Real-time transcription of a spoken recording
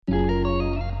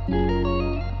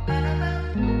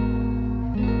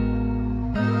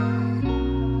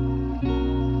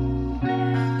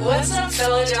What's up,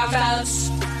 fellow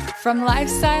dropouts? From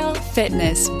lifestyle,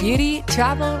 fitness, beauty,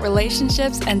 travel,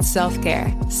 relationships, and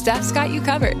self-care, Steph's got you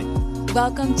covered.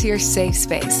 Welcome to your safe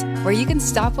space, where you can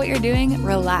stop what you're doing,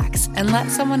 relax, and let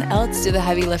someone else do the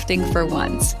heavy lifting for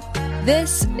once.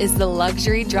 This is the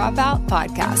Luxury Dropout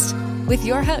Podcast with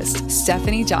your host,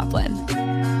 Stephanie Joplin.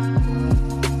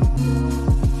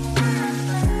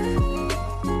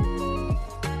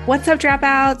 What's up,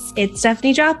 dropouts? It's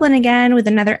Stephanie Joplin again with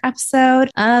another episode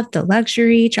of the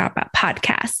Luxury Dropout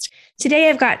Podcast. Today,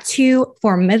 I've got two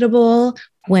formidable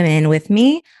women with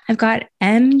me. I've got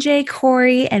MJ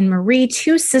Corey and Marie,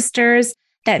 two sisters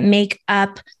that make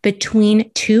up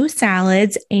Between Two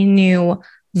Salads, a new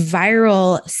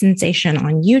viral sensation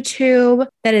on YouTube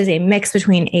that is a mix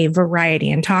between a variety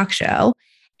and talk show,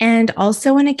 and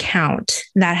also an account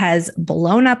that has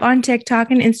blown up on TikTok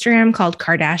and Instagram called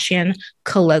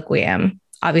Kardashian-Kolloquium,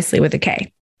 obviously with a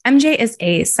K. MJ is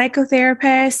a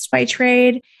psychotherapist by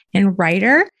trade and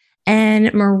writer,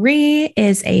 and Marie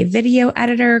is a video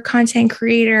editor, content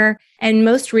creator, and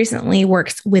most recently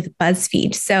works with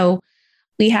BuzzFeed. So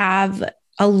we have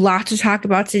a lot to talk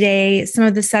about today. Some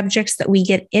of the subjects that we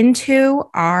get into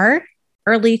are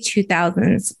early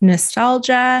 2000s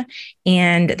nostalgia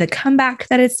and the comeback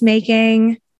that it's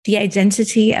making, the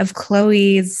identity of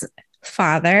Khloe's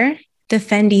father, the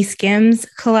Fendi Skims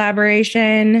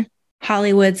collaboration,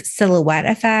 Hollywood's silhouette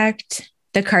effect,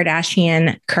 the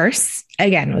Kardashian curse,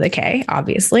 again with a K,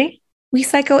 obviously. We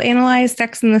psychoanalyze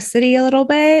Sex and the City a little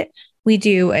bit. We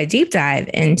do a deep dive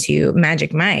into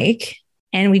Magic Mike,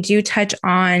 and we do touch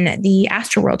on the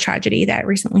Astroworld tragedy that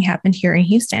recently happened here in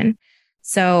Houston.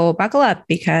 So buckle up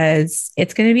because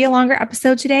it's going to be a longer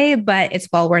episode today, but it's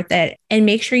well worth it. And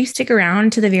make sure you stick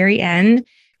around to the very end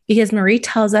because Marie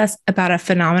tells us about a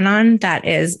phenomenon that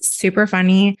is super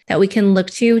funny that we can look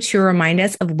to remind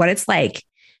us of what it's like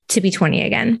to be 20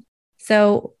 again.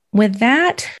 So with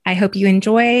that, I hope you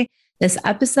enjoy this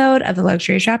episode of the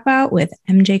Luxury Dropout with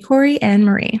MJ Corey and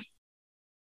Marie.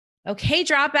 Okay,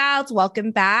 dropouts,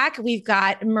 welcome back. We've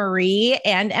got Marie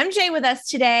and MJ with us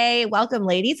today. Welcome,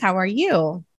 ladies. How are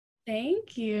you?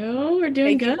 Thank you. We're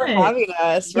doing good. Thank you for having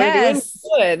us. We're doing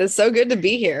good. It's so good to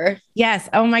be here. Yes.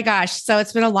 Oh my gosh. So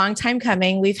it's been a long time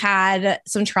coming. We've had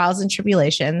some trials and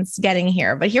tribulations getting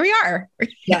here, but here we are.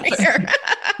 Yes.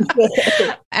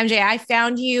 MJ, I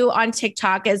found you on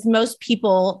TikTok, as most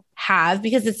people have,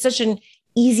 because it's such an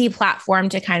easy platform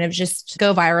to kind of just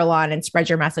go viral on and spread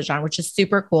your message on, which is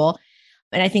super cool.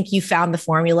 And I think you found the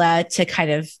formula to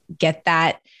kind of get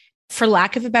that, for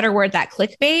lack of a better word, that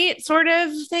clickbait sort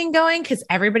of thing going, because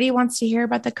everybody wants to hear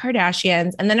about the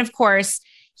Kardashians. And then, of course,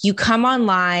 you come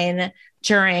online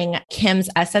during Kim's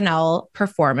SNL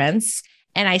performance,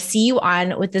 and I see you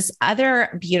on with this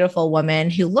other beautiful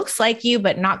woman who looks like you,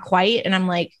 but not quite. And I'm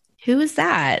like, who is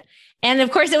that? And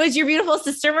of course, it was your beautiful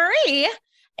sister, Marie.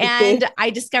 And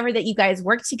I discovered that you guys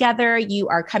work together. You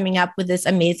are coming up with this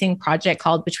amazing project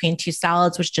called Between Two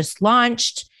Salads, which just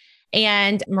launched.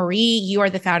 And Marie, you are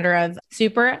the founder of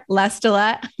Super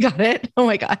Lestala. Got it? Oh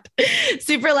my God.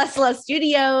 Super Lestala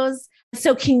Studios.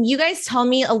 So can you guys tell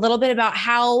me a little bit about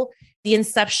how the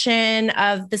inception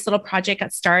of this little project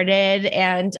got started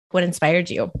and what inspired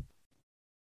you?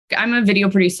 I'm a video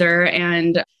producer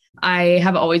and I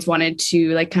have always wanted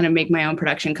to kind of make my own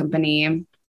production company.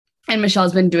 And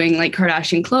Michelle's been doing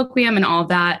Kardashian-Kolloquium and all of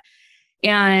that.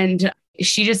 And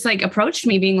she just approached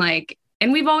me being like,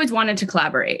 and we've always wanted to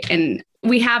collaborate. And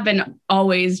we have been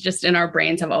always just in our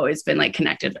brains have always been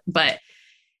connected, but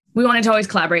we wanted to always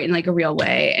collaborate in a real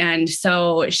way. And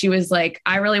so she was like,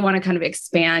 I really want to kind of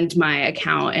expand my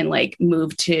account and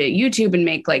move to YouTube and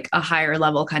make a higher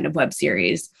level kind of web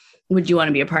series. Would you want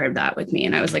to be a part of that with me?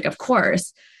 And I was like, of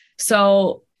course.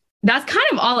 So that's kind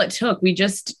of all it took. We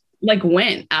just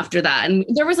went after that. And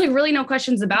there was really no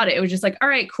questions about it. It was just all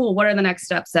right, cool. What are the next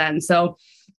steps then? So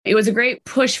it was a great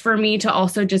push for me to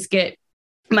also just get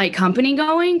my company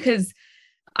going, because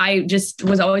I just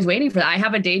was always waiting for that. I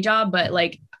have a day job, but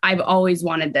I've always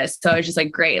wanted this. So it's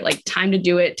just great, time to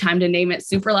do it, time to name it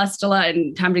Super Lestala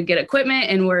and time to get equipment,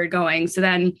 and we're going. So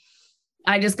then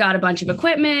I just got a bunch of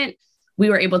equipment.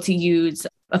 We were able to use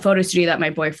a photo studio that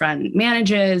my boyfriend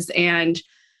manages, and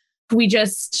we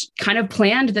just kind of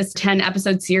planned this 10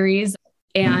 episode series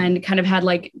and kind of had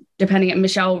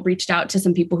Michelle reached out to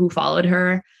some people who followed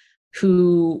her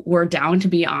who were down to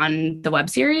be on the web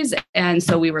series. And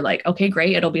so we were like, okay,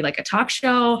 great. It'll be a talk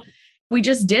show. We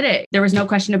just did it. There was no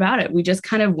question about it. We just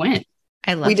kind of went.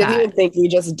 I love that. We didn't even think, we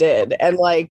just did. And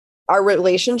our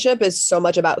relationship is so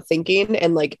much about thinking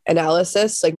and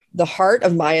analysis. The heart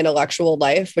of my intellectual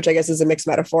life, which I guess is a mixed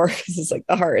metaphor because it's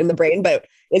the heart and the brain, but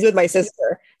is with my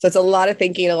sister. So it's a lot of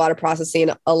thinking, a lot of processing,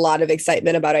 a lot of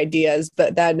excitement about ideas.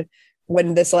 But then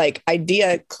when this like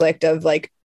idea clicked of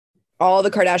like all the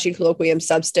Kardashian Kolloquium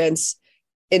substance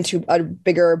into a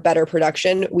bigger, better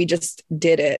production, we just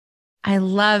did it. I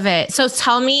love it. So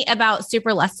tell me about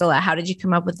Superlustula. How did you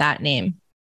come up with that name?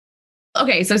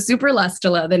 Okay, so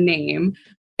Superlustula, the name,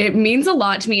 it means a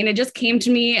lot to me. And it just came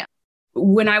to me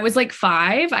when I was like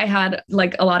 5. I had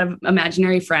like a lot of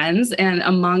imaginary friends, and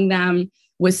among them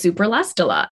was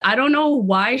Superlustula. I don't know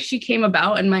why she came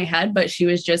about in my head, but she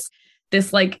was just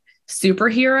this like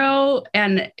superhero.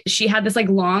 And she had this like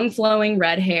long flowing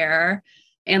red hair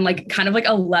and like kind of like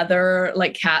a leather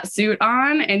like cat suit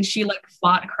on. And she like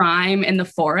fought crime in the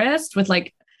forest with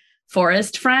like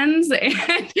forest friends. And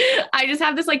I just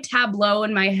have this like tableau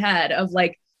in my head of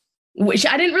like, which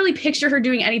I didn't really picture her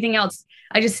doing anything else.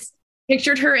 I just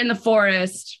pictured her in the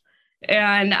forest.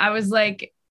 And I was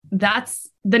like, that's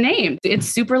the name.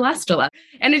 It's Superlustula.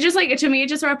 And it just like, to me, it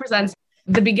just represents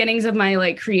the beginnings of my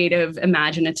like creative,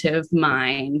 imaginative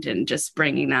mind and just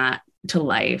bringing that to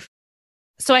life.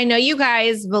 So I know you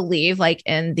guys believe like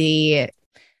in the,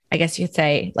 I guess you could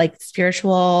say like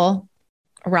spiritual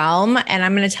realm. And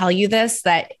I'm going to tell you this,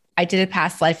 that I did a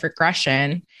past life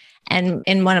regression. And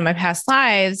in one of my past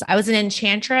lives, I was an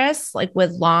enchantress, like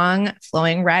with long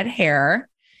flowing red hair.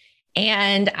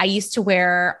 And I used to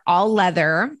wear all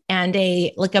leather and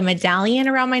a medallion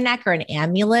around my neck or an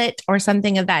amulet or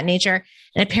something of that nature.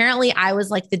 And apparently I was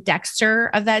like the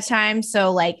Dexter of that time.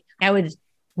 So like I would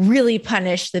really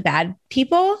punish the bad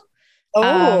people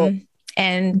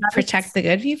and protect the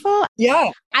good people.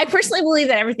 Yeah. I personally believe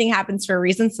that everything happens for a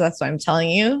reason. So that's why I'm telling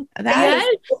you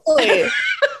that. Yes.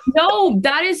 No,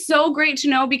 that is so great to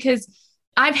know, because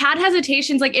I've had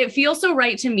hesitations. Like it feels so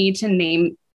right to me to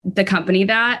name the company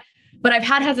that, but I've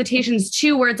had hesitations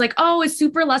too, where it's like, oh, is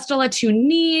Superlustula too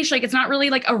niche? Like, it's not really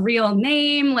like a real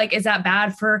name. Like, is that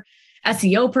bad for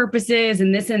SEO purposes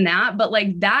and this and that? But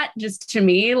like that just to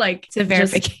me, like it's a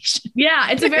verification.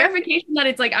 It's a verification that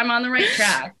it's like, I'm on the right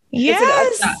track.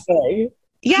 Yes.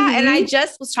 Yeah. And Mhm. I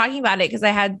just was talking about it because I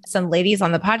had some ladies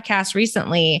on the podcast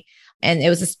recently, and it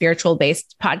was a spiritual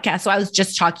based podcast. So I was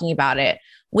just talking about it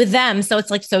with them. So it's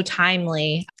like so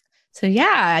timely. So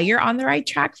yeah, you're on the right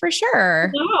track for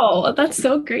sure. Wow, that's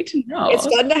so great to know. It's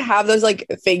fun to have those like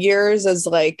figures as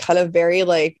like kind of very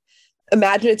like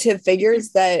imaginative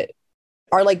figures that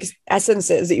are like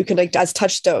essences that you can like as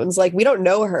touchstones. Like we don't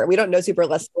know her. We don't know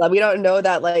Superlustula. We don't know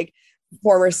that like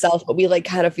former self, but we like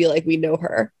kind of feel like we know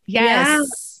her.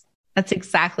 Yes. That's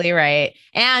exactly right.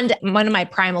 And one of my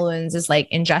primal wounds is like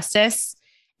injustice,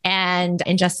 and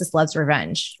injustice loves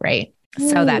revenge, right?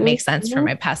 So that makes sense for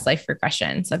my past life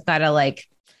regression. So I've got to like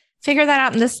figure that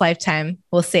out in this lifetime.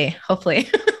 We'll see, hopefully.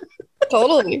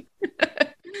 Totally.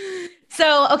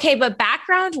 So, okay. But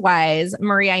background wise,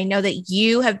 Maria, I know that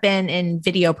you have been in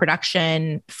video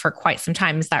production for quite some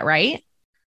time. Is that right?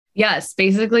 Yes,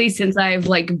 basically since I've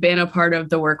like been a part of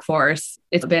the workforce,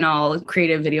 it's been all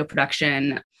creative video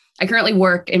production. I currently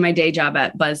work in my day job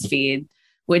at BuzzFeed,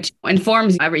 which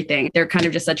informs everything. They're kind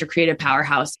of just such a creative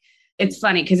powerhouse. It's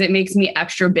funny because it makes me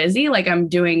extra busy. Like I'm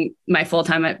doing my full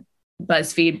time at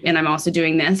BuzzFeed and I'm also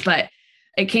doing this, but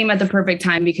it came at the perfect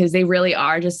time because they really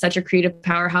are just such a creative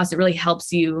powerhouse. It really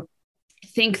helps you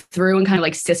think through and kind of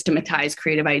like systematize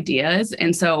creative ideas.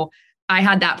 And so I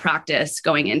had that practice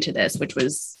going into this, which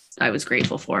I was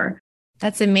grateful for.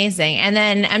 That's amazing. And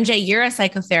then MJ, you're a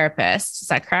psychotherapist. Is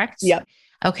that correct? Yep.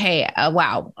 Okay.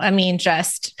 Wow. I mean,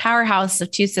 just powerhouse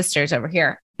of two sisters over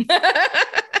here.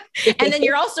 And then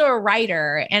you're also a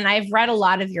writer, and I've read a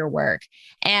lot of your work,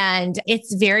 and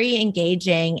it's very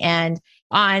engaging. And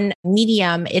on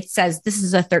Medium, it says this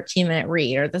is a 13-minute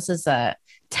read or this is a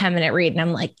 10-minute read. And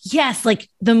I'm like, yes, like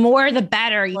the more, the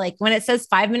better. Like when it says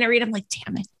 5-minute read, I'm like,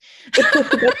 damn it.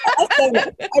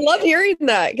 Awesome. I love hearing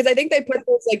that because I think they put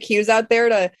those like cues out there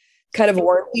to kind of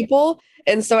warn people.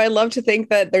 And so I love to think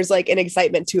that there's like an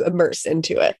excitement to immerse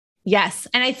into it. Yes.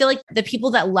 And I feel like the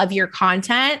people that love your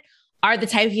content are the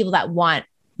type of people that want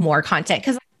more content.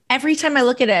 Because every time I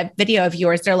look at a video of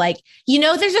yours, they're like,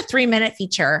 there's a 3-minute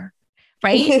feature,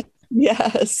 right?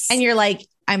 Yes. And you're like,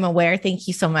 I'm aware. Thank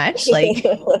you so much. Like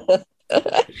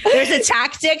there's a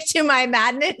tactic to my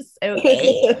madness.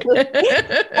 Okay.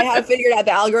 I have figured out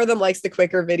the algorithm likes the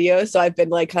quicker videos. So I've been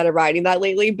like kind of riding that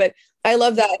lately, but I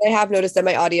love that. I have noticed that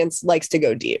my audience likes to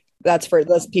go deep. That's for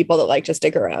those people that like to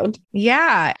stick around.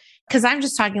 Yeah. Cause I'm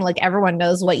just talking like everyone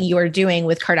knows what you are doing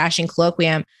with Kardashian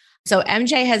Kolloquium. So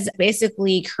MJ has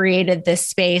basically created this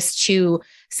space to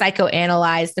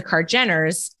psychoanalyze the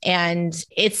Kardashian-Jenners. And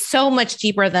it's so much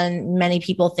deeper than many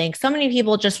people think. So many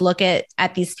people just look at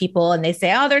these people and they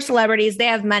say, oh, they're celebrities, they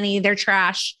have money, they're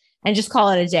trash, and just call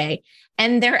it a day.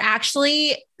 And they're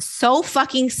actually so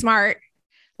fucking smart.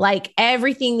 Like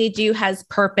everything they do has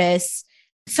purpose.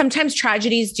 Sometimes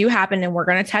tragedies do happen, and we're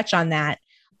going to touch on that.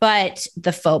 But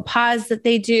the faux pas that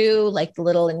they do, like the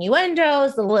little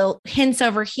innuendos, the little hints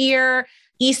over here,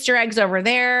 Easter eggs over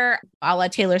there, a la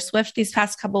Taylor Swift these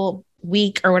past couple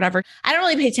week or whatever. I don't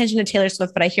really pay attention to Taylor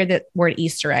Swift, but I hear the word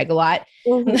Easter egg a lot.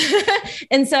 Mm-hmm.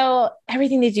 And so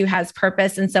everything they do has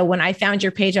purpose. And so when I found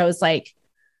your page, I was like,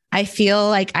 I feel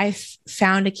like I've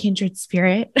found a kindred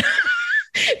spirit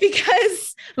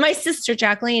because my sister,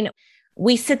 Jacqueline,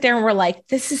 we sit there and we're like,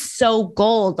 this is so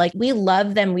gold. Like we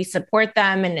love them. We support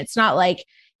them. And it's not like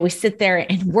we sit there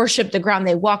and worship the ground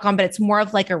they walk on, but it's more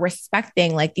of like a respect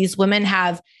thing. Like these women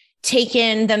have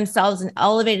taken themselves and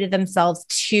elevated themselves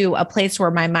to a place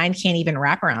where my mind can't even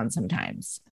wrap around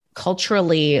sometimes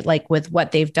culturally, like with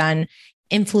what they've done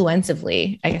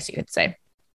influensively, I guess you could say.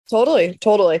 Totally.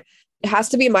 It has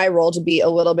to be my role to be a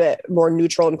little bit more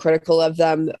neutral and critical of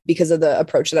them because of the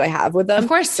approach that I have with them. Of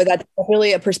course. But that's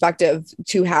really a perspective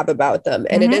to have about them.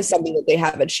 And it is something that they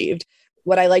have achieved.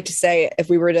 What I like to say, if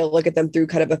we were to look at them through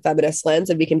kind of a feminist lens,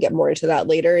 and we can get more into that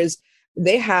later, is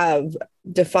they have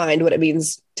defined what it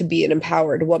means to be an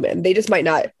empowered woman. They just might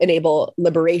not enable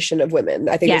liberation of women.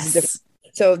 I think this is different.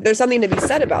 So there's something to be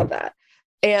said about that.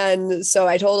 And so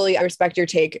I totally respect your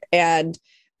take. And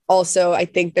also, I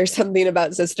think there's something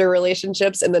about sister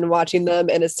relationships and then watching them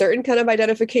and a certain kind of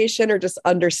identification or just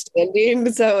understanding.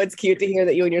 So it's cute to hear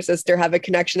that you and your sister have a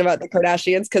connection about the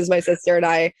Kardashians, because my sister and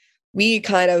I, we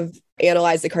kind of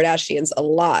analyze the Kardashians a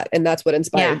lot. And that's what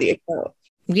inspired the account.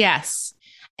 Yes.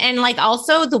 And like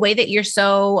also the way that you're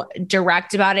so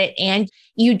direct about it, and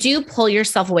you do pull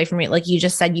yourself away from it. Like you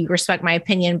just said, you respect my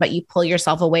opinion, but you pull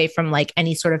yourself away from like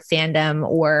any sort of fandom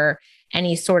or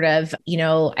any sort of,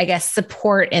 I guess,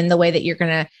 support in the way that you're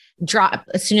going to drop.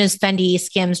 As soon as Fendi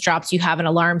Skims drops, you have an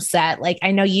alarm set. Like,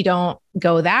 I know you don't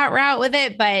go that route with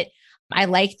it, but I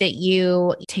like that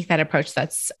you take that approach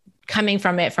that's coming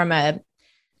from it from an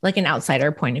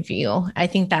outsider point of view. I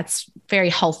think that's very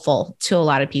helpful to a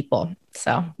lot of people.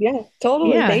 So yeah,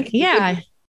 totally. Thank you. Yeah.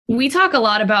 We talk a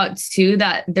lot about too,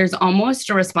 that there's almost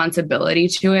a responsibility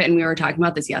to it. And we were talking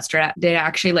about this yesterday,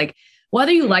 actually, like,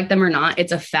 whether you like them or not,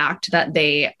 it's a fact that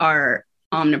they are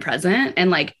omnipresent, and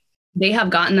like they have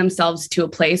gotten themselves to a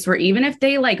place where even if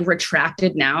they like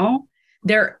retracted now,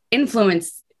 their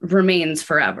influence remains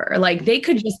forever. Like they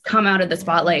could just come out of the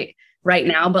spotlight right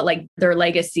now, but like their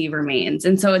legacy remains.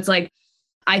 And so it's like,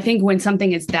 I think when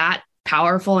something is that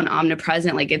powerful and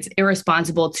omnipresent, like it's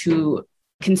irresponsible to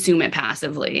consume it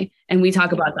passively. And we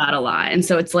talk about that a lot. And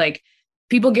so it's like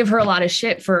people give her a lot of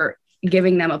shit for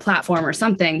giving them a platform or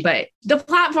something, but the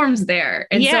platform's there.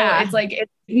 And so it's like,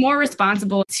 it's more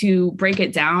responsible to break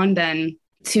it down than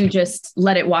to just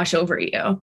let it wash over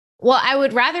you. Well, I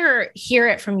would rather hear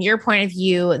it from your point of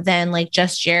view than like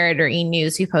Just Jared or E!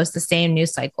 News, who post the same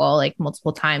news cycle like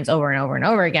multiple times over and over and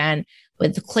over again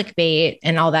with the clickbait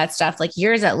and all that stuff. Like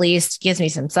yours at least gives me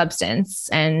some substance.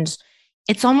 And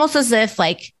it's almost as if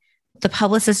like the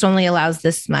publicist only allows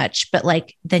this much, but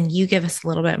like then you give us a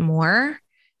little bit more.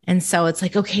 And so it's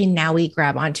like, okay, now we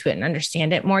grab onto it and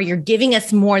understand it more. You're giving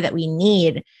us more that we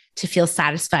need to feel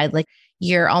satisfied. Like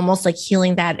you're almost like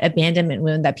healing that abandonment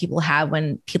wound that people have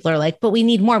when people are like, but we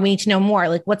need more. We need to know more.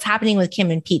 Like what's happening with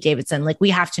Kim and Pete Davidson? Like we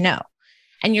have to know.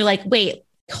 And you're like, wait,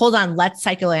 hold on. Let's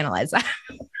psychoanalyze that.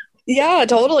 Yeah,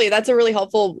 totally. That's a really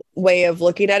helpful way of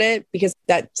looking at it, because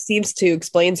that seems to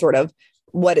explain sort of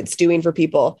what it's doing for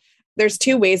people. There's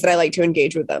two ways that I like to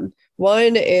engage with them.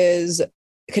 One is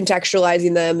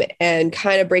contextualizing them and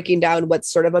kind of breaking down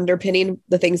what's sort of underpinning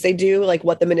the things they do, like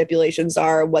what the manipulations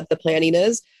are, what the planning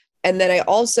is. And then I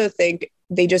also think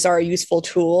they just are a useful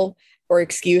tool or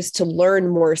excuse to learn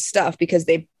more stuff because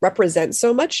they represent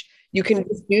so much. You can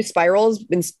do spirals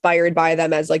inspired by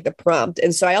them as like the prompt.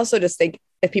 And so I also just think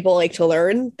if people like to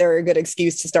learn, they're a good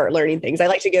excuse to start learning things. I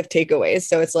like to give takeaways.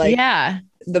 So it's like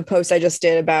the post I just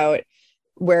did about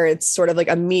where it's sort of like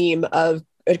a meme of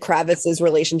Kravitz's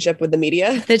relationship with the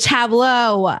media. The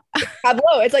tableau.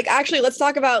 It's like, actually, let's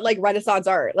talk about like Renaissance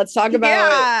art. Let's talk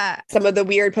about some of the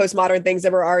weird postmodern things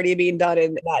that were already being done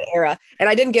in that era. And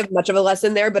I didn't give much of a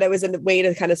lesson there, but it was a way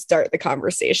to kind of start the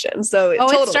conversation. So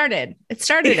it started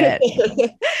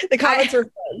it. The comments were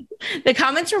fun. The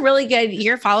comments were really good.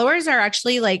 Your followers are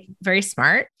actually like very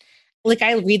smart. Like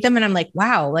I read them and I'm like,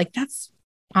 wow, like that's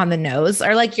on the nose.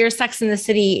 Or like your Sex in the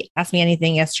City asked me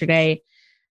anything yesterday.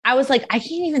 I was like, I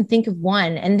can't even think of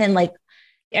one. And then like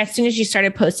As soon as you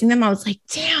started posting them, I was like,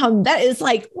 damn, that is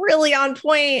like really on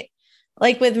point.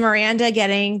 Like with Miranda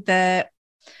getting the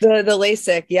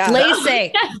LASIK. Yeah.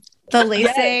 LASIK. The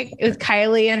LASIK with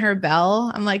Kylie and her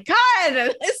bell. I'm like, God,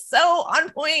 it's so on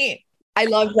point. I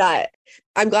love that.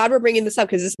 I'm glad we're bringing this up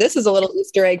because this is a little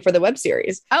Easter egg for the web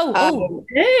series.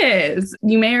 It is.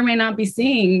 You may or may not be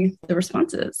seeing the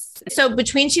responses. So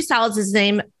Between Two Salads is the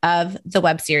name of the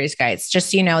web series, guys. Just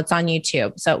so you know, it's on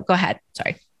YouTube. So go ahead.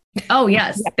 Sorry. Oh,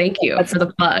 yes. Thank you for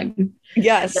the plug.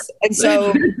 Yes. And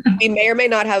so we may or may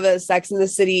not have a Sex and the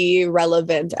City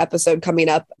relevant episode coming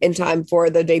up in time for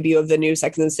the debut of the new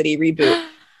Sex and the City reboot.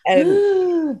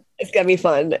 And it's going to be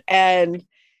fun. And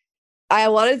I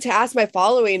wanted to ask my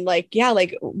following, like,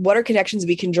 what are connections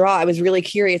we can draw? I was really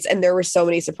curious. And there were so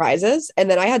many surprises. And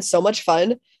then I had so much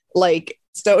fun, like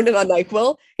stoned and on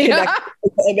NyQuil,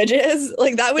 images.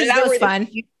 Like that was fun.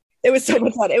 It was so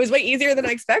much fun. It was way easier than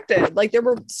I expected. Like there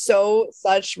were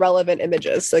such relevant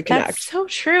images to connect. That's so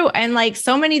true. And like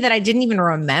so many that I didn't even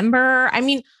remember. I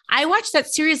mean, I watched that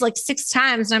series like 6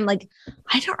 times and I'm like,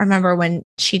 I don't remember when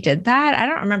she did that. I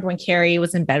don't remember when Carrie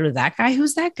was in bed with that guy.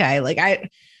 Who's that guy?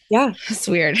 It's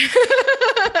weird.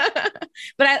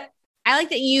 But I like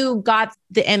that you got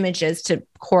the images to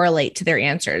correlate to their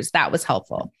answers. That was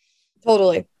helpful.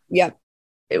 Totally. Yeah.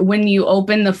 When you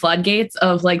open the floodgates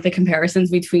of like the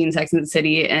comparisons between Sex and the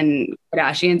City and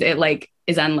Kardashians, it like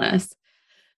is endless.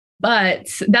 But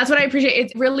that's what I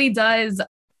appreciate. It really does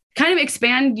kind of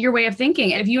expand your way of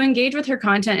thinking. If you engage with her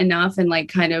content enough and like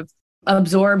kind of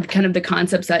absorb kind of the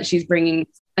concepts that she's bringing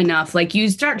enough, like you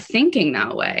start thinking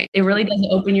that way. It really does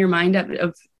open your mind up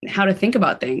of how to think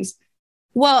about things.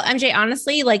 Well, MJ,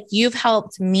 honestly, like you've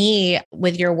helped me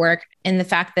with your work in the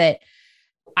fact that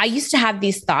I used to have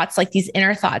these thoughts, like these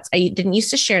inner thoughts. I didn't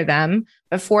used to share them.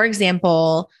 But for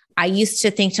example, I used to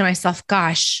think to myself,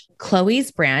 gosh,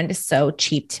 Chloe's brand is so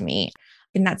cheap to me.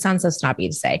 And that sounds so snobby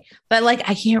to say, but like,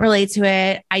 I can't relate to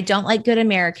it. I don't like Good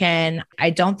American. I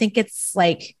don't think it's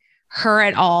like her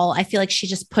at all. I feel like she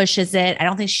just pushes it. I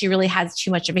don't think she really has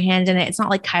too much of a hand in it. It's not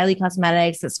like Kylie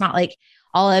Cosmetics. It's not like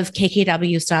all of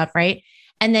KKW stuff, right?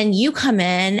 And then you come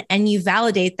in and you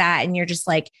validate that. And you're just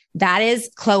like, that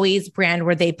is Chloe's brand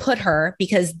where they put her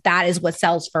because that is what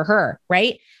sells for her.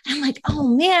 Right. And I'm like, oh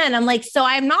man, I'm like, so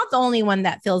I'm not the only one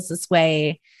that feels this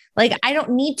way. Like, I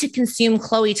don't need to consume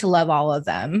Chloe to love all of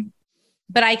them,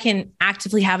 but I can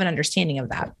actively have an understanding of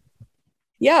that.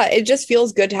 Yeah. It just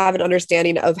feels good to have an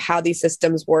understanding of how these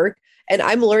systems work. And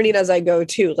I'm learning as I go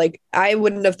too. Like I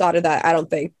wouldn't have thought of that, I don't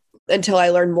think, until I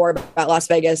learned more about Las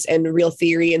Vegas and real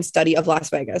theory and study of Las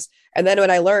Vegas. And then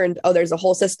when I learned, there's a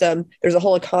whole system, there's a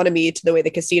whole economy to the way the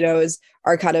casinos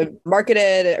are kind of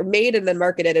marketed or made and then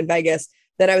marketed in Vegas.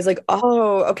 Then I was like,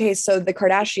 oh, okay. So the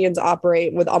Kardashians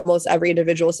operate with almost every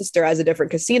individual sister as a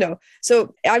different casino.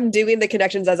 So I'm doing the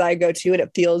connections as I go too, and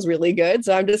it feels really good.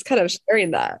 So I'm just kind of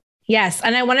sharing that. Yes.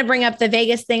 And I want to bring up the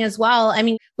Vegas thing as well. I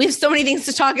mean, we have so many things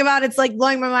to talk about. It's like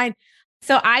blowing my mind.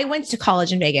 So I went to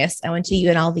college in Vegas. I went to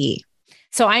UNLV.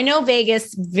 So I know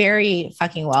Vegas very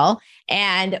fucking well.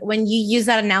 And when you use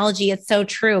that analogy, it's so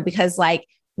true because like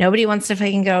nobody wants to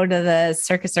fucking go to the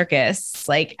circus.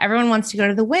 Like everyone wants to go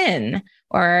to the Wynn.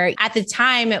 Or at the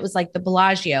time it was like the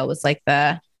Bellagio was like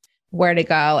the where to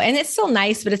go. And it's still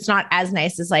nice, but it's not as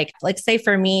nice as like say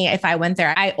for me, if I went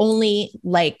there, I only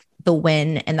like the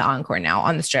Wynn and the Encore now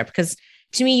on the Strip because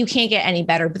to me, you can't get any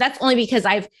better. But that's only because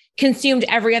I've consumed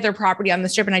every other property on the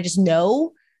Strip. And I just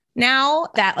know now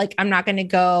that like, I'm not going to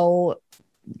go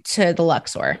to the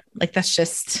Luxor. Like, that's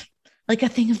just like a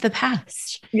thing of the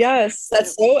past. Yes.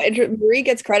 That's so interesting. Marie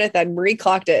gets credit then. Marie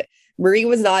clocked it. Marie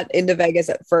was not into Vegas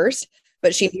at first,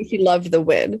 but she knew she loved the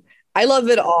Wynn. I love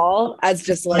it all as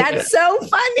just like, that's so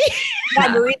funny. Yeah,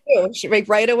 Marie too. She like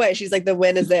right away. She's like, the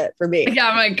Wynn is it for me. Yeah.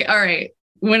 I'm like, all right.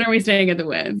 When are we staying at the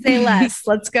Wynn? Say less.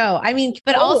 Let's go. I mean,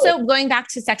 but also going back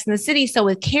to Sex and the City. So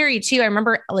with Carrie too, I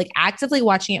remember like actively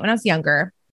watching it when I was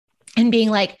younger and being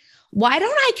like, why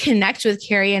don't I connect with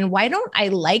Carrie and why don't I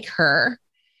like her?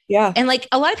 Yeah. And like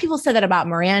a lot of people said that about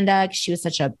Miranda, 'cause she was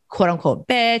such a quote unquote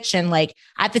bitch. And like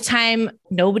at the time,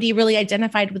 nobody really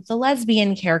identified with the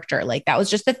lesbian character. Like that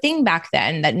was just a thing back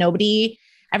then that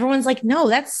everyone's like, no,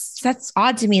 that's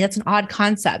odd to me. That's an odd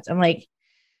concept. I'm like,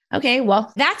 okay,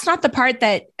 well, that's not the part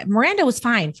that Miranda was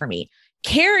fine for me.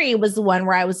 Carrie was the one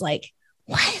where I was like,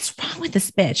 what is wrong with this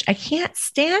bitch? I can't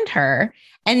stand her.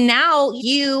 And now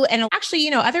you, and actually,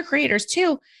 other creators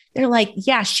too, they're like,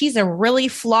 yeah, she's a really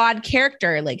flawed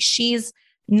character. Like she's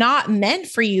not meant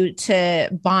for you to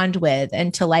bond with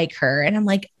and to like her. And I'm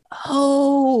like,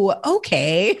 Oh,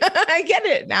 okay. I get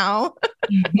it now.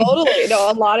 Totally. No,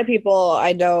 a lot of people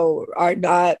I know are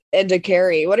not into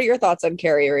Carrie. What are your thoughts on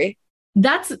Carrie, Ree?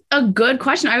 That's a good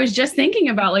question. I was just thinking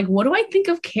about like, what do I think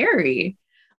of Carrie?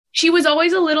 She was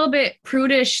always a little bit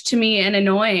prudish to me and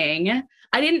annoying.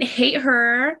 I didn't hate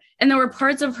her. And there were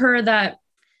parts of her that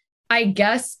I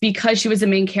guess because she was the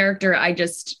main character, I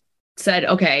just said,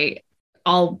 okay,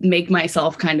 I'll make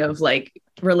myself kind of like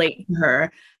relate to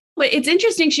her. But it's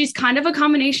interesting. She's kind of a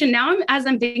combination. Now, as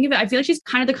I'm thinking of it, I feel like she's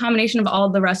kind of the combination of all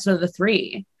the rest of the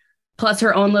three, plus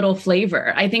her own little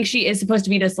flavor. I think she is supposed to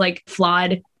be this like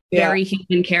flawed, very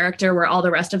human character where all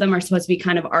the rest of them are supposed to be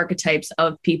kind of archetypes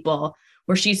of people,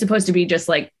 where she's supposed to be just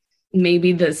like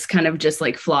maybe this kind of just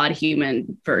like flawed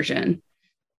human version.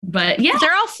 But yeah,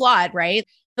 they're all flawed, right?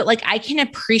 But like, I can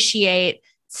appreciate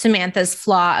Samantha's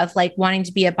flaw of like wanting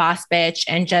to be a boss bitch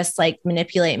and just like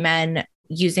manipulate men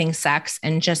using sex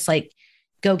and just like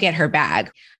go get her bag.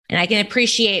 And I can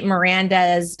appreciate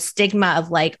Miranda's stigma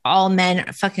of like all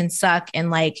men fucking suck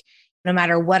and like no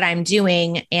matter what I'm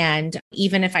doing. And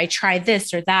even if I try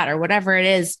this or that or whatever it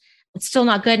is, it's still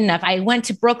not good enough. I went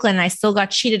to Brooklyn and I still got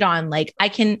cheated on. Like I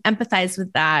can empathize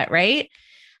with that. Right.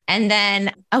 And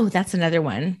then, oh, that's another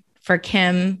one for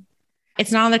Kim.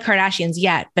 It's not on the Kardashians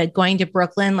yet, but going to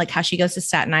Brooklyn, like how she goes to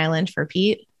Staten Island for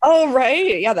Pete. Oh,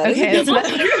 right. Yeah. That okay, is a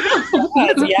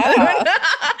good one. Yeah.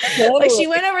 Totally. Like she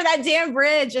went over that damn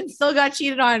bridge and still got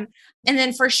cheated on. And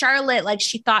then for Charlotte, like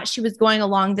she thought she was going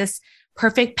along this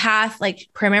perfect path, like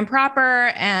prim and proper.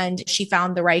 And she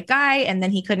found the right guy and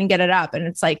then he couldn't get it up. And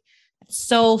it's like,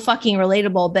 so fucking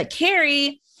relatable. But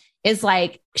Carrie is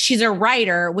like, she's a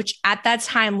writer, which at that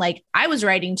time, like I was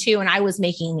writing too. And I was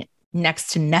making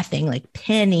next to nothing, like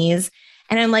pennies.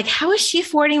 And I'm like, how is she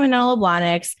affording Manolo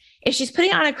Blahniks? If she's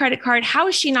putting on a credit card, how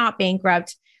is she not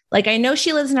bankrupt? Like, I know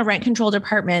she lives in a rent controlled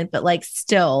apartment, but like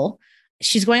still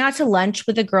she's going out to lunch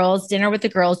with the girls, dinner with the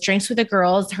girls, drinks with the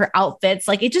girls, her outfits,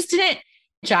 like it just didn't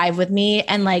jive with me.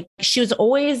 And like, she was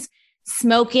always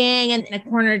smoking and in a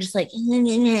corner, just like, and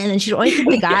then she'd always get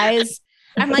the guys.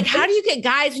 I'm like, how do you get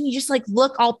guys when you just like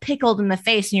look all pickled in the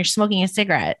face and you're smoking a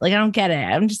cigarette? Like, I don't get it.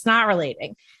 I'm just not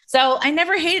relating. So I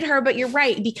never hated her, but you're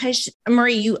right. Because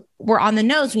Marie, you were on the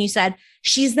nose when you said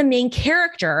she's the main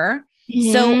character.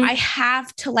 Mm-hmm. So I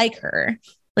have to like her.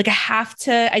 Like I have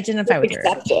to identify with her.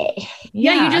 Accept it.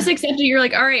 Yeah, you just accept it. You're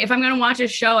like, all right, if I'm going to watch a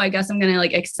show, I guess I'm going to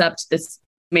like accept this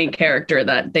main character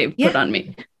that they've put on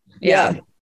me. Yeah.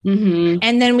 Mm-hmm.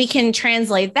 And then we can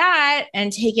translate that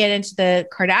and take it into the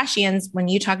Kardashians. When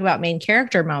you talk about main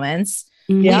character moments,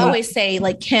 we always say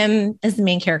like Kim is the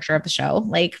main character of the show.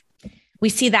 Like we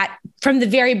see that from the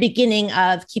very beginning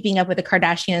of Keeping Up with the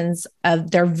Kardashians,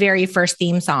 of their very first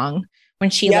theme song,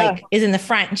 when she like is in the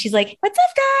front and she's like, what's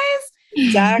up, guys?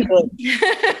 Exactly.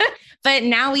 But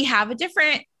now we have a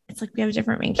different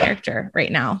main character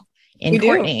right now in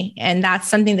Kourtney. And that's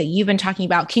something that you've been talking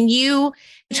about. Can you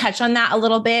touch on that a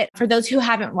little bit? For those who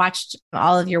haven't watched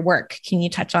all of your work, can you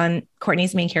touch on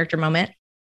Kourtney's main character moment?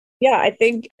 Yeah, I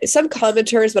think some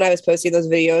commenters when I was posting those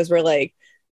videos were like,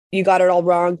 you got it all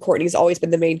wrong. Kourtney's always been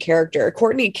the main character.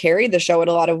 Kourtney carried the show in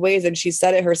a lot of ways, and she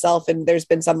said it herself. And there's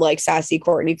been some like sassy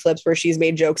Kourtney clips where she's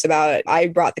made jokes about it. I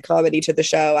brought the comedy to the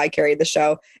show. I carried the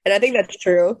show. And I think that's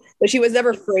true. But she was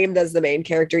never framed as the main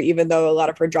character, even though a lot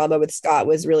of her drama with Scott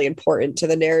was really important to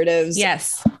the narratives.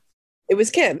 Yes. It was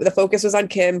Kim. The focus was on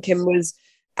Kim. Kim was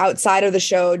outside of the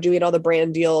show doing all the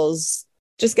brand deals,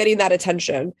 just getting that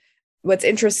attention. What's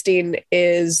interesting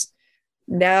is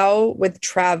now with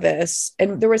Travis,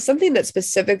 and there was something that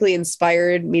specifically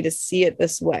inspired me to see it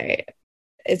this way.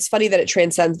 It's funny that it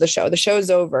transcends the show. The show's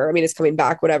over. I mean, it's coming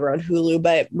back, whatever, on Hulu,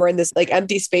 but we're in this like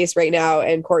empty space right now,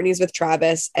 and Kourtney's with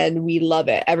Travis, and we love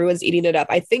it. Everyone's eating it up.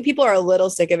 I think people are a little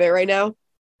sick of it right now.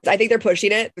 I think they're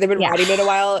pushing it. They've been writing it a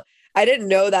while. I didn't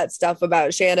know that stuff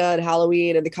about Shanna and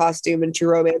Halloween and the costume and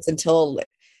True Romance until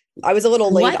I was a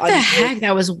little late. What the heck?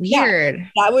 That was weird. Yeah,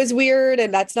 that was weird.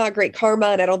 And that's not great karma.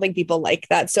 And I don't think people like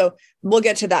that. So we'll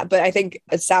get to that. But I think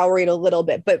it's souring a little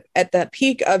bit. But at the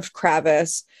peak of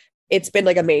Travis, it's been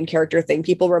like a main character thing.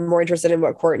 People were more interested in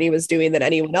what Kourtney was doing than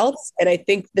anyone else. And I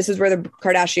think this is where the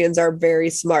Kardashians are very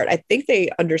smart. I think they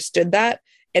understood that,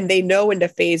 and they know when to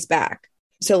phase back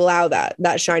to allow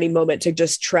that shining moment to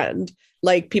just trend.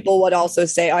 Like people would also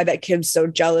say, oh, I bet Kim's so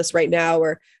jealous right now,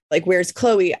 or like, where's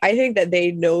Khloe? I think that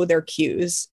they know their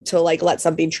cues to like let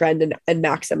something trend and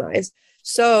maximize.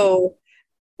 So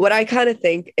what I kind of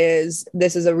think is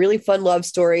this is a really fun love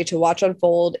story to watch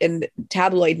unfold in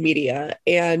tabloid media.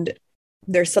 And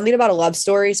there's something about a love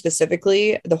story,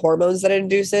 specifically the hormones that it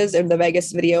induces. In the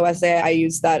Vegas video essay, I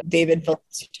use that David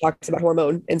Phillips talks about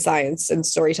hormone in science and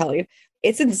storytelling.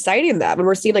 it's inciting them. And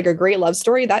we're seeing like a great love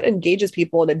story that engages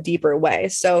people in a deeper way.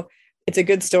 So it's a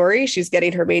good story. She's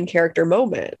getting her main character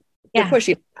moment. Yeah. They're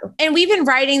pushing. And we've been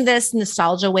riding this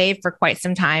nostalgia wave for quite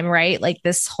some time, right? Like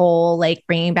this whole like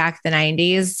bringing back the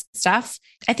 90s stuff.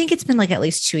 I think it's been like at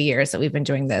least 2 years that we've been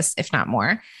doing this, if not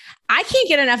more. I can't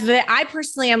get enough of it. I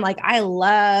personally am like, I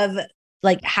love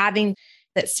like having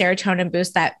that serotonin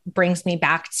boost that brings me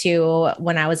back to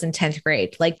when I was in 10th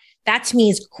grade. Like that to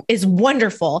me is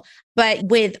wonderful. But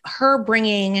with her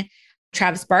bringing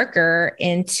Travis Barker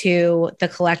into the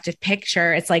collective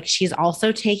picture, it's like she's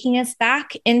also taking us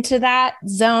back into that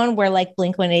zone where like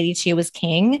Blink-182 was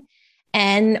king.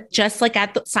 And just like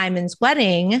at Simon's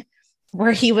wedding,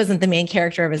 where he wasn't the main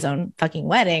character of his own fucking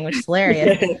wedding, which is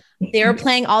hilarious. They were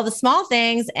playing all the small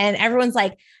things and everyone's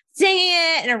like singing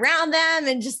it and around them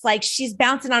and just like she's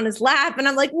bouncing on his lap. And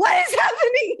I'm like, what is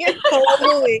happening here?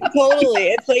 Totally.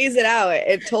 It plays it out.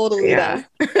 It totally does.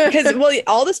 Because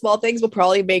all the small things will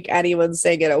probably make anyone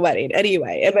sing at a wedding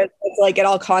anyway. And it's like it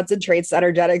all concentrates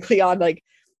energetically on like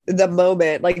the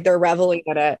moment, like they're reveling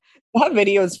in it. That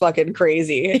video is fucking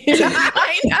crazy.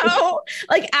 I know.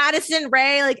 Like Addison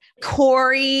Rae, like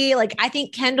Corey, like I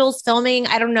think Kendall's filming.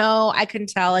 I don't know. I couldn't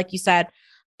tell, like you said.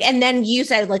 And then you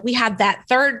said, like, we have that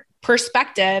third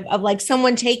perspective of like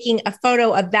someone taking a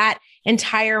photo of that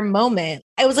entire moment.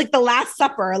 It was like the Last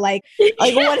Supper. Like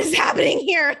what is happening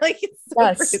here? Like, it's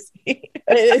so crazy.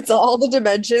 It's all the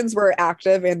dimensions were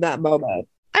active in that moment.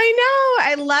 I know.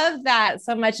 I love that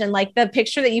so much. And like the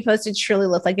picture that you posted truly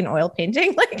looked like an oil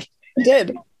painting. Like it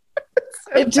did.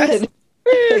 It did.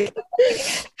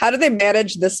 How do they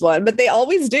manage this one? But they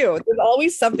always do. There's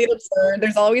always something absurd.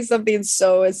 There's always something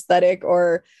so aesthetic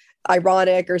or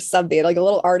ironic or something, like a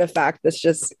little artifact that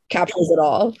just captures it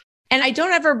all. And I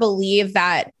don't ever believe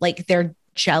that like they're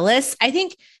jealous. I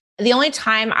think the only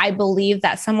time I believe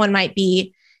that someone might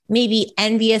be maybe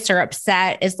envious or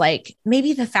upset is like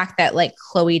maybe the fact that like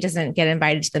Khloe doesn't get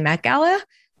invited to the Met Gala.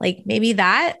 Like maybe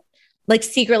that, like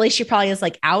secretly she probably is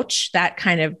like, ouch, that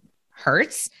kind of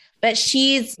hurts. But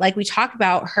she's like, we talk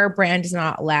about, her brand does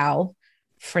not allow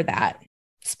for that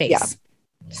space. Yeah.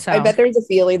 So I bet there's a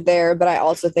feeling there, but I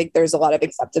also think there's a lot of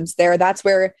acceptance there. That's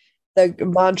where the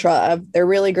mantra of they're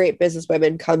really great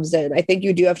businesswomen comes in. I think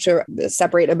you do have to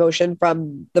separate emotion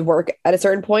from the work at a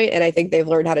certain point, and I think they've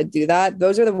learned how to do that.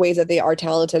 Those are the ways that they are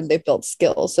talented and they've built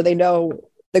skills. So they know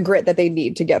the grit that they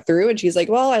need to get through. And she's like,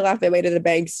 well, I laughed my way to the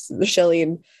banks, the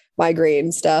shilling,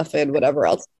 migraine stuff, and whatever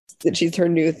else that her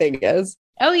new thing is.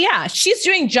 Oh yeah, she's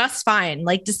doing just fine.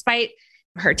 Like despite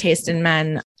her taste in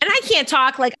men, and I can't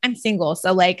talk, like I'm single.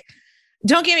 So like,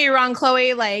 don't get me wrong,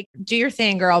 Khloe, like do your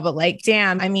thing, girl. But like,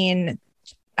 damn, I mean,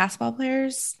 basketball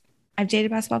players, I've dated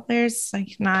basketball players,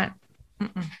 like not,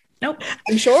 nope.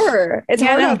 I'm sure it's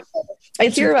hard out there. I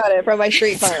hear about it from my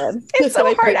street friends. It's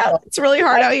so hard out. It's really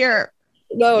hard out here.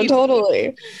 No,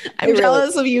 totally. I'm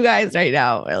jealous of you guys right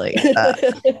now, really.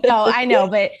 No, I know,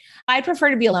 but I prefer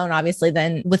to be alone, obviously,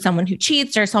 than with someone who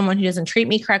cheats or someone who doesn't treat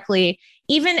me correctly.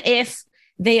 Even if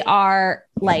they are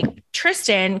like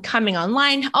Tristan coming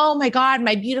online. Oh my God,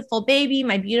 my beautiful baby,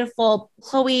 my beautiful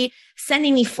Khloe,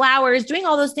 sending me flowers, doing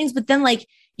all those things. But then like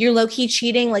you're low key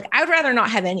cheating. Like I would rather not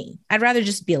have any. I'd rather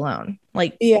just be alone,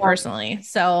 like personally.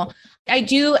 So I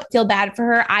do feel bad for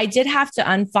her. I did have to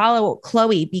unfollow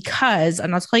Khloe because,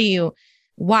 and I'll tell you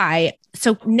why.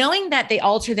 So knowing that they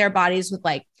alter their bodies with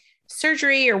like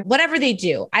surgery or whatever they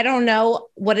do, I don't know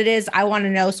what it is. I want to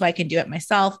know so I can do it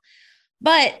myself.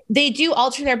 But they do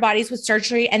alter their bodies with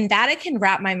surgery, and that I can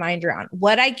wrap my mind around.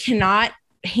 What I cannot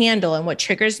handle and what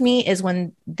triggers me is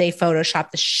when they Photoshop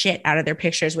the shit out of their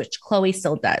pictures, which Khloe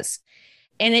still does.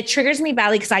 And it triggers me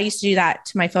badly because I used to do that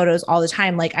to my photos all the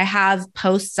time. Like I have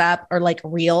posts up or like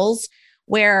reels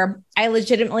where I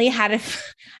legitimately had a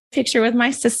picture with my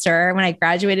sister when I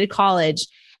graduated college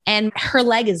and her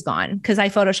leg is gone because I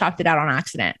Photoshopped it out on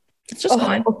accident. It's just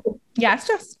gone. Yeah,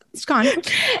 it's gone. And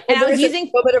I was using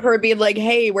a moment of her being like,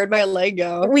 hey, where'd my leg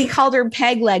go? We called her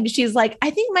peg leg. She's like, I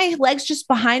think my leg's just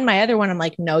behind my other one. I'm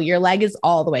like, no, your leg is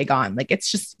all the way gone. Like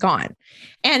it's just gone.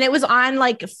 And it was on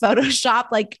like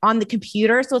Photoshop, like on the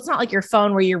computer. So it's not like your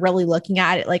phone where you're really looking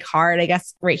at it like hard, I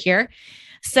guess, right here.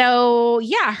 So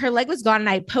yeah, her leg was gone and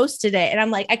I posted it and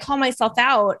I'm like, I call myself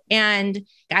out. And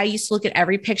I used to look at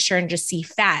every picture and just see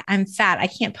fat. I'm fat. I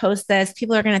can't post this.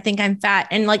 People are going to think I'm fat.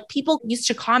 And like people used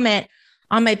to comment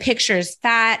on my pictures,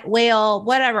 fat, whale,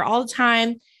 whatever, all the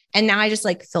time. And now I just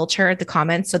like filter the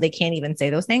comments so they can't even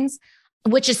say those things,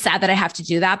 which is sad that I have to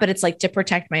do that. But it's like to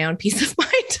protect my own peace of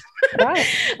mind. Yeah.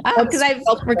 Because I'm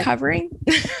recovering.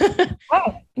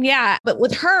 Yeah. But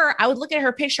with her, I would look at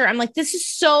her picture. I'm like, this is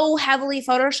so heavily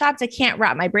photoshopped. I can't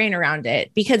wrap my brain around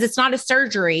it because it's not a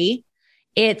surgery.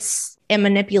 It's a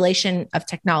manipulation of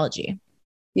technology.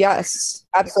 Yes,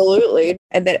 absolutely.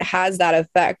 And that has that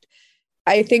effect.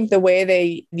 I think the way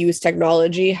they use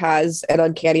technology has an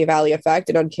uncanny valley effect.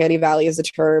 And uncanny valley is a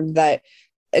term that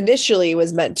initially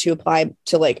was meant to apply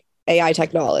to like AI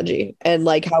technology and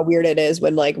like how weird it is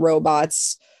when like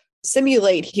robots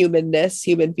simulate humanness,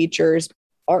 human features,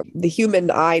 or the human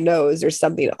eye knows there's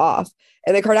something off.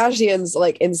 And the Kardashians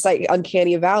like incite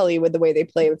uncanny valley with the way they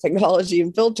play with technology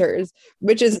and filters,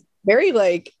 which is very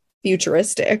like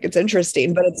futuristic. It's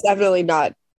interesting, but it's definitely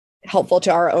not helpful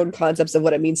to our own concepts of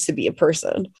what it means to be a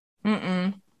person.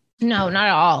 No, not at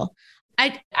all.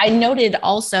 I noted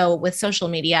also with social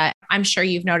media, I'm sure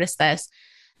you've noticed this,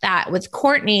 that with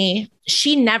Kourtney,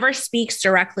 she never speaks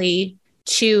directly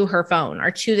to her phone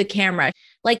or to the camera.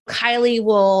 Like Kylie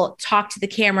will talk to the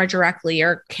camera directly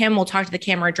or Kim will talk to the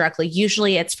camera directly.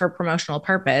 Usually it's for promotional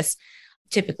purpose,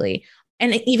 typically.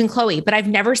 And even Khloe, but I've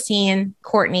never seen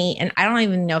Kourtney, and I don't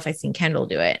even know if I've seen Kendall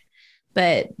do it.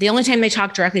 But the only time they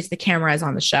talk directly to the camera is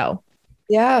on the show.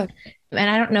 Yeah. And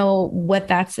I don't know what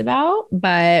that's about,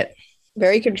 but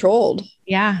very controlled.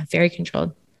 Yeah, very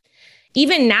controlled.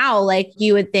 Even now, like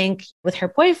you would think with her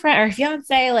boyfriend or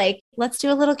fiance, like, let's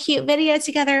do a little cute video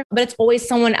together. But it's always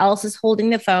someone else is holding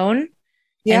the phone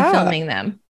and filming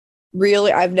them.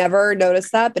 Really, I've never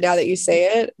noticed that. But now that you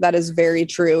say it, that is very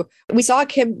true. We saw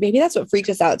Kim, maybe that's what freaked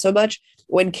us out so much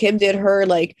when Kim did her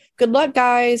like, good luck,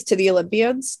 guys, to the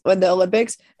Olympians when the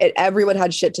Olympics, and everyone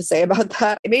had shit to say about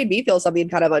that. It made me feel something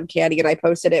kind of uncanny. And I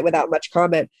posted it without much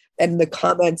comment. And the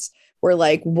comments were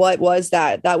like, what was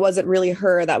that? That wasn't really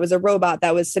her. That was a robot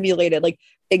that was simulated. Like,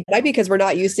 it might be because we're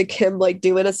not used to Kim like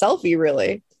doing a selfie,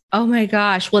 really. Oh my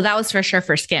gosh. Well, that was for sure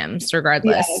for Skims,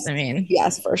 regardless. Yes. I mean,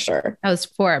 yes, for sure. That was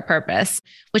for a purpose,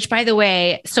 which by the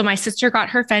way, so my sister got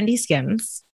her Fendi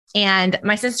Skims and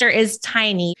my sister is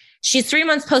tiny. She's 3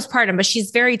 months postpartum, but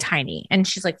she's very tiny. And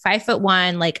she's like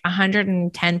 5'1", like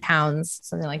 110 pounds,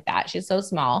 something like that. She's so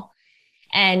small.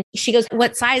 And she goes,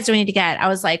 what size do I need to get? I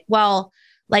was like, well,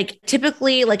 like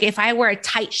typically, like if I wear a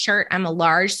tight shirt, I'm a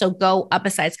large. So go up a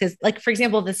size. Cause like, for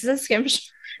example, this is a Skim shirt.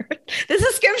 This is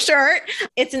a Skim shirt.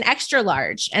 It's an extra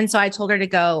large. And so I told her to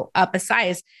go up a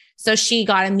size. So she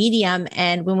got a medium.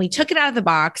 And when we took it out of the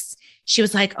box, she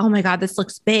was like, oh my God, this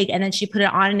looks big. And then she put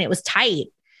it on and it was tight.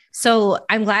 So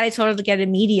I'm glad I told her to get a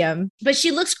medium, but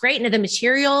she looks great. And the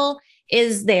material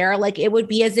is there. Like it would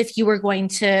be as if you were going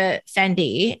to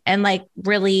Fendi and like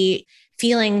really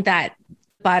feeling that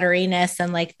butteriness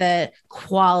and like the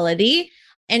quality.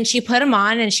 And she put them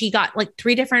on and she got like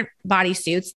 3 different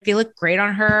bodysuits. They look great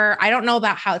on her. I don't know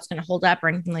about how it's going to hold up or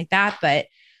anything like that, but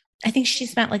I think she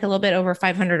spent like a little bit over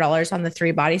 $500 on the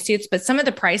 3 bodysuits. But some of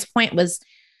the price point was,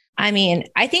 I mean,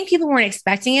 I think people weren't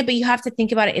expecting it, but you have to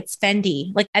think about it. It's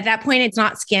Fendi. Like at that point, it's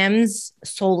not Skims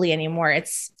solely anymore.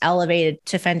 It's elevated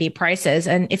to Fendi prices.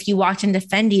 And if you walked into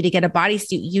Fendi to get a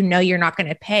bodysuit, you know, you're not going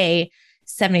to pay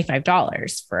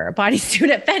 $75 for a bodysuit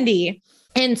at Fendi.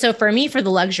 And so for me, for the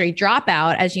luxury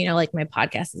dropout, as you know, like my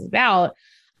podcast is about,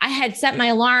 I had set my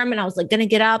alarm and I was like going to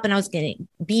get up and I was going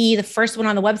to be the first one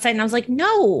on the website. And I was like,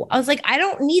 no, I was like, I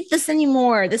don't need this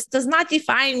anymore. This does not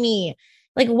define me.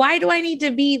 Like, why do I need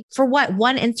to be for what?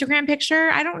 One Instagram picture?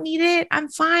 I don't need it. I'm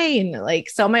fine. Like,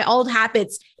 so my old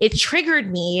habits, it triggered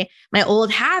me, my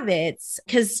old habits,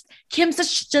 because Kim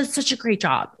does such a great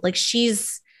job. Like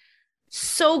she's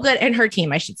so good, and her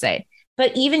team, I should say.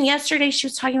 But even yesterday, she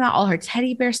was talking about all her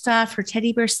teddy bear stuff, her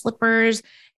teddy bear slippers,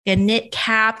 a knit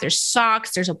cap, there's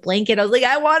socks, there's a blanket. I was like,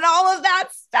 I want all of that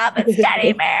stuff. It's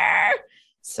teddy bear.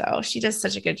 So she does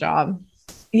such a good job.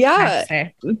 Yeah.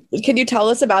 Can you tell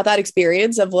us about that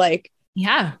experience of like,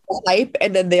 hype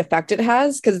and then the effect it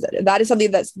has? Because that is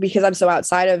something that's, because I'm so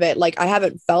outside of it, like I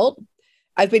haven't felt.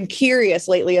 I've been curious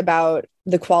lately about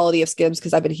the quality of Skims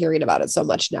because I've been hearing about it so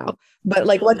much now. But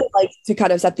like, what's it like to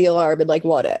kind of set the alarm and like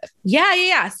want it?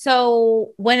 Yeah.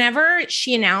 So whenever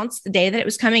she announced the day that it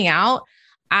was coming out,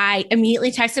 I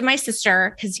immediately texted my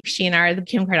sister because she and I are the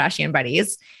Kim Kardashian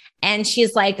buddies. And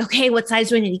she's like, okay, what size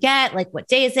do I need to get? Like, what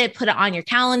day is it? Put it on your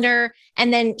calendar.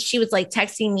 And then she was like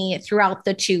texting me throughout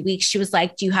the 2 weeks. She was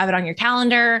like, do you have it on your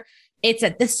calendar? It's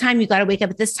at this time. You got to wake up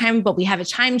at this time, but we have a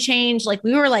time change. Like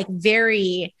we were like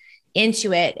very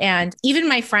into it. And even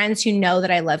my friends who know that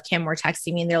I love Kim were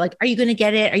texting me and they're like, are you going to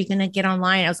get it? Are you going to get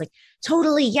online? I was like,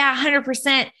 totally. Yeah,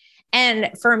 100%.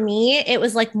 And for me, it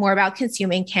was like more about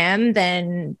consuming Kim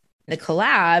than the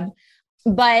collab.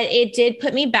 But it did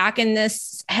put me back in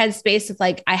this headspace of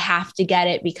like, I have to get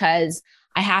it because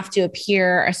I have to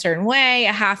appear a certain way.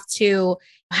 I have to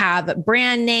have a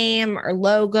brand name or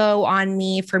logo on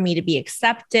me for me to be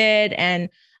accepted. And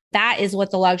that is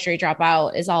what the luxury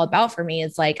dropout is all about for me.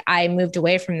 It's like, I moved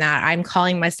away from that. I'm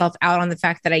calling myself out on the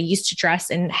fact that I used to dress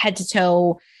in head to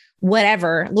toe,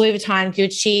 whatever, Louis Vuitton,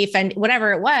 Gucci, and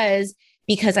whatever it was,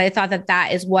 because I thought that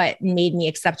that is what made me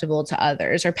acceptable to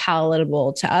others or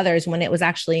palatable to others, when it was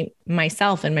actually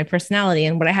myself and my personality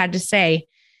and what I had to say.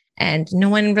 And no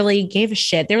one really gave a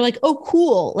shit. They were like, oh,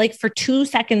 cool. Like for 2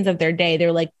 seconds of their day,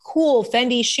 they're like, cool,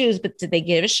 Fendi shoes. But did they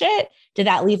give a shit? Did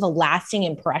that leave a lasting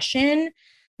impression?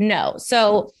 No.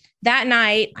 So that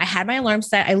night I had my alarm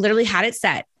set. I literally had it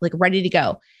set, like ready to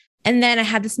go. And then I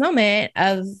had this moment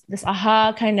of this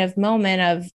aha kind of moment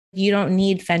of, you don't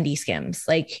need Fendi Skims.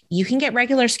 Like you can get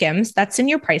regular Skims. That's in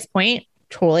your price point.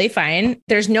 Totally fine.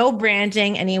 There's no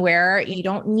branding anywhere. You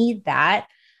don't need that.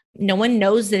 No one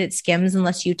knows that it's Skims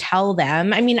unless you tell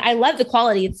them. I mean, I love the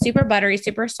quality. It's super buttery,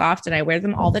 super soft, and I wear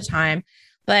them all the time,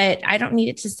 but I don't need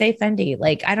it to say Fendi.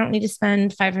 Like I don't need to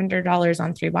spend $500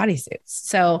 on 3 bodysuits.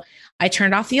 So I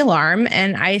turned off the alarm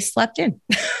and I slept in.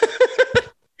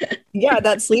 Yeah,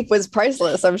 that sleep was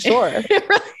priceless, I'm sure.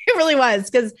 It really was,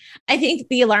 because I think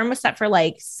the alarm was set for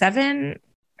like 7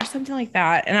 or something like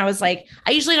that. And I was like,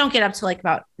 I usually don't get up till like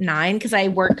about 9 because I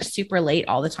work super late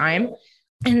all the time.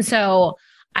 And so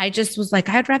I just was like,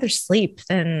 I'd rather sleep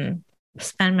than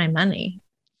spend my money.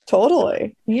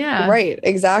 Totally. Yeah. Right.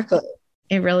 Exactly.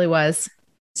 It really was.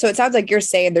 So it sounds like you're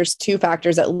saying there's 2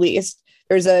 factors at least.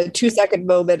 There's a 2-second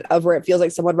moment of where it feels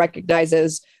like someone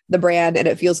recognizes the brand and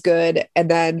it feels good. And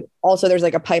then also there's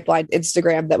like a pipeline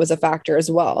Instagram that was a factor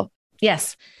as well.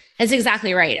 Yes, that's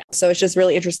exactly right. So it's just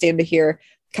really interesting to hear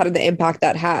kind of the impact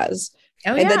that has.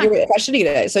 Oh, and yeah. then you're questioning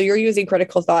it. So you're using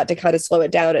critical thought to kind of slow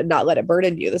it down and not let it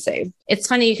burden you the same. It's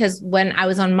funny because when I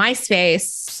was on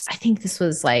MySpace, I think this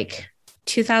was like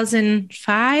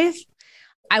 2005.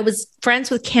 I was friends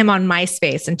with Kim on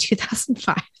MySpace in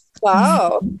 2005.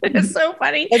 Wow. It's so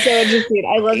funny. That's so interesting.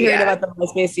 I love hearing about the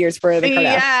MySpace years for the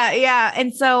Kardashians. Yeah.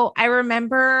 And so I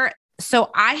remember,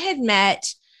 I had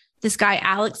met this guy,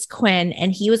 Alex Quinn,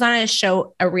 and he was on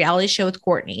a reality show with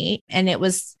Courtney. And it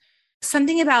was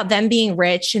something about them being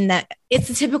rich, and that it's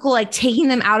the typical, like taking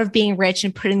them out of being rich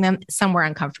and putting them somewhere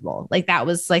uncomfortable. Like that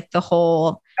was like the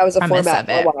whole that was a format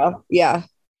for a while. Yeah.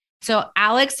 So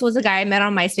Alex was a guy I met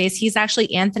on MySpace. He's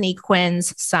actually Anthony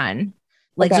Quinn's son,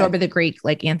 like Zorba the Greek,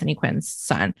 like Anthony Quinn's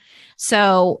son.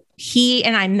 So he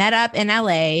and I met up in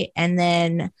LA, and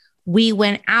then we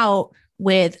went out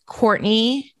with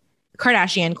Kourtney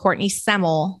Kardashian, Kourtney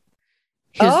Semmel,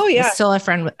 who's still a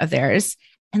friend of theirs,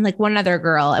 and like one other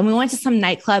girl. And we went to some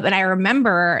nightclub, and I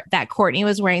remember that Kourtney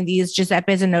was wearing these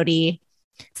Giuseppe Zanotti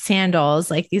sandals,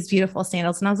 like these beautiful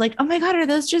sandals. And I was like, oh my God, are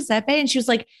those Giuseppe? And she was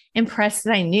like impressed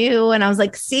that I knew. And I was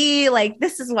like, see, like,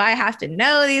 this is why I have to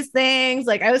know these things.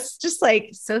 Like, I was just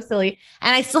like so silly.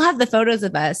 And I still have the photos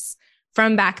of us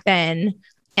from back then.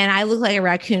 And I look like a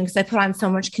raccoon because I put on so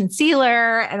much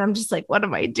concealer, and I'm just like, what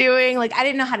am I doing? Like, I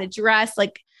didn't know how to dress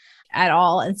like at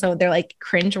all. And so they're like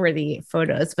cringeworthy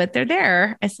photos, but they're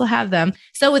there. I still have them.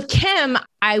 So with Kim,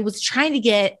 I was trying to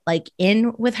get like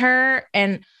in with her,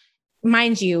 and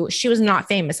mind you, she was not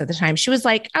famous at the time. She was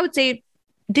like, I would say,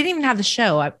 didn't even have the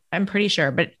show. I'm pretty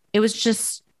sure, but it was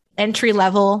just entry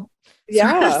level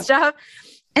sort of stuff.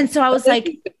 And so I was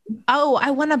like, oh,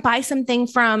 I want to buy something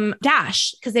from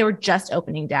Dash, because they were just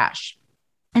opening Dash.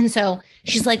 And so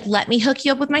she's like, let me hook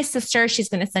you up with my sister. She's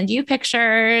going to send you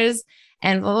pictures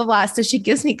and blah, blah, blah. So she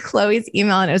gives me Chloe's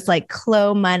email, and it was like,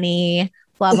 Chloe money,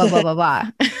 blah, blah, blah, blah, blah.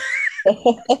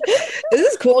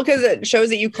 This is cool because it shows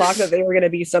that you clocked that they were going to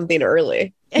be something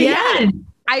early. Yeah,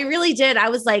 I really did. I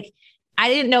was like, I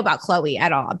didn't know about Chloe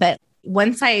at all. But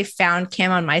once I found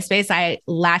Kim on MySpace, I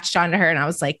latched onto her, and I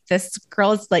was like, this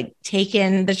girl is like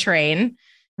taking the train,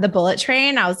 the bullet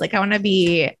train. I was like, I want to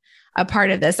be a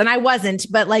part of this. And I wasn't,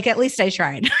 but like, at least I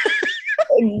tried.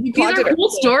 These are cool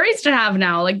stories to have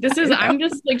now. Like I'm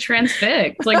just like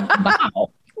transfixed. Like,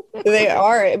 wow. They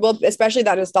are. Well, especially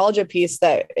that nostalgia piece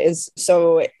that is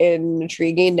so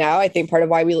intriguing now. I think part of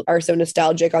why we are so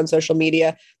nostalgic on social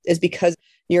media is because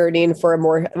yearning for a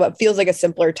more, what feels like a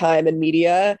simpler time in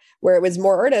media, where it was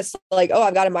more earnest. Like, oh,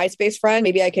 I've got a MySpace friend.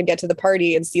 Maybe I can get to the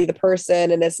party and see the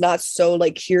person. And it's not so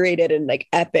like curated and like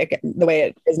epic the way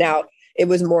it is now. It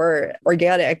was more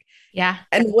organic. Yeah.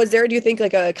 And was there, do you think,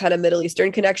 like a kind of Middle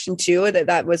Eastern connection too?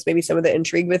 That was maybe some of the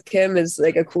intrigue with Kim, is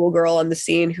like a cool girl on the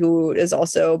scene who is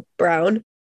also brown?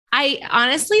 I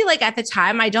honestly, like at the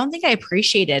time, I don't think I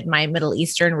appreciated my Middle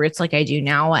Eastern roots like I do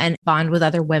now and bond with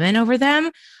other women over them,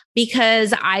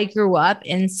 because I grew up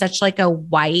in such like a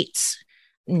white,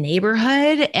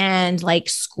 neighborhood and like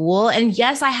school. And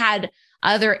yes, I had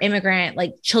other immigrant,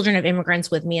 like children of immigrants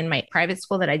with me in my private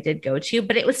school that I did go to,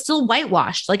 but it was still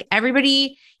whitewashed. Like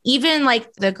everybody, even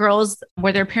like the girls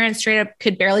where their parents straight up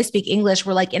could barely speak English,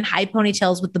 were like in high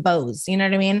ponytails with the bows. You know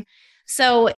what I mean?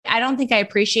 So I don't think I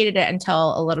appreciated it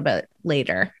until a little bit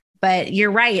later, but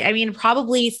you're right. I mean,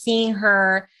 probably seeing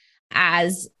her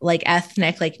as like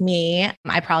ethnic, like me,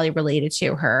 I probably related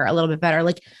to her a little bit better.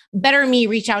 Like better me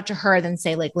reach out to her than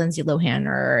say like Lindsay Lohan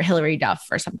or Hillary Duff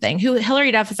or something, who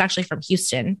Hillary Duff is actually from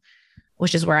Houston,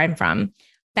 which is where I'm from.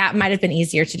 That might've been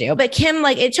easier to do. But Kim,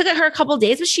 like it took her a couple of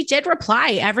days, but she did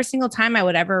reply every single time I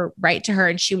would ever write to her.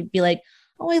 And she would be like,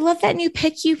 oh, I love that new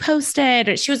pic you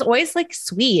posted. She was always like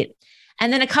sweet.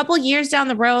 And then a couple of years down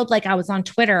the road, like I was on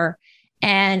Twitter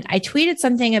and I tweeted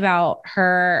something about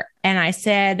her. And I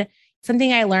said,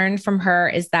 something I learned from her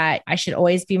is that I should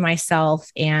always be myself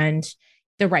and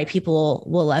the right people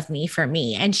will love me for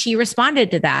me. And she responded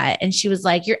to that. And she was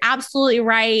like, you're absolutely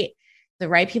right. The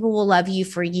right people will love you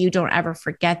for you. Don't ever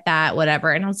forget that,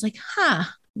 whatever. And I was like, huh.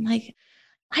 I'm like,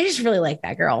 I just really like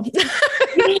that girl.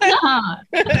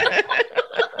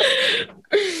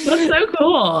 That's so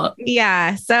cool.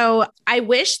 Yeah. So I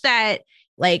wish that,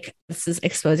 like, this is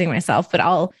exposing myself, but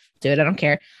I'll do it. I don't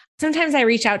care. Sometimes I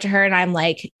reach out to her and I'm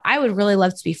like, I would really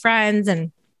love to be friends.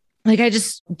 And like, I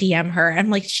just DM her.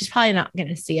 I'm like, she's probably not going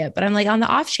to see it, but I'm like, on the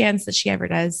off chance that she ever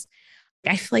does,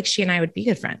 I feel like she and I would be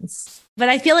good friends. But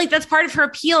I feel like that's part of her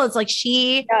appeal. It's like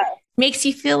she makes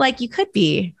you feel like you could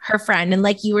be her friend. And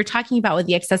like you were talking about with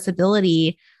the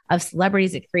accessibility of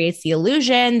celebrities, it creates the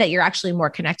illusion that you're actually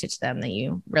more connected to them than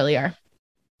you really are.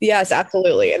 Yes,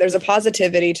 absolutely. And there's a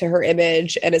positivity to her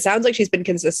image. And it sounds like she's been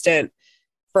consistent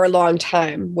for a long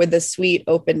time with this sweet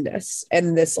openness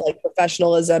and this like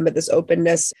professionalism and this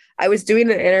openness. I was doing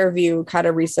an interview kind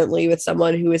of recently with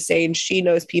someone who was saying she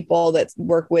knows people that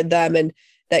work with them and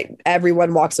that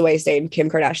everyone walks away saying Kim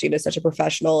Kardashian is such a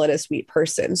professional and a sweet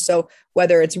person. So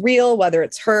whether it's real, whether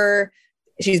it's her,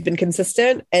 she's been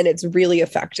consistent and it's really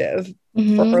effective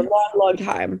for a long, long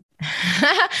time.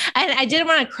 And I did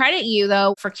want to credit you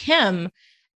though for Kim,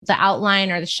 the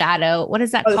outline or the shadow. What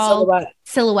is that called?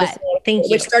 Silhouette. Thank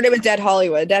you. Which started with Dead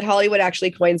Hollywood. Dead Hollywood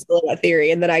actually coined silhouette theory.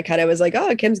 And then I kind of was like,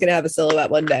 oh, Kim's going to have a silhouette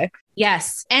one day.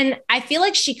 Yes. And I feel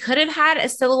like she could have had a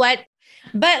silhouette,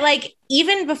 but like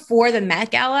even before the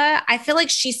Met Gala, I feel like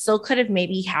she still could have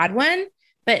maybe had one,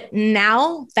 but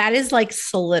now that is like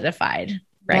solidified,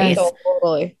 right? Yeah,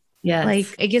 totally. Yeah. Like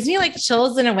it gives me like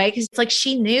chills in a way. Cause it's like,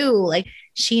 she knew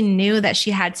that she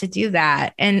had to do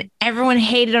that and everyone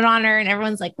hated it on her and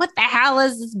everyone's like, what the hell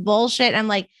is this bullshit? And I'm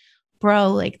like,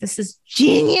 bro, like this is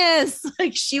genius.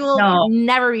 Like she will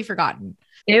never be forgotten.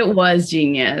 It was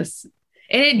genius.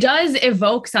 And it does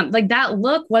evoke something like that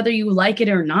look, whether you like it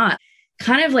or not,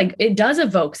 kind of like it does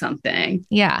evoke something.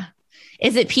 Yeah.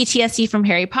 Is it PTSD from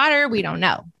Harry Potter? We don't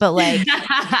know, but like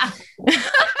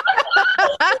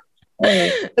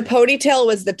the ponytail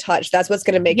was the touch. That's what's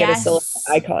going to make it a silhouette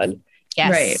icon.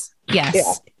 Yes. Right. Yes.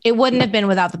 Yeah. It wouldn't have been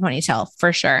without the ponytail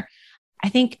for sure. I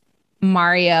think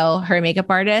Mario, her makeup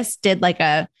artist, did like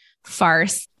a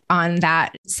farce on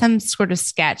that, some sort of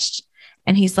sketch.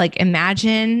 And he's like,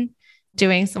 imagine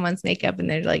doing someone's makeup and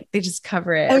they're like, they just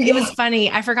cover it. Oh, yeah. It was funny.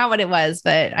 I forgot what it was,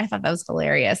 but I thought that was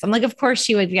hilarious. I'm like, of course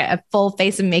she would get a full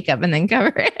face of makeup and then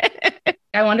cover it.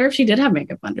 I wonder if she did have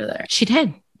makeup under there. She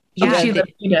did. Yeah, she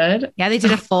did. Yeah, they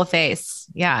did a full face.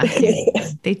 Yeah,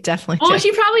 they definitely did.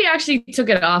 She probably actually took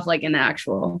it off like in the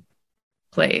actual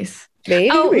place.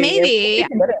 Maybe.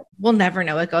 We'll never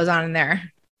know what goes on in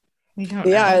there. We don't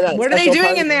know. What are they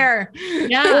doing in there?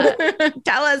 Yeah.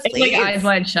 Tell us, it's please. like eyes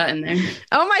wide shut in there.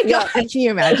 Oh my God. Can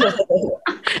you imagine?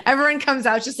 Everyone comes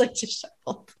out just like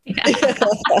disheveled.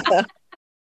 Yeah.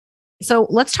 So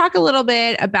let's talk a little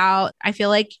bit about, I feel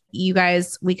like you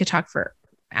guys, we could talk for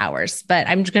hours, but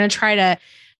I'm going to try to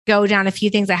go down a few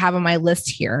things I have on my list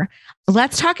here.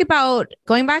 Let's talk about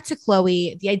going back to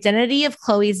Khloe, the identity of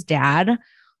Khloe's dad.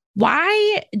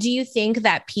 Why do you think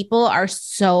that people are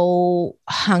so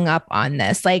hung up on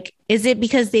this? Like, is it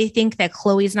because they think that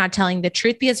Khloe's not telling the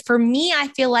truth? Because for me, I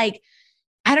feel like,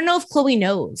 I don't know if Khloe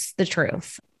knows the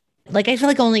truth. Like, I feel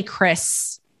like only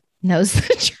Chris knows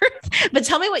the truth, but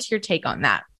tell me what's your take on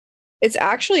that. It's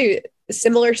actually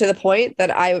similar to the point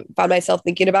that I found myself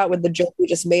thinking about with the joke we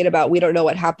just made about we don't know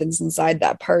what happens inside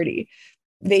that party.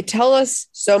 They tell us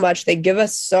so much, they give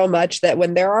us so much that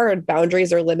when there are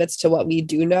boundaries or limits to what we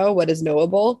do know, what is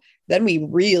knowable, then we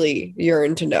really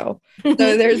yearn to know. So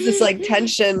there's this like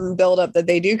tension buildup that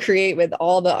they do create with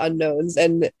all the unknowns.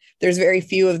 And there's very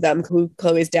few of them. Who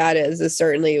Khloe's dad is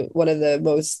certainly one of the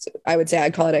most, I would say,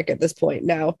 iconic at this point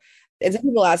now. And some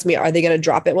people ask me, are they going to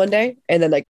drop it one day? And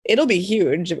then like, it'll be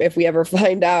huge if we ever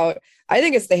find out. I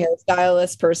think it's the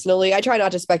hairstylist personally. I try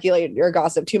not to speculate or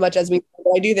gossip too much but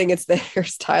I do think it's the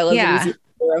hairstylist. Yeah.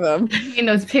 I mean,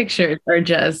 those pictures are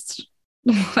just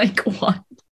like, what?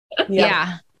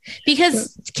 Yeah.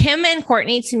 Because Kim and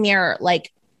Kourtney to me are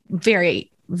like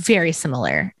very, very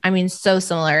similar. I mean, so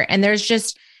similar. And there's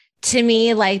just, to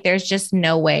me, like, there's just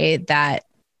no way that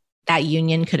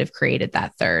union could have created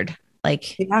that third.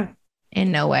 Like,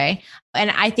 in no way.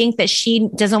 And I think that she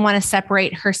doesn't want to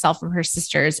separate herself from her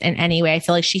sisters in any way. I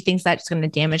feel like she thinks that's going to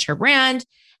damage her brand.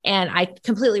 And I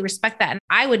completely respect that. And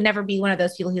I would never be one of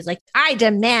those people who's like, I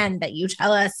demand that you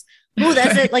tell us who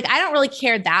this is. Like, I don't really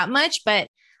care that much, but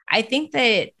I think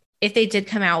that if they did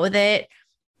come out with it,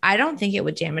 I don't think it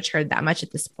would damage her that much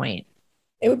at this point.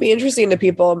 It would be interesting to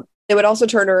people. It would also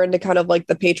turn her into kind of like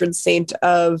the patron saint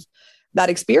of that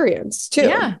experience too.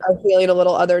 Yeah. Of feeling a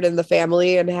little othered in the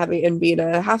family and being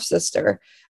a half sister.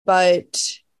 But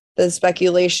the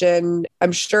speculation,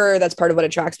 I'm sure that's part of what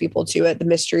attracts people to it, the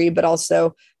mystery, but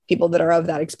also people that are of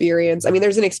that experience. I mean,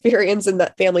 there's an experience in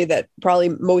that family that probably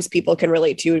most people can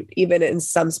relate to, even in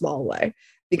some small way,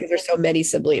 because there's so many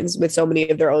siblings with so many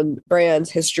of their own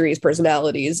brands, histories,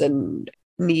 personalities, and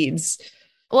needs.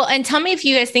 Well, and tell me if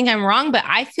you guys think I'm wrong, but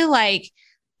I feel like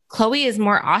Khloe is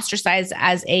more ostracized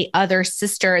as a other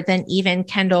sister than even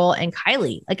Kendall and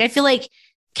Kylie. Like, I feel like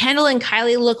Kendall and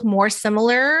Kylie look more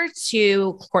similar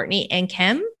to Kourtney and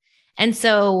Kim. And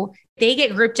so they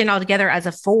get grouped in all together as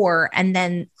a four, and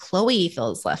then Khloe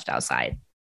feels left outside.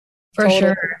 For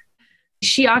sure.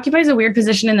 She occupies a weird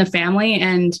position in the family,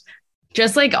 and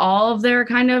just like all of their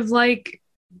kind of like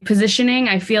positioning,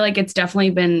 I feel like it's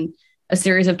definitely been a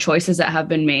series of choices that have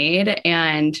been made.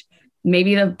 And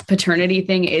maybe the paternity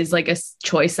thing is like a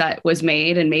choice that was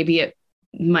made, and maybe it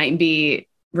might be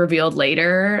revealed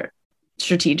later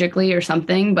strategically or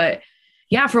something. But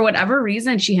yeah, for whatever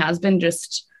reason, she has been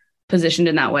just positioned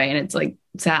in that way. And it's like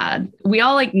sad. We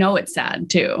all like know it's sad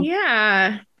too.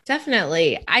 Yeah,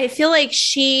 definitely. I feel like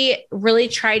she really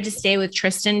tried to stay with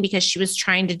Tristan because she was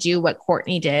trying to do what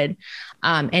Kourtney did.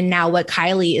 And now what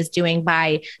Kylie is doing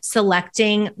by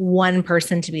selecting one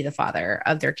person to be the father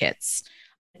of their kids.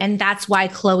 And that's why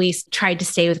Khloe tried to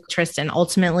stay with Tristan.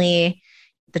 Ultimately,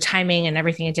 the timing and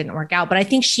everything, it didn't work out. But I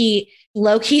think she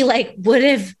low-key like would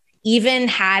have even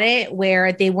had it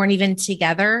where they weren't even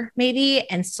together maybe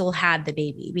and still had the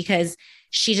baby, because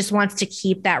she just wants to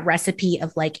keep that recipe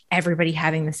of like everybody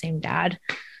having the same dad.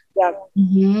 Yeah.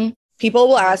 Mm-hmm. People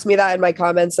will ask me that in my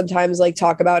comments sometimes, like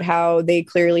talk about how they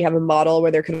clearly have a model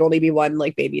where there can only be one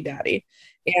like baby daddy.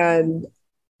 And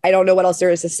I don't know what else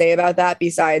there is to say about that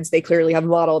besides they clearly have a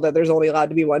model that there's only allowed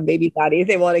to be one baby daddy.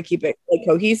 They want to keep it like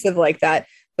cohesive like that.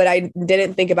 But I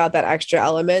didn't think about that extra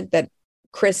element that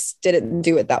Kris didn't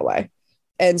do it that way.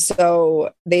 And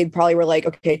so they probably were like,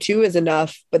 okay, two is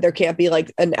enough, but there can't be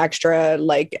like an extra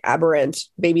like aberrant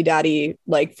baby daddy.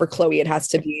 Like for Khloe, it has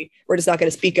to be, we're just not going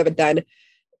to speak of it then.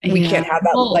 We can't have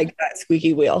that like that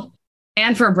squeaky wheel.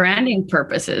 And for branding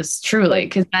purposes, truly,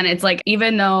 because then it's like,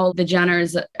 even though the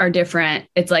Jenners are different,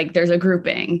 it's like there's a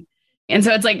grouping. And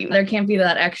so it's like, there can't be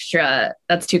that extra.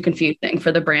 That's too confusing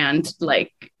for the brand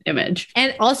like image.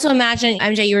 And also imagine,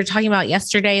 MJ, you were talking about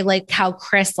yesterday, like how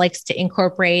Kris likes to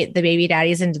incorporate the baby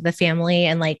daddies into the family,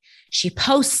 and like she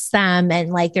posts them,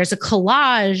 and like there's a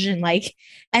collage, and like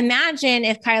imagine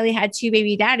if Kylie had two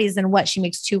baby daddies, and what, she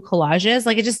makes two collages.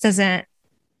 Like it just doesn't.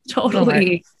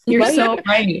 Totally. You're so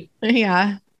right.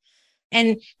 Yeah.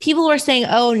 And people were saying,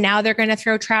 oh, now they're going to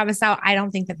throw Travis out. I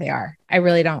don't think that they are. I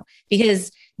really don't,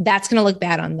 because that's going to look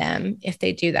bad on them if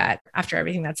they do that after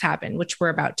everything that's happened, which we're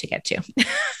about to get to.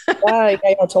 Yeah,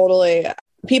 totally.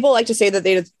 People like to say that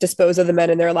they dispose of the men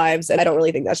in their lives, and I don't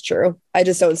really think that's true. I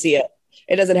just don't see it.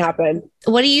 It doesn't happen.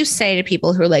 What do you say to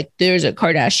people who are like, there's a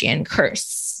Kardashian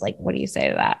curse? Like, what do you say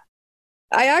to that?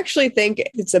 I actually think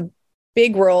it's a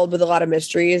big world with a lot of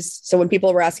mysteries. So when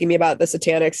people were asking me about the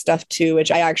satanic stuff too, which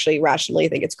I actually rationally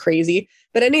think it's crazy,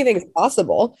 but anything's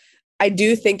possible. I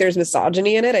do think there's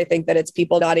misogyny in it. I think that it's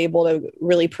people not able to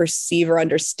really perceive or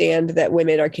understand that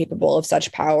women are capable of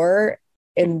such power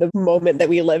in the moment that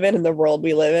we live in the world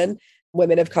we live in.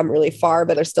 Women have come really far,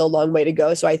 but there's still a long way to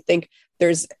go. So I think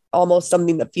there's almost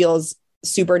something that feels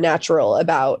supernatural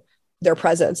about their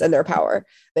presence and their power.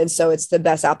 And so it's the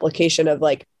best application of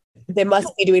like, they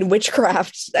must be doing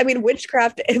witchcraft. I mean,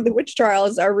 witchcraft and the witch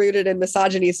trials are rooted in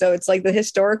misogyny. So it's like the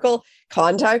historical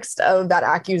context of that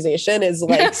accusation is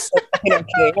like so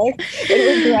chaotic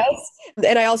and regress.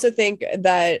 And I also think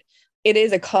that it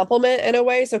is a compliment in a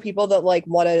way. So people that like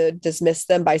want to dismiss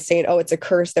them by saying, oh, it's a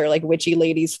curse, they're like witchy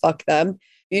ladies, fuck them.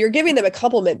 you're giving them a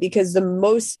compliment, because the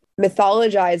most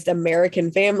mythologized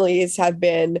American families have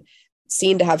been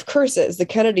seen to have curses. The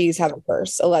Kennedys have a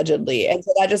curse, allegedly. And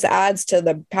so that just adds to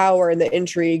the power and the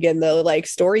intrigue and the like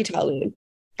storytelling.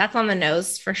 That's on the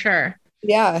nose for sure.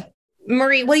 Yeah.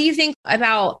 Marie, what do you think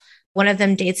about one of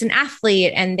them dates an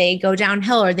athlete and they go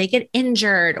downhill, or they get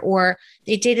injured, or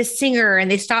they date a singer and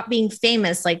they stop being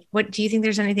famous? Like, what do you think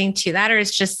there's anything to that? Or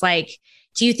it's just like,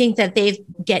 do you think that they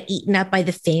get eaten up by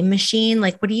the fame machine?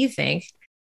 Like, what do you think?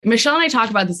 Michelle and I talk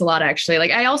about this a lot, actually.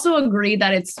 Like, I also agree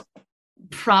that it's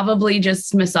probably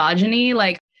just misogyny.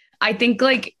 Like, I think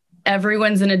like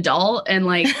everyone's an adult and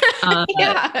like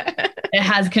it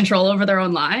has control over their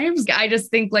own lives. I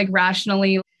just think like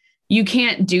rationally, you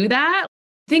can't do that.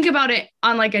 Think about it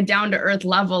on like a down to earth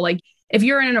level. Like, if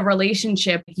you're in a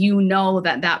relationship, you know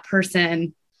that that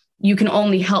person, you can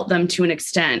only help them to an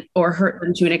extent or hurt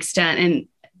them to an extent. And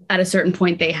at a certain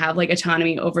point, they have like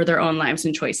autonomy over their own lives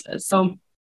and choices. So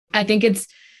I think it's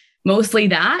mostly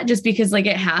that, just because like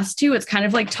it has to. It's kind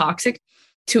of like toxic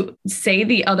to say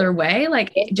the other way.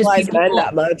 Like, it just people,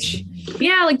 that much.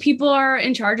 Yeah, like people are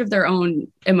in charge of their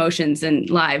own emotions and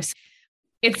lives.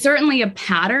 It's certainly a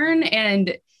pattern,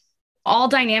 and all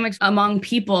dynamics among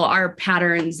people are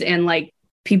patterns, and like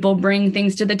people bring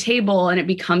things to the table and it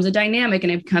becomes a dynamic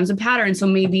and it becomes a pattern. So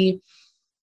maybe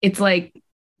it's like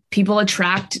people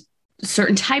attract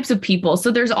certain types of people. So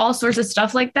there's all sorts of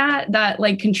stuff like that that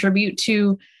like contribute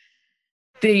to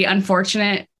the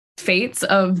unfortunate fates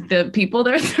of the people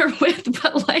they're with.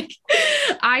 But like,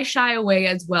 I shy away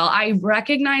as well. I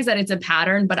recognize that it's a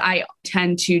pattern, but I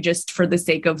tend to, just for the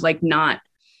sake of like not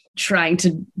trying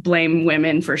to blame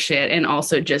women for shit, and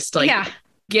also just like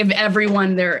give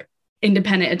everyone their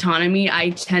independent autonomy,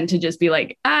 I tend to just be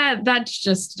like, that's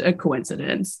just a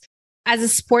coincidence. As a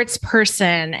sports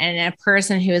person and a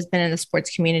person who has been in the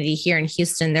sports community here in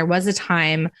Houston, there was a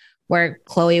time where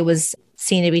Khloe was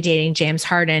seen to be dating James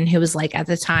Harden, who was like at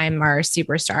the time our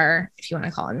superstar, if you want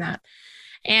to call him that.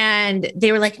 And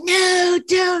they were like, no,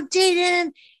 don't date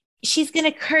him. She's going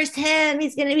to curse him.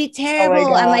 He's going to be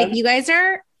terrible. I'm like, you guys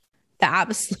are the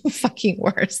absolute fucking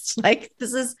worst. Like,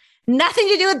 this is nothing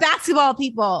to do with basketball,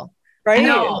 people. Right?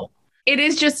 No, it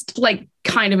is just like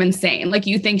kind of insane. Like,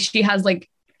 you think she has like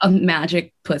a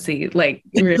magic pussy, like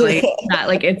really that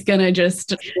like it's gonna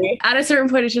just at a certain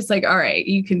point, it's just like, all right,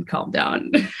 you can calm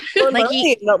down.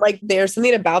 Like there's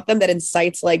something about them that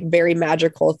incites like very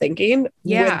magical thinking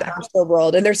with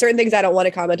Astroworld. And there's certain things I don't want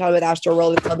to comment on with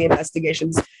Astroworld until the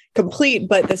investigation's complete,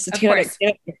 but the satanic,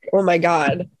 oh my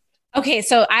God. Okay,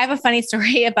 so I have a funny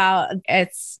story about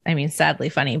sadly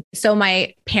funny. So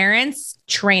my parents'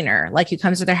 trainer, like who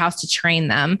comes to their house to train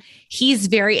them, he's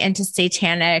very into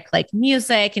satanic like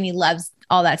music and he loves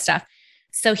all that stuff.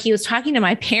 So he was talking to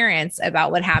my parents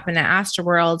about what happened at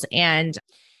Astroworld, and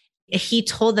he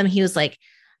told them, he was like,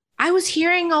 I was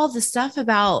hearing all the stuff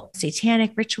about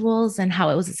satanic rituals and how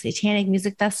it was a satanic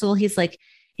music festival. He's like,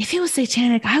 if it was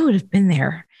satanic, I would have been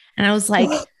there. And I was like,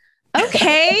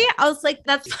 okay. I was like,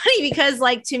 that's funny, because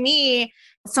like, to me,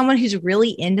 someone who's really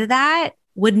into that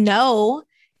would know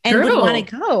and would want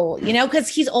to go, you know, because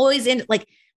he's always in like,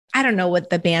 I don't know what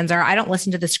the bands are. I don't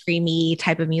listen to the screamy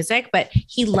type of music, but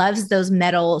he loves those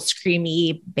metal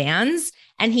screamy bands.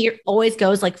 And he always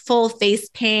goes like full face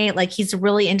paint. Like he's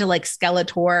really into like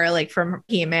Skeletor, like from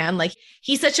He-Man. Like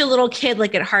he's such a little kid,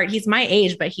 like at heart, he's my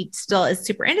age, but he still is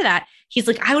super into that. He's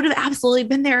like, I would have absolutely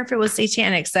been there if it was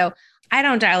satanic. So I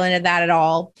don't dial into that at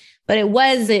all, but it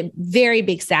was a very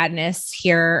big sadness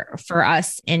here for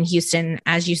us in Houston,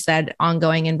 as you said,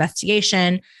 ongoing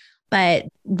investigation. But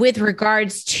with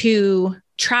regards to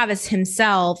Travis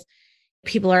himself,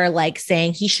 people are like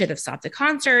saying he should have stopped the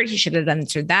concert. He should have done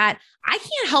this or that. I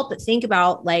can't help but think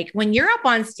about like when you're up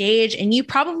on stage and you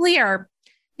probably are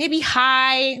maybe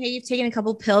high, maybe you've taken a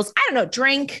couple pills, I don't know,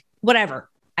 drink, whatever.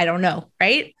 I don't know,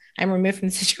 right? I'm removed from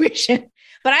the situation.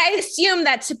 But I assume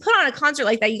that to put on a concert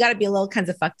like that, you got to be a little kinds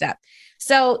of fucked up.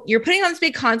 So you're putting on this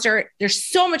big concert. There's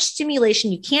so much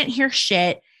stimulation. You can't hear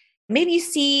shit. Maybe you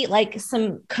see like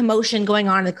some commotion going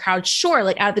on in the crowd. Sure,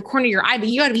 like out of the corner of your eye, but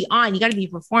you got to be on. You got to be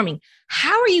performing.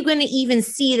 How are you going to even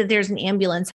see that there's an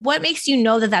ambulance? What makes you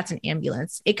know that that's an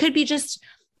ambulance? It could be just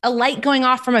a light going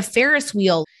off from a Ferris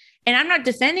wheel. And I'm not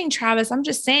defending Travis. I'm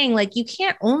just saying like you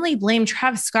can't only blame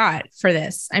Travis Scott for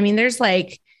this. I mean, there's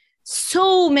like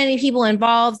so many people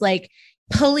involved, like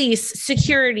police,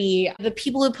 security, the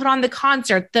people who put on the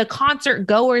concert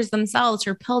goers themselves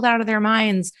who are pilled out of their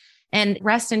minds, and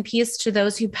rest in peace to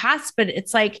those who passed. But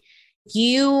it's like,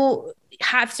 you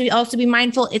have to also be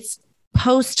mindful. It's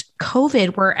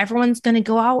post-COVID where everyone's going to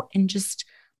go out and just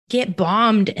get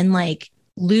bombed and like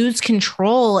lose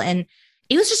control. And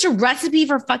it was just a recipe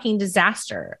for fucking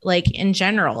disaster, like in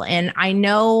general. And I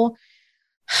know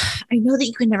that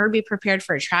you can never be prepared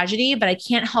for a tragedy, but I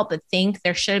can't help but think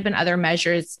there should have been other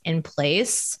measures in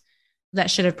place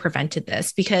that should have prevented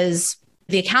this, because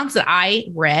the accounts that I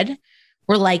read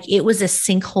were like, it was a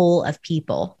sinkhole of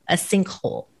people, a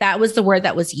sinkhole. That was the word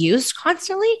that was used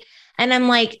constantly. And I'm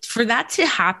like, for that to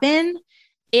happen,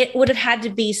 it would have had to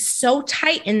be so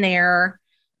tight in there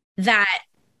that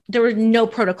there was no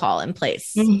protocol in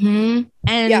place. Mm-hmm.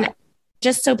 And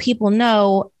just so people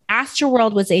know,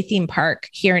 Astroworld was a theme park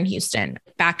here in Houston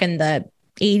back in the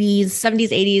 80s, 70s,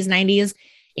 80s, 90s.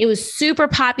 It was super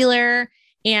popular.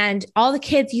 And all the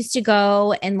kids used to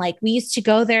go, and like we used to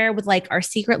go there with like our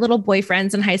secret little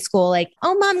boyfriends in high school, like,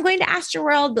 oh, mom, I'm going to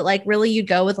Astroworld. But like really you'd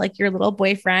go with like your little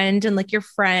boyfriend and like your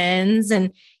friends,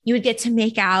 and you would get to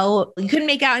make out. You couldn't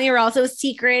make out anywhere else. It was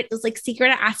secret. It was like secret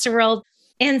at Astroworld.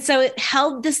 And so it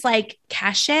held this like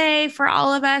cachet for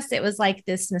all of us. It was like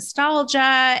this nostalgia.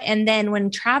 And then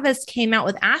when Travis came out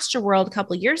with Astroworld a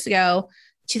couple of years ago,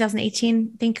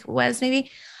 2018, I think it was maybe,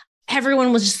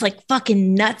 everyone was just like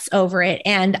fucking nuts over it.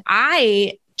 And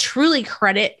I truly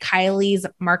credit Kylie's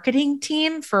marketing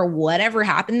team for whatever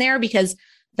happened there, because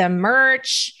the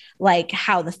merch, like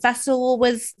how the festival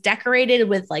was decorated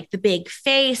with like the big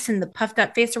face and the puffed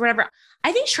up face or whatever.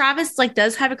 I think Travis like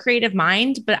does have a creative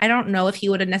mind, but I don't know if he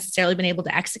would have necessarily been able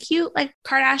to execute like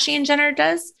Kardashian-Jenner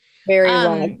does. Very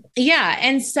well. Yeah.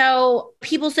 And so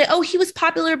people say, oh, he was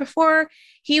popular before.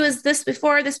 He was this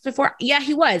before. Yeah,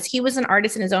 he was. He was an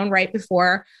artist in his own right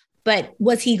before, but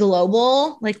was he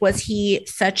global? Like, was he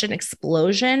such an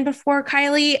explosion before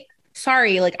Kylie?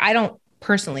 Sorry, like, I don't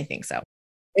personally think so.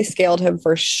 They scaled him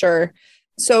for sure.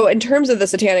 So in terms of the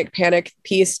Satanic Panic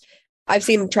piece, I've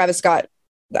seen Travis Scott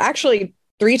actually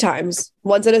 3 times,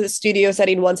 once in a studio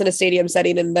setting, once in a stadium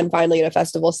setting, and then finally in a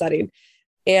festival setting.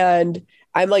 And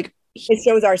I'm like, his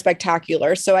shows are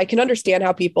spectacular. So I can understand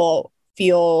how people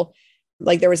feel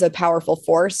like there was a powerful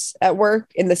force at work,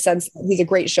 in the sense that he's a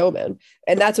great showman.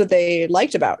 And that's what they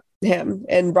liked about him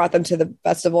and brought them to the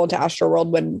festival and to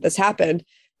Astroworld when this happened.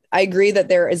 I agree that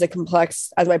there is a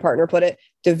complex, as my partner put it,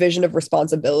 division of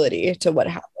responsibility to what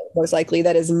happened, most likely,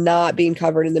 that is not being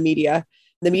covered in the media.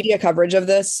 The media coverage of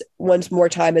this, once more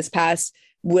time has passed,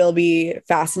 will be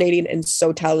fascinating and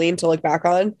so telling to look back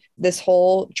on. This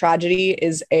whole tragedy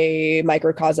is a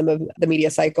microcosm of the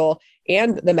media cycle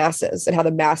and the masses, and how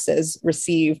the masses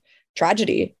receive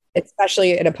tragedy,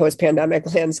 especially in a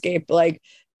post-pandemic landscape. Like,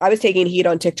 I was taking heat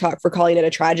on TikTok for calling it a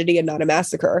tragedy and not a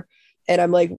massacre. And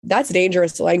I'm like, that's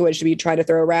dangerous language to be trying to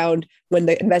throw around when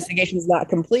the investigation is not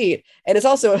complete. And it's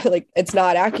also like, it's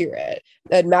not accurate.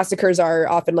 And massacres are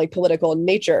often like political in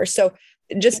nature. So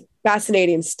just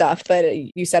fascinating stuff. But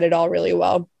you said it all really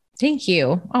well. Thank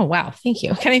you. Oh, wow. Thank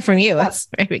you. Coming from you, that's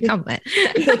a very big compliment.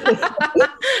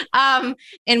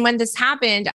 And when this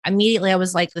happened, immediately I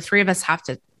was like, the 3 of us have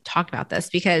to talk about this,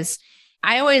 because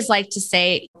I always like to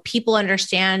say people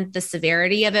understand the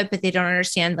severity of it, but they don't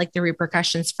understand like the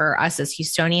repercussions for us as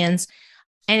Houstonians.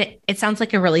 And it sounds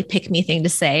like a really pick me thing to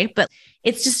say, but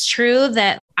it's just true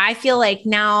that I feel like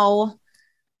now,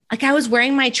 like I was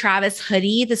wearing my Travis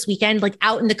hoodie this weekend, like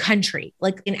out in the country,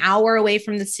 like an hour away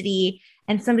from the city.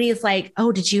 And somebody is like,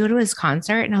 oh, did you go to his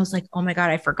concert? And I was like, oh my God,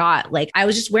 I forgot. Like I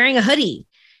was just wearing a hoodie.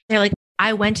 They're like,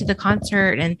 I went to the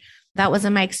concert and that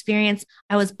wasn't my experience.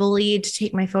 I was bullied to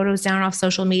take my photos down off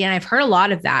social media. And I've heard a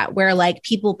lot of that, where like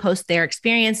people post their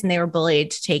experience and they were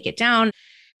bullied to take it down.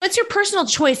 It's your personal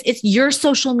choice. It's your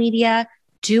social media.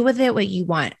 Do with it what you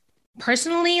want.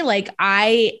 Personally, like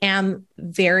I am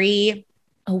very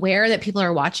aware that people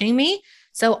are watching me.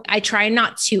 So I try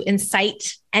not to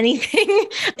incite anything.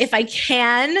 If I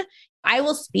can, I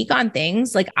will speak on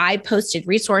things. Like I posted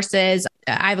resources.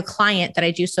 I have a client that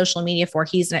I do social media for.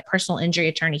 He's a personal injury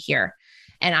attorney here.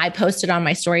 And I posted on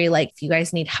my story, like, if you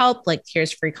guys need help, like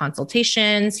here's free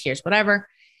consultations, here's whatever.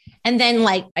 And then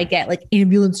like, I get like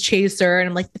ambulance chaser and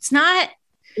I'm like, it's not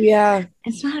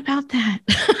about that.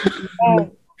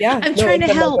 Yeah. I'm trying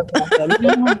to help.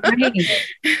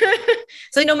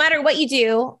 So no matter what you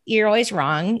do, you're always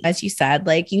wrong. As you said,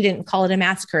 like you didn't call it a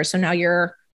massacre. So now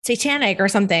you're satanic or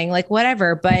something, like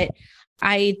whatever. But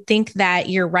I think that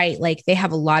you're right. Like they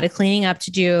have a lot of cleaning up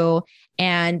to do.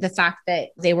 And the fact that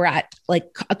they were at like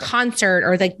a concert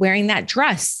or like wearing that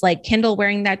dress, like Kendall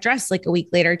wearing that dress, like a week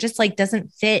later, just like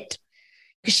doesn't fit,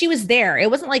 because she was there.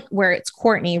 It wasn't like where it's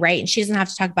Courtney, right? And she doesn't have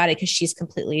to talk about it because she's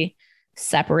completely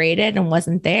separated and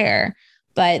wasn't there.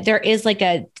 But there is like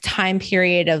a time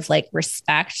period of like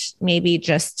respect, maybe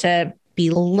just to be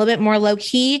a little bit more low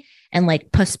key and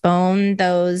like postpone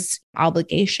those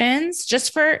obligations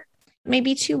just for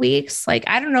maybe 2 weeks. Like,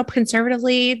 I don't know,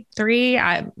 conservatively 3.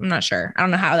 I'm not sure. I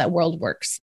don't know how that world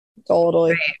works.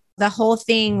 Totally. The whole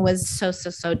thing was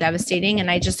so devastating. And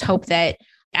I just hope that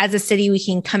as a city, we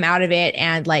can come out of it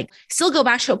and like still go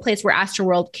back to a place where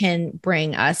Astroworld can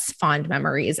bring us fond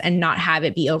memories and not have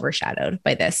it be overshadowed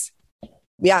by this.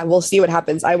 Yeah, we'll see what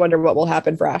happens. I wonder what will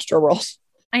happen for Astroworld.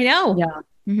 I know. Yeah.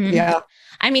 Mm-hmm. Yeah.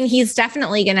 I mean, he's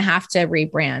definitely going to have to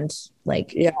rebrand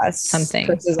like something.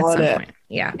 Chris is on it. Point.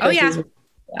 Yeah. Chris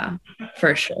Yeah,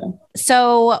 for sure.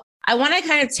 So I want to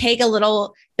kind of take a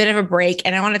little bit of a break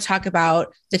and I want to talk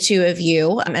about the two of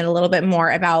you and a little bit more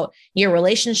about your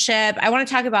relationship. I want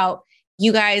to talk about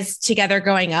you guys together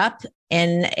growing up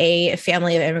in a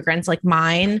family of immigrants like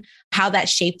mine, how that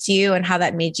shaped you and how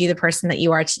that made you the person that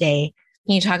you are today.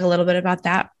 Can you talk a little bit about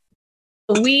that?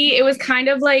 It was kind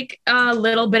of like a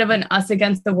little bit of an us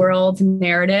against the world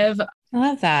narrative. I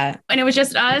love that. And it was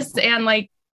just us. And like,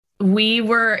 we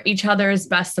were each other's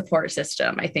best support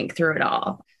system, I think, through it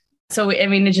all. So, I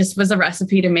mean, it just was a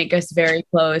recipe to make us very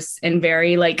close and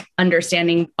very like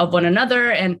understanding of one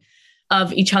another and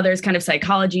of each other's kind of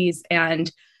psychologies.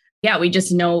 And yeah, we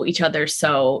just know each other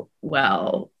so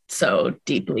well, so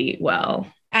deeply well.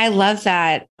 I love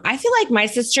that. I feel like my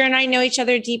sister and I know each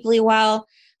other deeply well,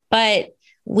 but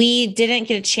we didn't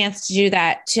get a chance to do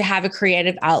that, to have a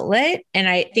creative outlet. And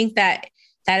I think that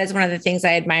is one of the things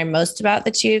I admire most about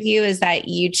the two of you is that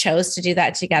you chose to do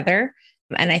that together.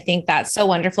 And I think that's so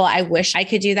wonderful. I wish I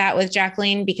could do that with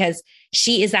Jacqueline because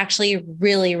she is actually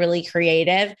really, really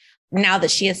creative. Now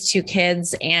that she has 2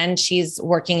 kids and she's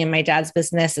working in my dad's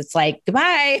business, it's like,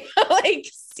 goodbye, like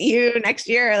see you next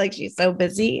year. Like she's so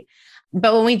busy.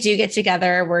 But when we do get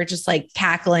together, we're just like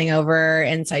cackling over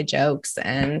inside jokes.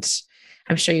 And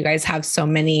I'm sure you guys have so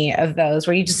many of those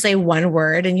where you just say one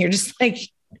word and you're just like,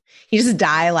 you just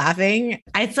die laughing.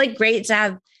 It's like great to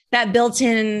have that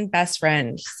built-in best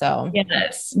friend. So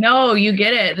yes, no, you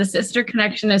get it. The sister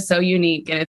connection is so unique.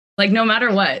 And it's like, no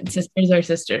matter what, sisters are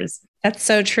sisters. That's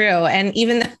so true. And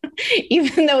even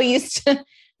though we used to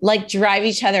like drive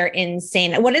each other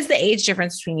insane. What is the age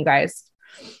difference between you guys?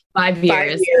 5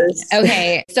 years. 5 years.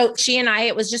 Okay. So she and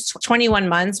it was just 21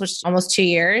 months, which is almost 2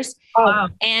 years. Oh, wow.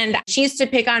 And she used to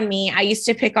pick on me. I used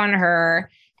to pick on her.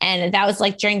 And that was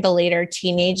like during the later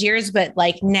teenage years. But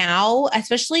like now,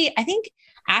 especially, I think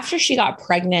after she got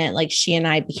pregnant, like she and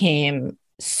I became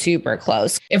super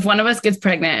close. If one of us gets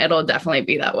pregnant, it'll definitely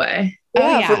be that way.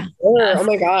 Yeah, for sure. Oh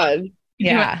my God.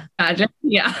 Yeah. Imagine.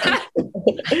 Yeah.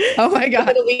 Oh my God.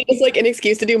 Literally just like an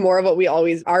excuse to do more of what we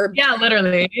always are. Yeah,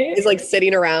 literally. Is like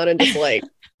sitting around and just like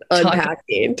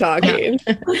unpacking, talking.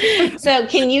 So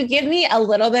can you give me a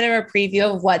little bit of a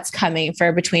preview of what's coming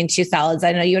for Between Two Salads?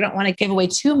 I know you don't want to give away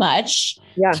too much.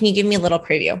 Yeah. Can you give me a little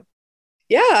preview?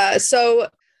 Yeah. So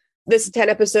this 10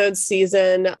 episode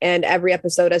season, and every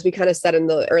episode, as we kind of said in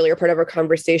the earlier part of our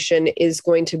conversation, is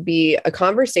going to be a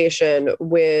conversation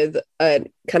with a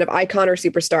kind of icon or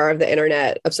superstar of the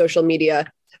internet, of social media,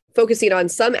 focusing on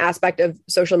some aspect of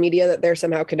social media that they're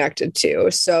somehow connected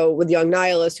to. So with Young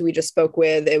Nihilist, who we just spoke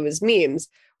with, it was memes.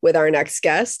 With our next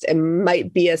guest, it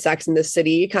might be a Sex and the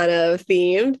City kind of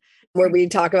themed, where we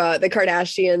talk about the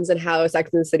Kardashians and how Sex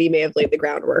and the City may have laid the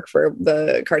groundwork for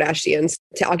the Kardashians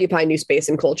to occupy new space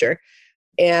in culture.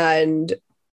 And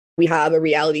we have a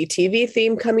reality TV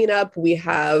theme coming up. We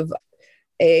have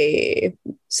a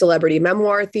celebrity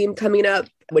memoir theme coming up,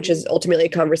 which is ultimately a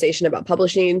conversation about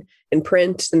publishing and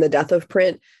print and the death of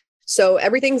print. So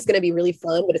everything's going to be really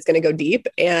fun, but it's going to go deep.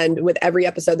 And with every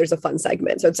episode, there's a fun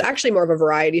segment. So it's actually more of a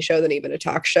variety show than even a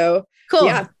talk show. Cool.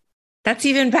 Yeah. That's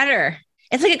even better.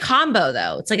 It's like a combo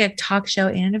though. It's like a talk show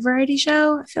and a variety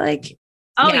show. I feel like.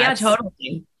 Oh yeah,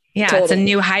 totally. Yeah. Totally. It's a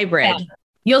new hybrid. Yeah.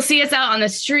 You'll see us out on the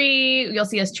street. You'll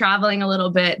see us traveling a little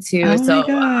bit too. Oh so my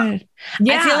God.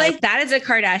 yeah, I feel like that is a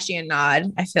Kardashian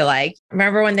nod. I feel like,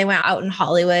 remember when they went out in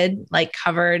Hollywood, like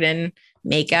covered in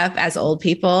makeup as old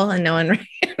people and no one.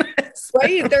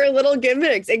 Right. They're little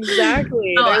gimmicks.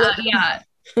 Exactly. Yeah.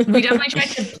 We definitely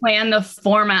tried to plan the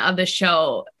format of the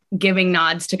show, giving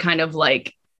nods to kind of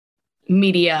like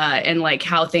media and like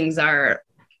how things are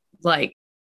like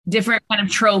different kind of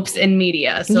tropes in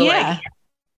media. So like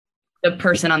the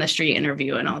person on the street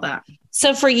interview and all that.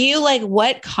 So for you, like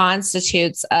what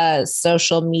constitutes a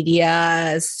social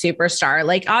media superstar?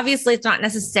 Like, obviously it's not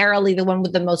necessarily the one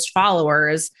with the most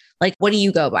followers. Like, what do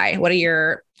you go by? What are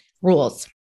your rules?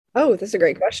 Oh, that's a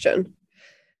great question.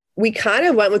 We kind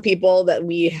of went with people that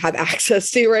we have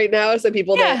access to right now. So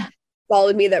people that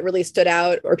followed me that really stood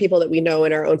out, or people that we know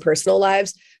in our own personal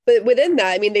lives. But within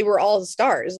that, I mean, they were all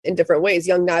stars in different ways.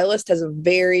 Young Nihilist has a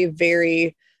very,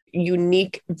 very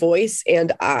unique voice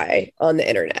and eye on the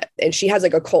internet. And she has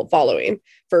like a cult following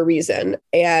for a reason.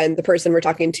 And the person we're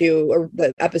talking to, or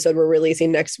the episode we're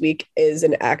releasing next week, is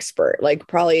an expert, like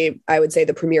probably I would say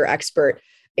the premier expert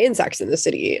in Sex and the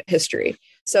City history.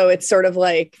 So it's sort of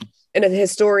like in a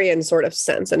historian sort of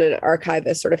sense and an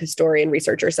archivist sort of historian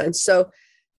researcher sense. So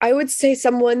I would say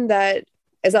someone that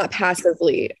is not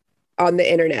passively on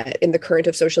the internet in the current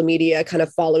of social media, kind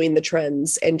of following the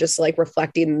trends and just like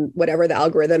reflecting whatever the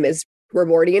algorithm is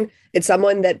rewarding. It's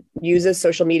someone that uses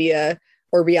social media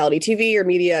or reality TV or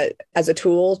media as a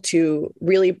tool to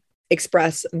really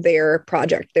express their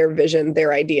project, their vision,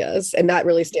 their ideas. And that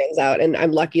really stands out. And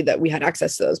I'm lucky that we had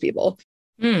access to those people.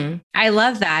 I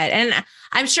love that. And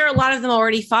I'm sure a lot of them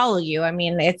already follow you. I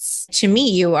mean, to me,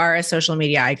 you are a social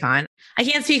media icon. I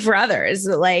can't speak for others.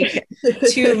 Like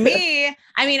to me,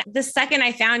 I mean, the second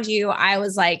I found you, I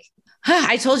was like,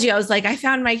 I told you, I was like, I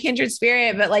found my kindred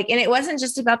spirit, but like, and it wasn't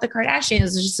just about the Kardashians. It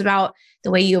was just about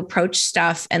the way you approach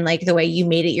stuff and like the way you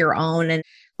made it your own. And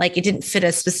like, it didn't fit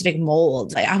a specific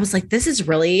mold. Like, I was like, this is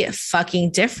really fucking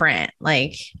different.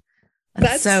 Like,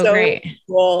 that's so great.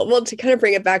 Cool. Well, to kind of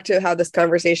bring it back to how this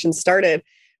conversation started,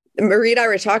 Marie and I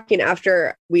were talking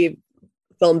after we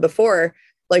filmed before,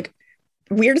 like,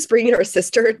 we're just bringing our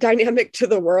sister dynamic to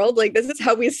the world. Like, this is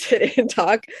how we sit and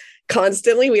talk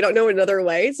constantly. We don't know another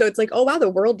way. So it's like, oh, wow, the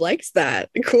world likes that.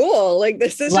 Cool. Like,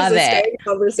 this is Love just a it. steady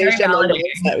conversation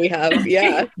that we have.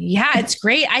 Yeah. Yeah, it's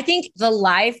great. I think the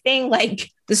live thing, like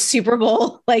the Super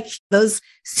Bowl, like those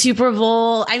Super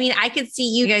Bowl, I mean, I could see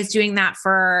you guys doing that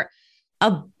for a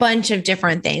bunch of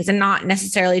different things, and not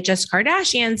necessarily just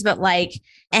Kardashians, but like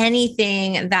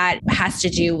anything that has to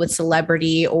do with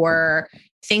celebrity or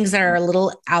things that are a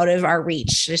little out of our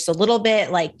reach, just a little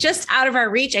bit like just out of our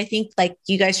reach. I think like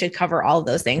you guys should cover all of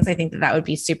those things. I think that would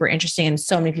be super interesting. And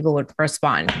so many people would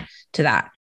respond to that.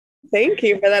 Thank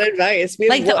you for that advice.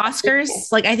 Like the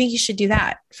Oscars, like I think you should do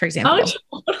that, for example.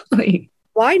 Oh, totally.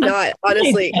 Why not?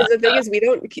 Honestly, because the thing is, we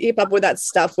don't keep up with that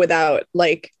stuff without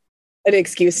like an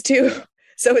excuse to.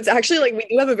 So it's actually like we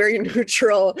do have a very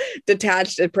neutral,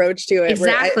 detached approach to it.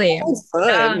 Exactly.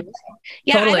 Yeah,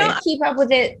 Totally. I don't keep up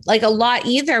with it like a lot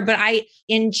either, but I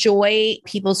enjoy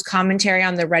people's commentary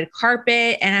on the red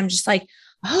carpet. And I'm just like,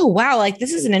 oh, wow, like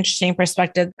this is an interesting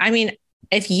perspective. I mean,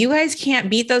 if you guys can't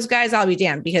beat those guys, I'll be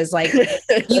damned, because like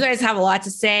you guys have a lot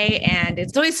to say and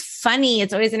it's always funny.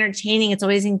 It's always entertaining. It's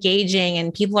always engaging.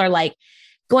 And people are like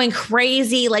going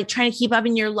crazy, like trying to keep up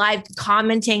in your live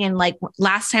commenting. And like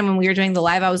last time when we were doing the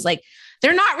live, I was like,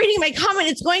 they're not reading my comment.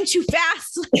 It's going too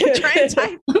fast. Like, trying to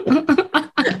type.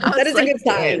 That is like, a good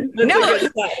sign.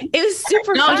 It was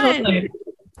super fun.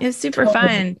 It was super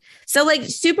fun. So like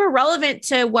super relevant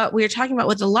to what we were talking about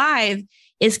with the live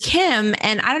is Kim.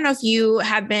 And I don't know if you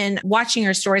have been watching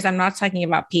her stories. I'm not talking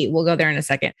about Pete. We'll go there in a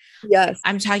second. Yes.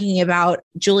 I'm talking about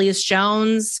Julius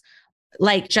Jones.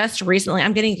 Like just recently,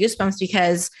 I'm getting goosebumps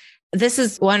because this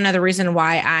is one other reason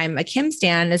why I'm a Kim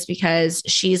stan, is because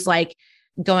she's like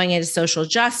going into social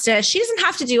justice. She doesn't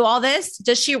have to do all this.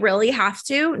 Does she really have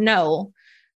to? No,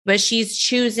 but she's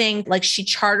choosing, like she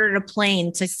chartered a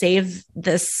plane to save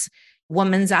this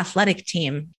women's athletic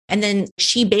team. And then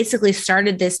she basically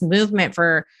started this movement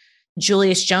for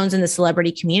Julius Jones in the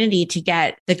celebrity community to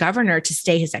get the governor to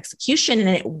stay his execution. And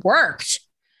it worked.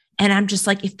 And I'm just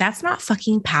like, if that's not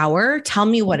fucking power, tell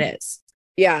me what is.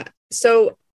 Yeah.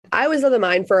 So I was of the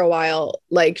mind for a while,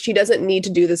 like she doesn't need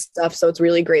to do this stuff. So it's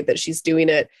really great that she's doing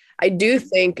it. I do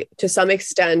think to some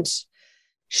extent,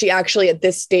 she actually at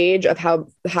this stage of how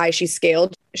high she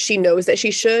scaled, she knows that she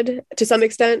should to some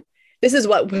extent. This is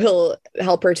what will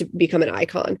help her to become an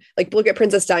icon. Like look at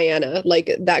Princess Diana, like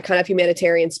that kind of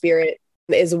humanitarian spirit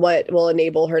is what will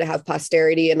enable her to have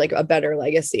posterity and like a better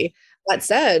legacy. That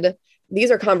said, these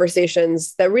are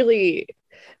conversations that really,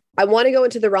 I want to go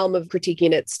into the realm of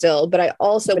critiquing it still, but I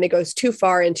also, when it goes too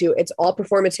far into it's all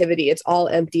performativity, it's all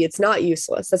empty, it's not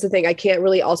useless. That's the thing. I can't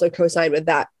really also co-sign with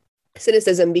that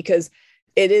cynicism because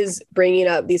it is bringing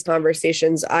up these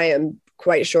conversations, I am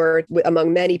quite sure,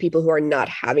 among many people who are not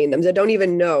having them, that don't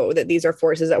even know that these are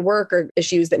forces at work or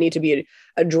issues that need to be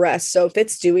addressed. So if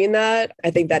it's doing that, I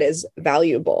think that is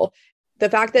valuable. The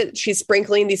fact that she's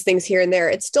sprinkling these things here and there,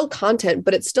 it's still content,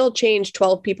 but it still changed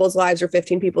 12 people's lives or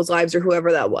 15 people's lives or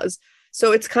whoever that was.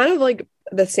 So it's kind of like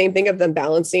the same thing of them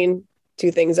balancing two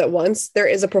things at once. There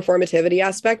is a performativity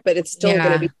aspect, but it's still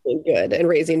going to be doing good and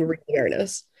raising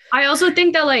awareness. I also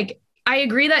think that like, I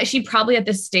agree that she probably at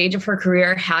this stage of her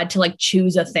career had to like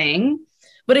choose a thing,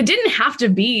 but it didn't have to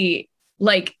be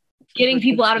like getting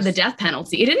people out of the death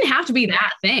penalty. It didn't have to be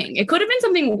that thing. It could have been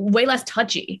something way less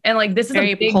touchy. And like, this is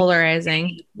very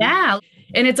polarizing. Yeah.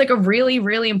 And it's like a really,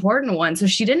 really important one. So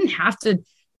she didn't have to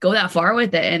go that far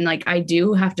with it. And like, I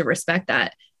do have to respect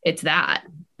that it's that.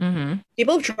 Mm-hmm.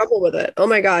 People have trouble with it. Oh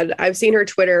my God. I've seen her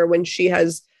Twitter when she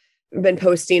has been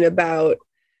posting about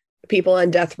people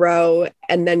on death row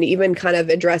and then even kind of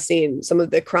addressing some of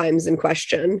the crimes in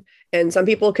question. And some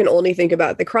people can only think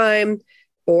about the crime,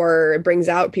 or it brings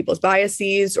out people's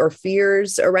biases or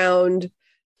fears around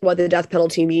what the death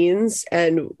penalty means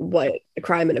and what a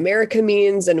crime in America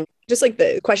means, and just like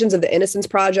the questions of the Innocence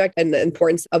Project and the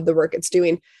importance of the work it's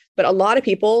doing. But a lot of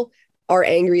people are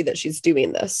angry that she's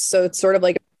doing this. So it's sort of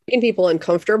like making people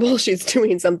uncomfortable. She's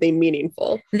doing something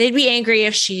meaningful. They'd be angry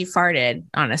if she farted,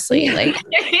 honestly. Like,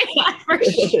 Yeah, for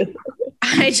sure.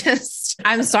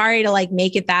 I'm sorry to like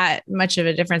make it that much of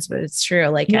a difference, but it's true.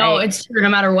 Like, No, it's true no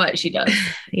matter what she does.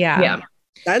 yeah.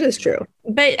 That is true.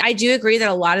 But I do agree that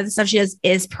a lot of the stuff she does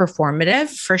is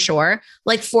performative for sure.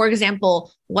 Like, for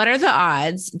example, what are the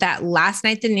odds that last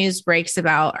night the news breaks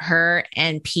about her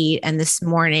and Pete, and this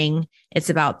morning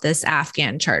it's about this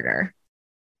Afghan charter?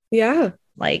 Yeah.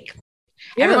 Like,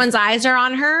 everyone's eyes are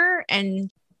on her,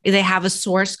 and they have a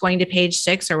source going to page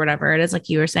 6 or whatever it is, like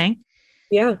you were saying.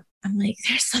 Yeah. I'm like,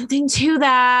 there's something to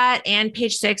that. And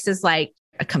page 6 is like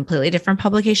a completely different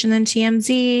publication than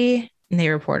TMZ. And they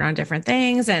report on different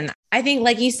things. And I think,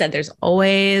 like you said, there's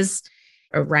always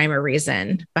a rhyme or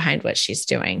reason behind what she's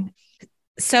doing.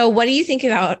 So what do you think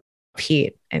about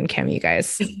Pete and Kim, you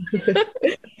guys?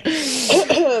 Really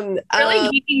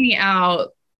geeking me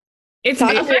out. It's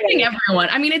affecting everyone.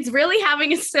 I mean, it's really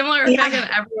having a similar effect on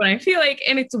everyone. I feel like,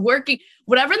 and it's working.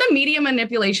 Whatever the media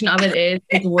manipulation of it is,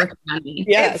 it's working on me.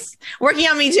 Yes. It's working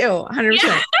on me too, 100%.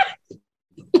 Yeah.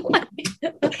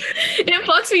 It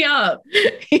fucks me up.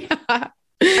 Yeah.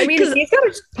 I mean, he's got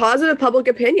a positive public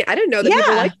opinion. I didn't know that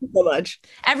people like him so much.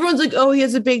 Everyone's like, oh, he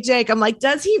has a big dick. I'm like,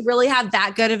 does he really have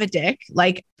that good of a dick?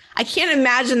 Like, I can't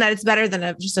imagine that it's better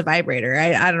than just a vibrator.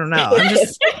 I don't know.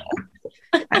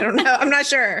 I don't know. I'm not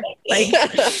sure. Like,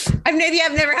 I've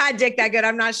never had dick that good.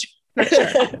 I'm not sure.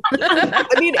 I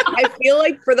mean, I feel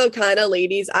like for the kind of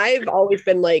ladies, I've always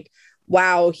been like,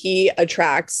 wow, he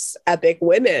attracts epic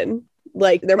women.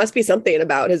 Like, there must be something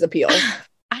about his appeal.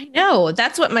 I know.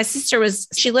 That's what my sister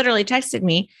she literally texted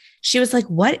me. She was like,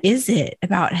 what is it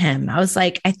about him? I was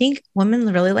like, I think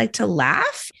women really like to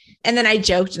laugh. And then I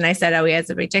joked and I said, oh, he has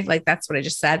a big dick. Like, that's what I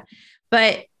just said.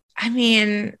 But I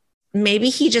mean, maybe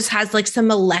he just has like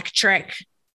some electric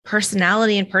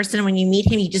personality in person. When you meet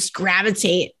him, you just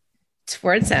gravitate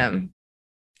towards him.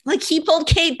 Like, he pulled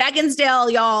Kate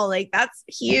Beckinsale, y'all. Like, that's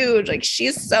huge. Like,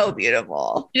 she's so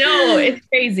beautiful. No, it's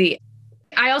crazy.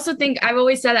 I also think I've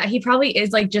always said that he probably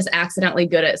is like just accidentally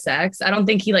good at sex. I don't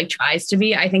think he like tries to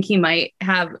be. I think he might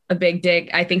have a big dick.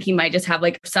 I think he might just have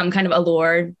like some kind of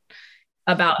allure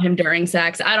about him during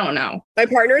sex. I don't know. My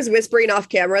partner is whispering off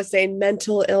camera saying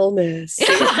mental illness. He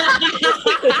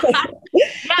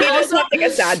just looks like a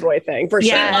sad boy thing for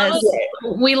sure.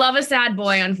 We love a sad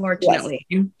boy, unfortunately.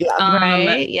 Yes. Yeah.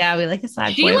 Right? Yeah, we like a sad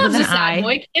boy. She loves a sad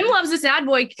boy. Kim loves a sad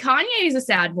boy. Kanye is a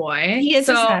sad boy. He is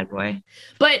a sad boy.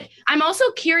 But I'm also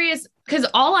curious because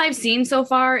all I've seen so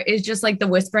far is just like the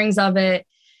whisperings of it.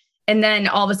 And then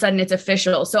all of a sudden it's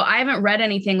official. So I haven't read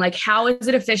anything like, how is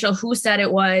it official? Who said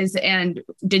it was? And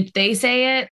did they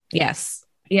say it? Yes.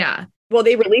 Yeah. Well,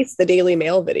 they released the Daily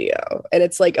Mail video and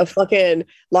it's like a fucking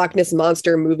Loch Ness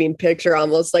monster moving picture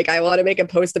almost. Like, I want to make a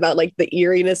post about like the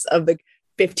eeriness of the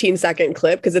 15-second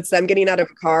clip because it's them getting out of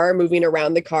a car, moving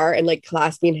around the car and like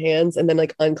clasping hands and then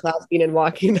like unclasping and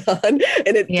walking on. And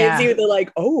it gives you the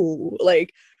like, oh,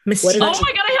 like, oh my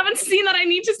God, I haven't seen that. I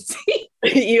need to see.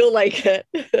 You'll like it.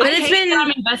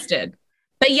 I'm invested.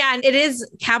 But yeah, it is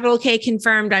capital K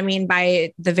confirmed. I mean,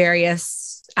 by the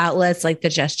various outlets like the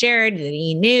Just Jared, the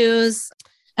E! News,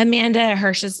 Amanda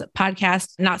Hirsch's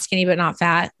podcast, Not Skinny But Not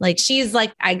Fat. Like, she's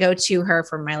like, I go to her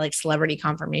for my like celebrity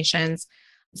confirmations.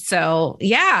 So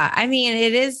yeah, I mean,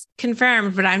 it is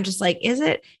confirmed, but I'm just like, is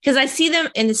it? Because I see them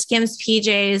in the Skims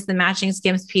PJs, the matching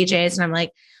Skims PJs, and I'm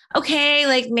like, okay,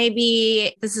 like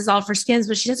maybe this is all for Skims,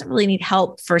 but she doesn't really need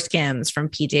help for Skims from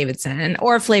Pete Davidson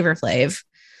or Flavor Flav.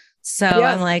 So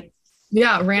I'm like,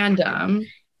 yeah, random.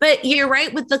 But you're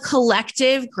right with the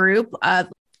collective group of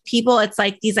people. It's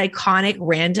like these iconic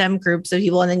random groups of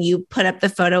people. And then you put up the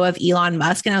photo of Elon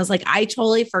Musk. And I was like, I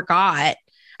totally forgot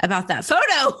about that photo.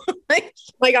 Oh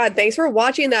my God, thanks for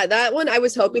watching that. That one, I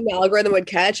was hoping the algorithm would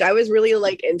catch. I was really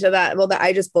like into that. Well,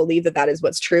 I just believe that is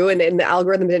what's true. And the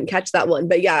algorithm didn't catch that one.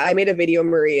 But yeah, I made a video,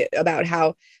 Marie, about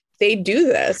how they do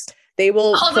this. They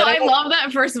will. Although I love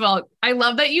that. First of all, I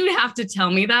love that you have to tell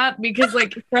me that because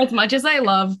like for as much as I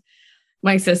love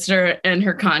my sister and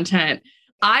her content,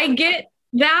 I get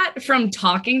that from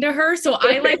talking to her. So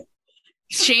I like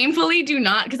shamefully do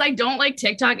not, because I don't like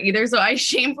TikTok either. So I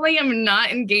shamefully am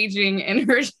not engaging in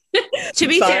her. To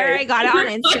be fair, I got it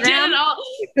on Instagram.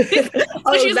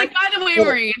 So she was like, by the way,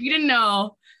 Marie, if you didn't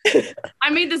know, I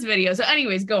made this video. So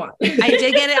anyways, go on. I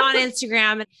did get it on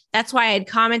Instagram. That's why I had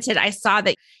commented. I saw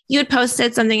that you had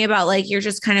posted something about like, you're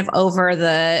just kind of over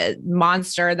the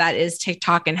monster that is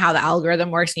TikTok and how the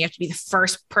algorithm works. And you have to be the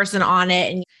first person on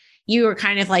it. And you were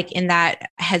kind of like in that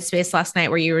headspace last night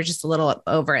where you were just a little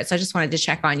over it. So I just wanted to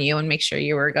check on you and make sure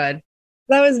you were good.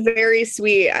 That was very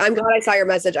sweet. I'm glad I saw your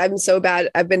message. I'm so bad.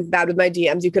 I've been bad with my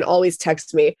DMs. You can always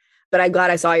text me, but I'm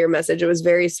glad I saw your message. It was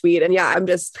very sweet. And yeah, I'm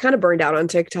just kind of burned out on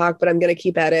TikTok, but I'm going to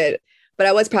keep at it. But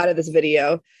I was proud of this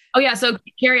video. Oh yeah. So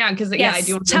carry on. Cause yeah, I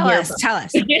do. Tell us.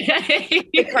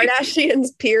 The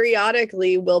Kardashians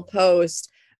periodically will post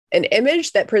an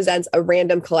image that presents a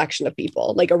random collection of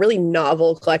people, like a really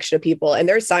novel collection of people. And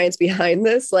there's science behind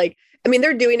this. Like, I mean,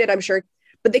 they're doing it, I'm sure,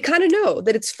 but they kind of know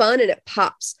that it's fun and it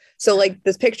pops. So like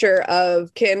this picture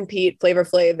of Kim, Pete, Flavor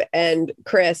Flav, and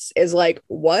Chris is like,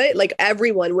 what? Like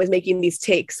everyone was making these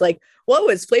takes. Like, what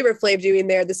was Flavor Flav doing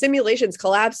there? The simulation's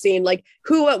collapsing. Like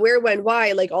who, what, where, when,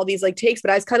 why? Like all these like takes. But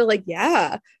I was kind of like,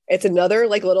 yeah, it's another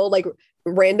like little like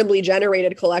randomly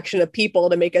generated collection of people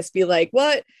to make us be like,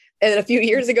 what? And a few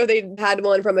years ago, they had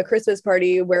one from a Christmas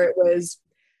party where it was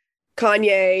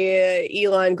Kanye,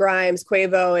 Elon, Grimes,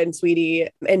 Quavo, and Sweetie,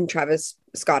 and Travis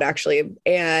Scott, actually.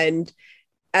 And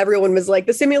everyone was like,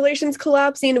 the simulation's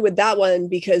collapsing with that one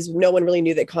because no one really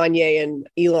knew that Kanye and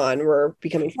Elon were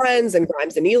becoming friends and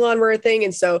Grimes and Elon were a thing.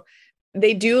 And so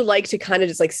they do like to kind of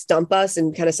just like stump us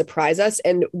and kind of surprise us.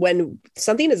 And when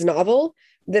something is novel,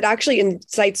 that actually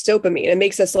incites dopamine. It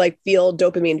makes us like feel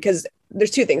dopamine because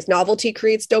there's two things. Novelty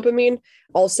creates dopamine.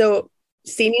 Also,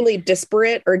 seemingly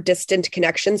disparate or distant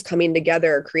connections coming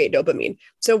together create dopamine.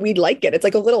 So we like it. It's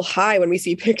like a little high when we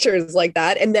see pictures like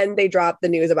that. And then they drop the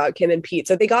news about Kim and Pete.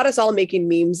 So they got us all making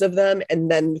memes of them.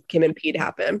 And then Kim and Pete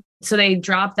happen. So they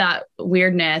drop that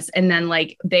weirdness and then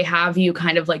like they have you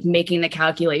kind of like making the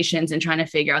calculations and trying to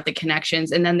figure out the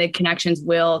connections. And then the connections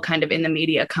will kind of in the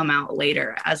media come out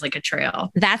later as like a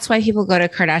trail. That's why people go to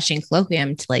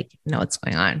Kardashian-Kolloquium to like know what's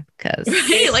going on. Because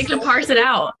like to parse it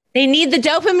out. They need the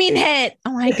dopamine hit.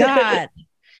 Oh my God.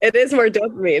 It is more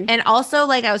dopamine. And also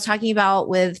like I was talking about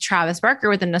with Travis Barker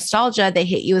with the nostalgia, they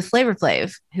hit you with Flavor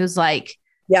Flav, who's like,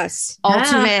 yes,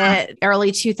 ultimate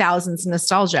early 2000s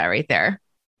nostalgia right there.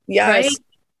 Yes, right?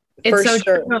 It's so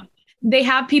sure. True. They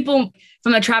have people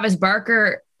from the Travis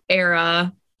Barker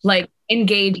era like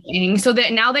engaging so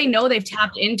that now they know they've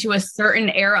tapped into a certain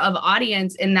era of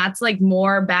audience. And that's like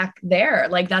more back there.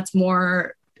 Like that's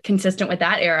more consistent with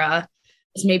that era.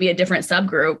 It's maybe a different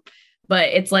subgroup, but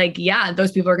it's like, yeah,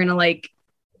 those people are going to like,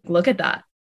 look at that.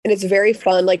 And it's very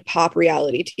fun, like pop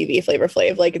reality TV Flavor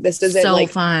Flav. Like this isn't so like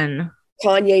fun.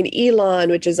 Kanye and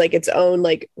Elon, which is like its own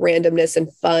like randomness and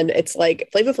fun. It's like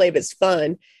Flavor Flav is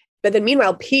fun. But then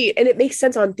meanwhile, Pete, and it makes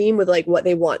sense on theme with like what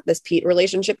they want this Pete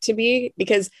relationship to be,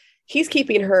 because he's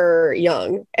keeping her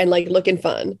young and like looking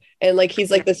fun. And like,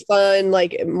 he's like this fun,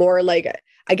 like more like,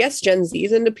 I guess Gen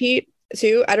Z's into Pete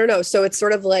too. I don't know. So it's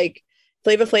sort of like,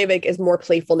 Flavor Flav is more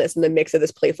playfulness in the mix of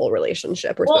this playful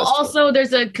relationship. Well, also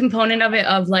there's a component of it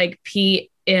of like Pete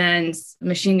and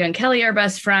Machine Gun Kelly are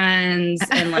best friends,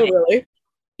 and like, oh, really?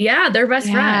 Yeah, they're best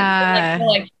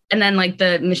friends. And then like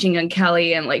the Machine Gun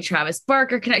Kelly and like Travis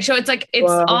Barker connect. So it's like it's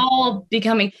all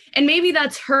becoming, and maybe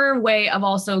that's her way of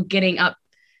also getting up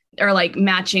or like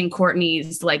matching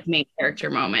Kourtney's like main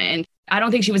character moment. And I don't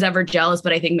think she was ever jealous,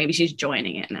 but I think maybe she's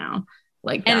joining it now.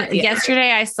 Like that. And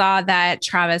yesterday I saw that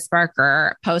Travis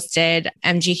Barker posted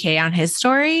MGK on his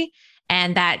story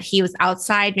and that he was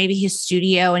outside maybe his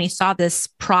studio and he saw this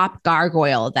prop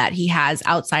gargoyle that he has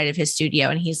outside of his studio.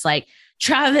 And he's like,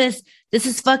 Travis, this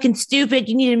is fucking stupid.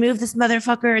 You need to move this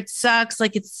motherfucker. It sucks.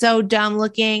 Like, it's so dumb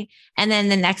looking. And then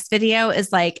the next video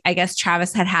is like, I guess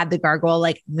Travis had the gargoyle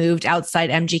like moved outside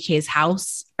MGK's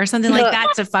house or something like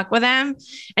that to fuck with him.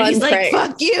 And he's like,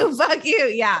 fuck you.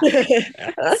 Yeah.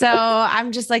 So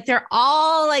I'm just like, they're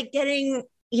all like getting,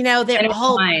 you know, they're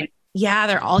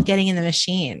all getting in the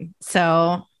machine.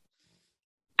 So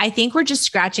I think we're just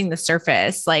scratching the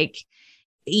surface. Like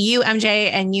you,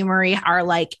 MJ, and you, Marie, are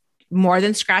like, more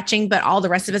than scratching, but all the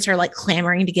rest of us are like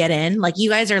clamoring to get in. Like you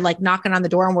guys are like knocking on the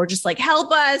door and we're just like,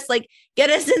 help us, like get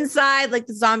us inside, like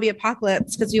the zombie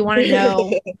apocalypse. Cause we want to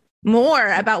know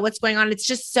more about what's going on. It's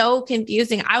just so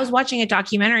confusing. I was watching a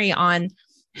documentary on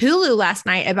Hulu last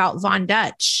night about Von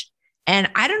Dutch. And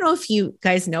I don't know if you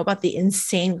guys know about the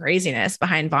insane craziness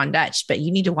behind Von Dutch, but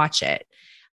you need to watch it.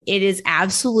 It is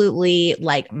absolutely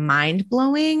like mind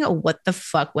blowing what the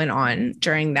fuck went on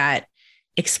during that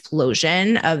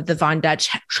explosion of the Von Dutch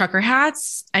trucker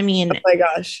hats. I mean, oh my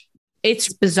gosh,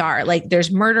 it's bizarre. Like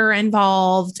there's murder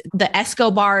involved, the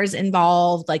Escobars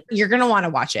involved. Like you're going to want to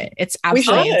watch it. It's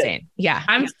absolutely insane. Yeah.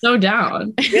 I'm so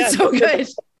down. Yeah. So good.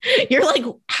 You're like,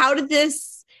 how did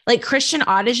this, like Christian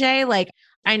Audige, like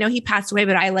I know he passed away,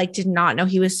 but I like did not know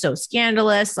he was so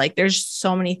scandalous. Like there's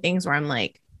so many things where I'm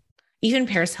like, even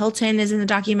Paris Hilton is in the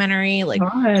documentary. Like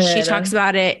she talks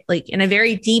about it like in a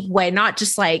very deep way, not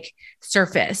just like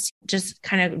surface, just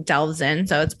kind of delves in.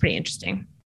 So it's pretty interesting.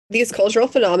 These cultural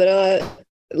phenomena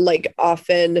like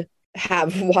often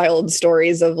have wild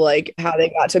stories of like how they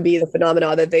got to be the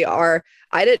phenomena that they are.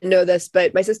 I didn't know this,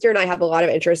 but my sister and I have a lot of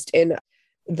interest in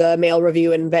the male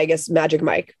review in Vegas, Magic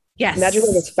Mike. Yes. Magic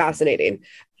Mike is fascinating.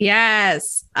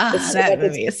 Yes. That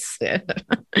movie is.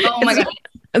 Oh my God.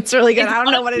 It's really good. I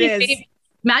don't know what it is.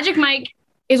 Magic Mike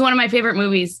is one of my favorite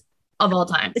movies of all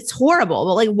time. It's horrible,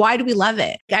 but like, why do we love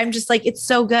it? I'm just like, it's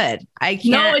so good. I can't.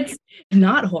 No, it's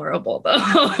not horrible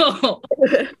though.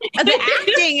 The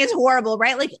acting is horrible,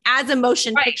 right? Like as a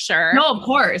motion picture. No, of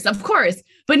course.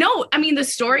 But no, I mean, the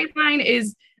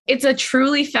storyline it's a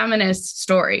truly feminist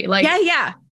story. Like,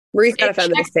 yeah. Marie's got a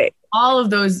feminist take. All of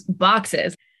those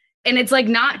boxes. And it's like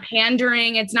not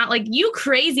pandering. It's not like you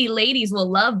crazy ladies will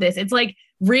love this. It's like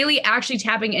really actually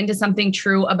tapping into something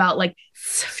true about like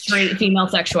straight female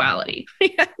sexuality.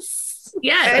 Yes.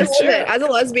 Yeah. I love it. As a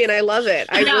lesbian, I love it.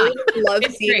 I really love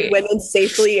seeing women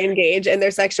safely engage in their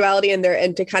sexuality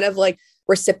and to kind of like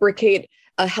reciprocate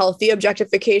a healthy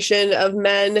objectification of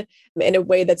men in a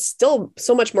way that's still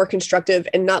so much more constructive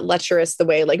and not lecherous the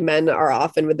way like men are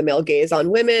often with the male gaze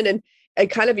on women, and a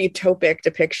kind of utopic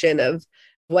depiction of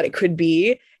what it could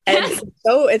be. And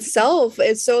so itself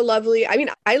is so lovely. I mean,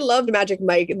 I loved Magic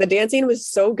Mike. The dancing was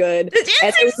so good. The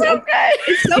dancing is so good.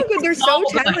 It's so good. They're so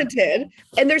talented.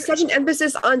 And there's such an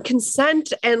emphasis on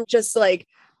consent and just like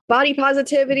body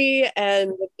positivity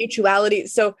and mutuality.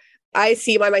 So I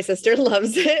see why my sister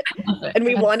loves it. And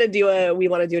we want to do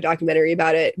a documentary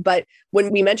about it. But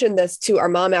when we mentioned this to our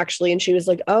mom, actually, and she was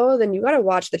like, oh, then you got to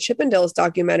watch the Chippendales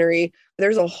documentary.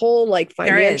 There's a whole like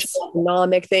financial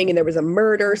economic thing. And there was a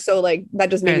murder. So like, that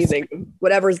just made me think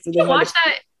whatever's. We'll watch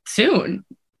that soon.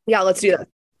 Yeah, let's do that.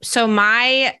 So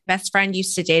my best friend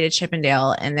used to date a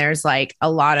Chippendale, and there's like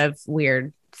a lot of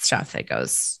weird stuff that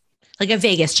goes like a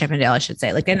Vegas Chippendale, I should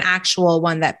say, like an actual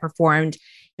one that performed,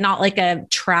 not like a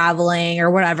traveling or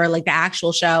whatever, like the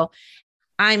actual show.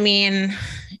 I mean,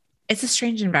 it's a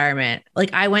strange environment.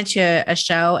 Like I went to a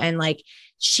show and like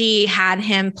she had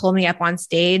him pull me up on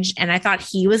stage and I thought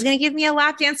he was going to give me a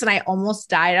lap dance and I almost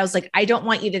died. I was like, I don't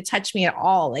want you to touch me at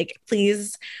all. Like,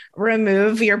 please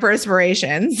remove your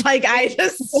perspirations. Like I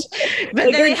just, but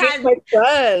like then they had, my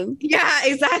friend. Yeah,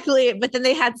 exactly. But then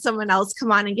they had someone else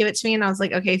come on and give it to me. And I was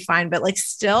like, okay, fine. But like,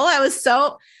 still,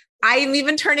 I'm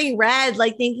even turning red,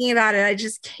 like thinking about it. I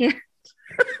just can't.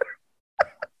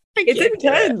 It's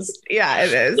intense. Yeah,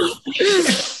 it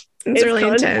is. It's really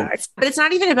intense. But it's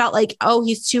not even about like, oh,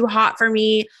 he's too hot for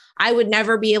me. I would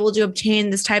never be able to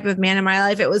obtain this type of man in my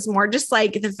life. It was more just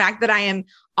like the fact that I am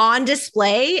on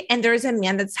display and there's a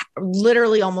man that's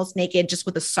literally almost naked just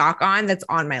with a sock on that's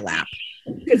on my lap.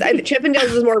 Because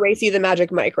Chippendales is more racy than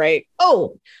Magic Mike, right?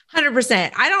 Oh,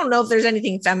 100%. I don't know if there's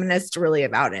anything feminist really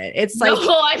about it. It's like,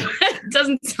 it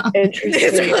doesn't sound interesting.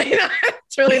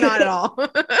 It's really not at all.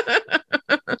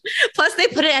 Plus they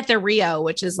put it at the Rio,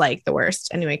 which is like the worst.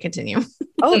 Anyway, continue.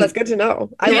 Oh, that's good to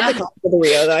know. I love the concept of the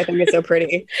Rio though. I think it's so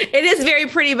pretty. It is very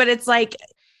pretty, but it's like,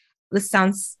 this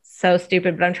sounds so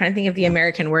stupid, but I'm trying to think of the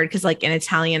American word. Cause like in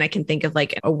Italian, I can think of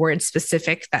like a word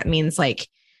specific that means like,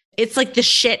 it's like the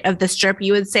shit of the strip,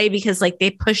 you would say, because like they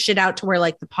pushed it out to where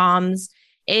like the Palms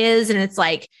is. And it's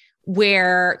like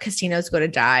where casinos go to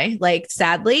die, like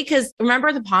sadly, because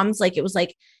remember the Palms, like it was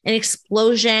like an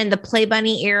explosion, the Play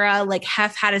Bunny era, like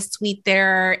Hef had a suite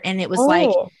there and it was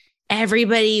like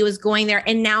everybody was going there.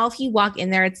 And now if you walk in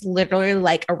there, it's literally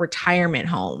like a retirement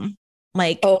home.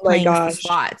 Like, oh my gosh,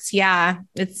 slots. Yeah,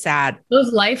 it's sad.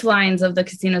 Those lifelines of the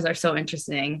casinos are so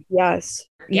interesting. Yes.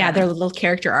 Yeah, they're little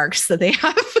character arcs that they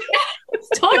have.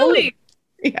 Totally.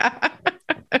 Yeah.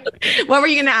 What were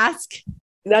you going to ask?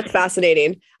 That's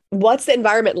fascinating. What's the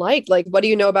environment like? Like, what do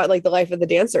you know about like the life of the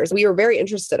dancers? We were very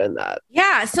interested in that.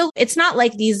 Yeah. So it's not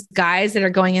like these guys that are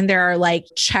going in there are like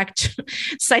checked,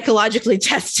 psychologically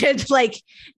tested. Like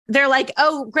they're like,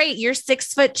 oh, great, you're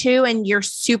 6'2" and you're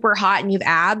super hot and you've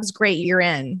abs. Great, you're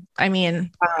in. I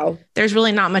mean, wow. There's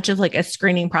really not much of like a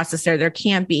screening process there. There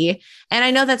can't be. And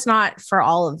I know that's not for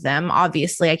all of them.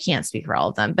 Obviously, I can't speak for all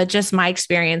of them, but just my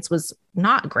experience was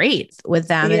not great with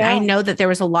them. And I know that there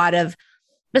was a lot of,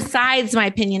 besides my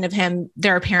opinion of him,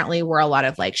 there apparently were a lot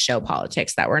of like show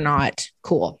politics that were not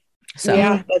cool. So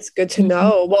yeah, that's good to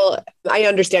know. Well, I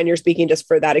understand you're speaking just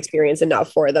for that experience and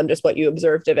not for them, just what you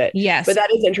observed of it. Yes. But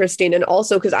that is interesting. And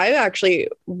also because I actually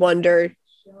wonder,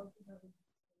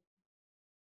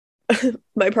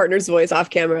 my partner's voice off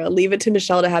camera, leave it to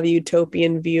Michelle to have a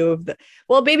utopian view of the,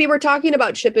 well, baby, we're talking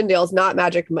about Chippendales, not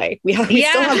Magic Mike. We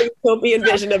still have a utopian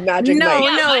vision of Magic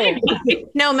Mike.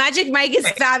 No, Magic Mike is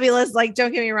fabulous. Like,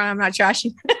 don't get me wrong, I'm not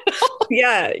trashing.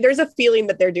 Yeah, there's a feeling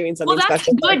that they're doing something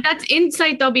special. Good. That's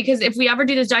insight though, because if we ever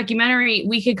do this documentary,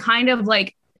 we could kind of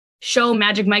like show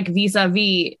Magic Mike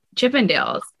vis-a-vis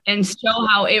Chippendales and show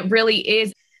how it really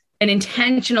is an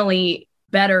intentionally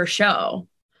better show.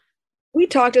 We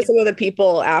talked to some of the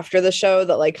people after the show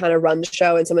that like kind of run the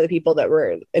show and some of the people that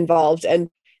were involved, and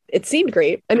it seemed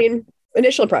great. I mean,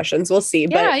 initial impressions, we'll see.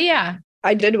 But Yeah.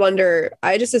 I did wonder,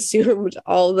 I just assumed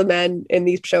all the men in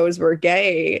these shows were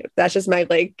gay. That's just my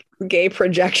like gay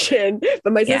projection.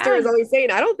 But my sister is always saying,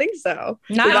 I don't think so.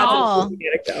 Not at all.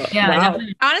 Wow.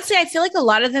 Honestly, I feel like a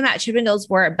lot of them at Chippendales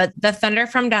were, but the Thunder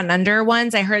from Down Under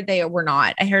ones, I heard they were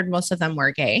not. I heard most of them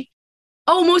were gay.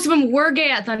 Oh, most of them were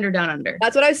gay at Thunder Down Under.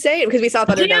 That's what I was saying, because we saw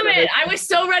Thunder Down Under. I was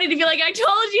so ready to be like, I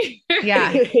told you.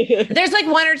 Yeah. There's like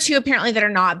one or two apparently that are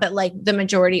not, but like the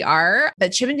majority are. But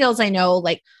Chippendales, I know,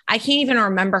 like I can't even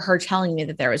remember her telling me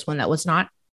that there was one that was not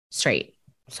straight.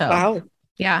 So wow.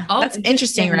 Yeah. That's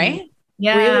interesting, right?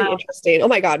 Yeah. Really interesting. Oh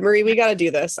my God, Marie, we got to do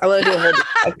this. I want to do a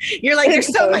whole You're like,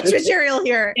 there's so much material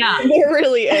here. Yeah. There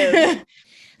really is.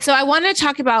 So I want to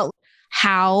talk about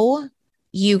how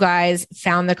you guys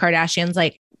found the Kardashians.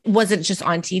 Like, was it just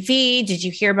on TV? Did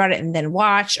you hear about it and then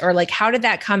watch? Or like, how did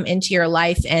that come into your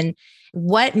life? And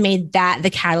what made that the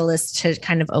catalyst to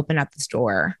kind of open up this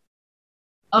door?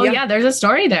 Oh yeah, there's a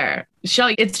story there.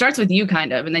 Shelly, it starts with you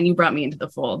kind of, and then you brought me into the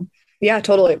fold. Yeah,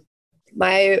 totally.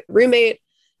 My roommate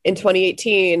in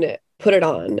 2018 put it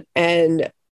on,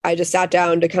 and I just sat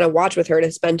down to kind of watch with her,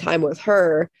 to spend time with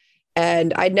her.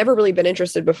 And I'd never really been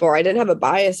interested before. I didn't have a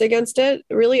bias against it.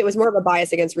 Really, it was more of a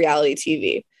bias against reality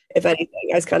TV. If anything,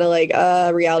 I was kind of like,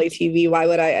 reality TV, why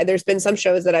would I? There's been some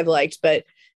shows that I've liked, but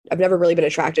I've never really been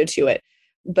attracted to it.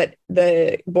 But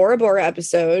the Bora Bora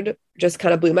episode just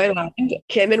kind of blew my mind.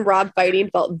 Kim and Rob fighting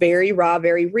felt very raw,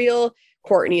 very real.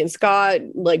 Courtney and Scott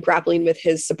like grappling with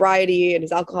his sobriety and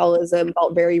his alcoholism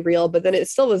felt very real. But then it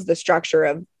still was the structure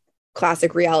of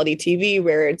classic reality TV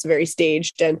where it's very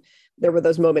staged, and there were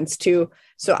those moments too.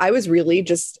 So I was really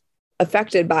just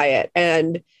affected by it.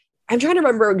 And I'm trying to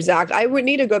remember I would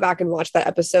need to go back and watch that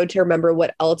episode to remember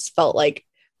what else felt like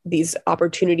these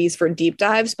opportunities for deep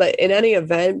dives. But in any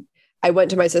event, I went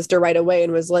to my sister right away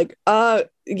and was like,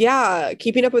 yeah,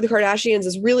 Keeping Up with the Kardashians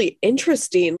is really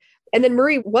interesting. And then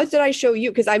Marie, what did I show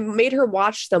you? Because I made her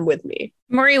watch them with me.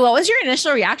 Marie, what was your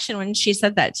initial reaction when she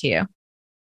said that to you?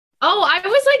 Oh, I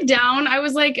was like down. I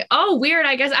was like, oh, weird.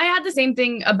 I guess I had the same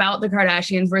thing about the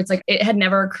Kardashians where it's like, it had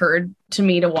never occurred to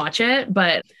me to watch it.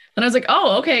 But then I was like,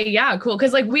 oh, okay, yeah, cool.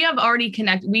 Cause like we have already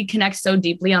we connect so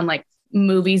deeply on like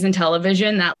movies and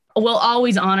television that we'll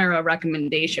always honor a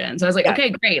recommendation. So I was like, okay,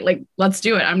 great. Like, let's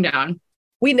do it. I'm down.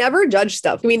 We never judge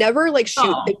stuff. We never like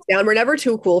shoot things down. We're never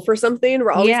too cool for something.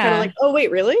 We're always kind of like, oh,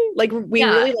 wait, really? Like we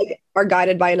really like are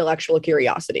guided by intellectual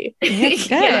curiosity and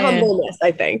humbleness,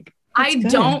 I think. I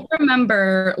don't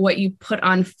remember what you put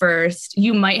on first.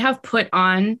 You might have put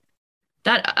on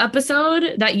that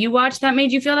episode that you watched that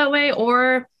made you feel that way.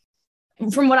 Or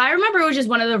from what I remember, it was just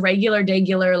one of the regular,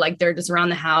 like they're just around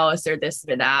the house or this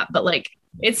or that. But like,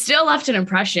 it still left an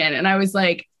impression. And I was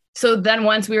like, so then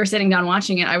once we were sitting down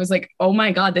watching it, I was like, oh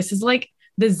my God, this is like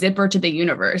the zipper to the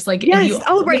universe. Like,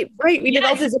 right. We did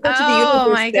all the zipper to the universe.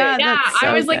 Oh my God. Yeah. So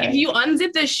I was like, if you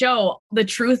unzip this show, the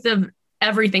truth of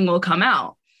everything will come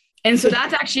out. And so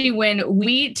that's actually when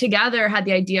we together had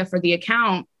the idea for the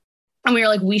account. And we were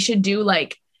like, we should do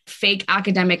like fake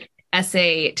academic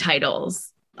essay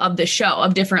titles of the show,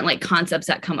 of different like concepts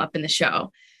that come up in the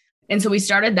show. And so we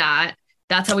started that.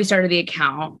 That's how we started the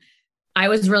account. I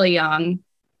was really young.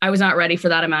 I was not ready for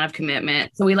that amount of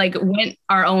commitment. So we like went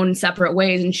our own separate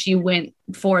ways, and she went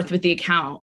forth with the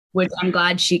account, which I'm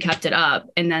glad she kept it up.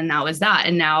 And then that was that.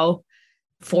 And now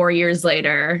 4 years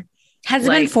later. Has it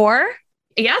been 4?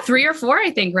 Yeah, 3 or 4,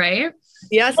 I think, right?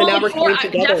 Yes, and now we're coming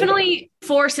together. Definitely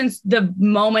 4 since the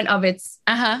moment of its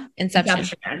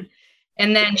inception.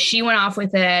 And then she went off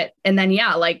with it. And then,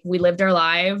 yeah, like we lived our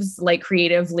lives like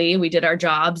creatively. We did our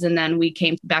jobs. And then we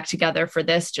came back together for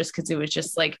this just because it was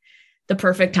just like the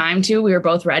perfect time to. We were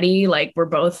both ready. Like we're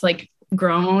both like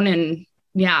grown and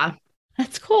yeah.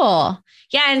 That's cool.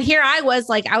 Yeah. And here I was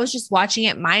like, I was just watching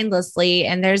it mindlessly.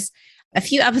 And there's a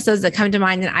few episodes that come to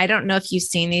mind. And I don't know if you've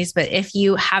seen these, but if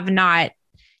you have not,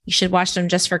 you should watch them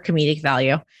just for comedic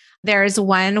value. There's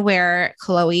one where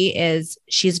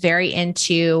she's very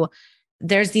into,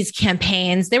 there's these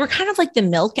campaigns. They were kind of like the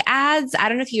milk ads. I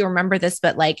don't know if you remember this,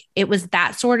 but like it was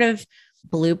that sort of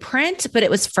blueprint, but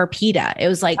it was for PETA. It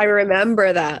was like, I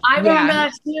remember that. I remember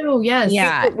that too. Yes.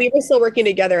 Yeah. We were still working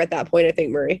together at that point, I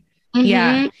think, Marie. Mm-hmm.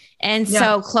 Yeah. And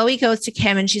so Chloe goes to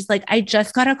Kim and she's like, I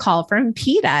just got a call from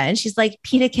PETA. And she's like,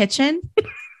 PETA Kitchen?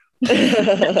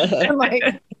 I'm like,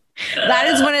 that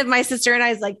is one of my sister and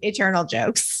I's like eternal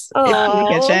jokes. PETA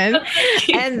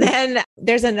Kitchen. And then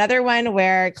there's another one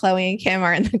where Chloe and Kim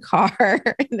are in the car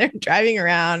and they're driving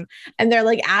around and they're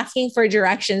like asking for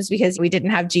directions because we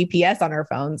didn't have GPS on our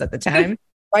phones at the time.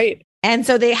 Right. And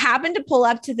so they happened to pull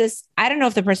up to this. I don't know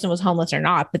if the person was homeless or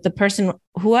not, but the person,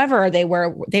 whoever they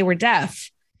were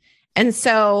deaf. And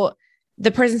so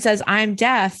the person says, I'm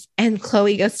deaf. And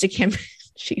Chloe goes to Kim.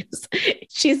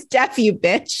 She's deaf, you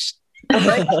bitch.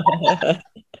 I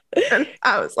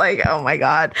was like, oh my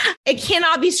God, it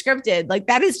cannot be scripted. Like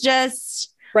that is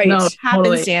just right. No,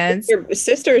 happenstance. Your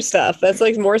sister stuff. That's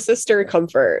like more sister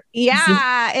comfort.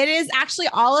 Yeah, it is actually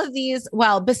all of these.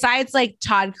 Well, besides like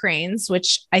Todd Crane's,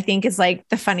 which I think is like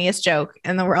the funniest joke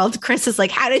in the world. Chris is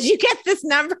like, how did you get this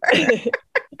number?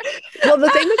 Well, the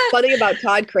thing that's funny about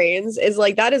Todd Crane's is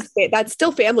like, that's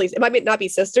still families. It might not be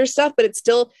sister stuff, but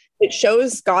it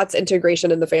shows Scott's integration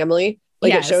in the family.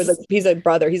 Like It shows like he's a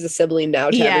brother, he's a sibling now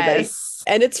to everybody.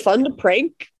 And it's fun to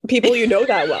prank people you know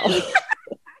that well.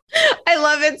 I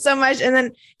love it so much. And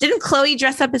then didn't Chloe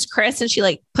dress up as Chris and she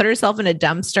like put herself in a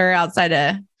dumpster outside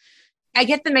I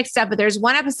get them mixed up, but there's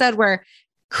one episode where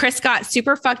Chris got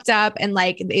super fucked up and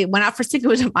like they went out for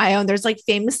Cinco de Mayo. And there's like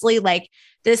famously like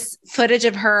this footage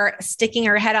of her sticking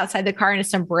her head outside the car in a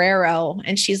sombrero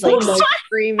and she's like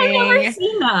screaming. I've never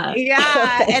seen that.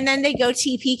 Yeah. And then they go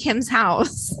TP Kim's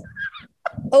house.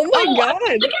 Oh my God.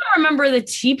 I think I remember the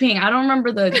TPing. I don't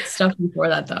remember the stuff before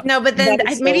that though. No, but then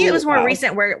maybe it was more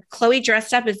recent where Chloe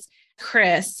dressed up as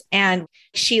Chris and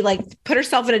she like put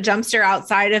herself in a dumpster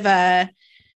outside of a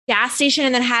gas station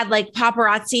and then had like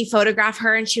paparazzi photograph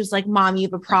her. And she was like, Mom, you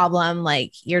have a problem.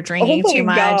 Like you're drinking too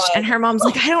much. God. And her mom's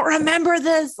like, I don't remember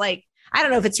this. Like, I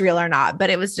don't know if it's real or not, but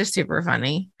it was just super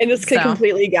funny. And just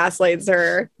completely gaslights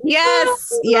her.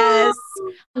 Yes. Yes.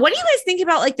 What do you guys think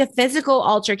about like the physical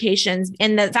altercations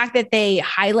and the fact that they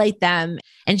highlight them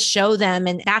and show them?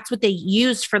 And that's what they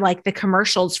use for like the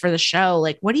commercials for the show.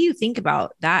 Like, what do you think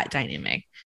about that dynamic?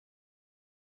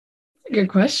 Good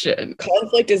question.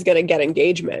 Conflict is going to get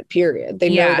engagement, period. They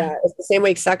know that. It's the same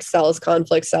way sex sells,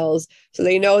 conflict sells. So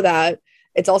they know that.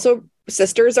 It's also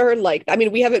sisters are like, I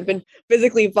mean, we haven't been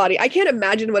physically fighting. I can't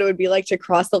imagine what it would be like to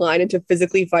cross the line into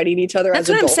physically fighting each other. That's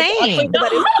as what adults. I'm saying.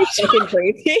 That is fucking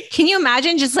crazy. Can you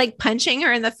imagine just like punching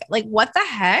her in the, like, what the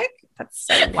heck? That's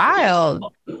so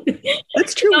wild.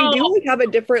 That's true. No. We do like have a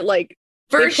different, like,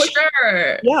 for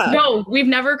sure. Yeah. No, we've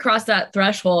never crossed that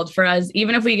threshold for us.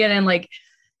 Even if we get in like,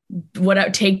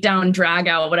 takedown, drag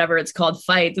out, whatever it's called,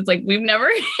 fights. It's like we've never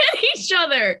hit each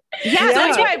other. Yeah,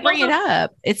 that's why I bring it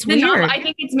up. It's weird. I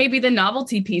think it's maybe the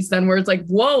novelty piece then where it's like,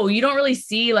 whoa, you don't really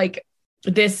see like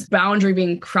this boundary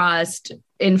being crossed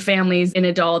in families, in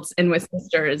adults, and with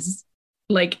sisters,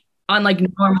 like on like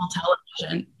normal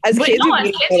television. As kids,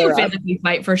 you physically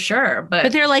fight for sure,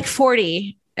 but they're like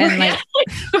 40 and like.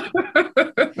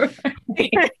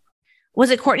 Was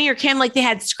it Courtney or Kim? Like they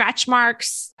had scratch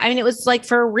marks. I mean, it was like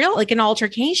for real, like an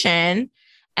altercation.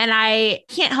 And I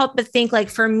can't help but think like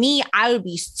for me, I would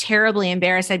be terribly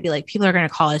embarrassed. I'd be like, people are going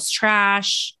to call us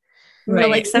trash. Right. But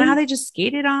like somehow they just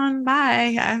skated on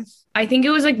by. I think it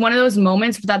was like one of those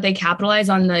moments that they capitalize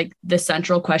on the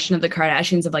central question of the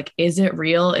Kardashians of like, is it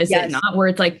real? Is it not? Where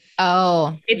it's like,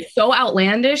 oh, it's so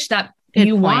outlandish that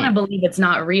you want to believe it's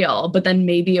not real, but then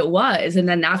maybe it was. And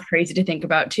then that's crazy to think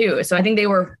about too. So I think they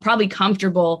were probably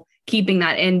comfortable keeping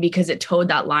that in because it towed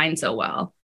that line so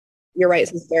well. You're right,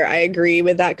 sister. I agree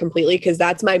with that completely because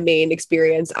that's my main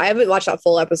experience. I haven't watched that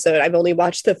full episode. I've only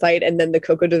watched the fight and then the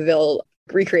Coco DeVille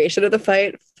recreation of the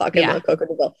fight. Fucking love Coco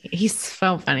DeVille. He's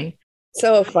so funny.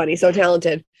 So funny, so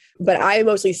talented. But I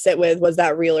mostly sit with, was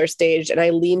that real or staged? And I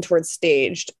lean towards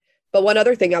staged. But one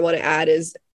other thing I want to add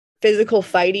is physical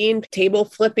fighting, table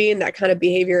flipping, that kind of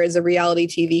behavior is a reality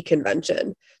TV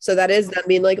convention. So that is them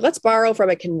being like, let's borrow from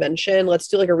a convention. Let's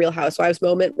do like a Real Housewives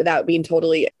moment without being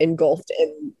totally engulfed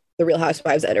in the Real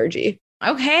Housewives energy.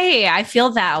 Okay. I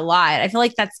feel that a lot. I feel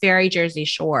like that's very Jersey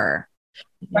Shore,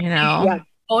 you know? Yeah,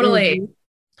 Totally. Mhm.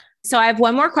 So I have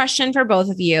one more question for both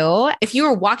of you. If you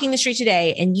were walking the street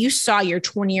today and you saw your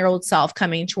 20-year-old self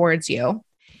coming towards you,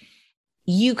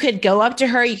 you could go up to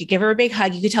her, you could give her a big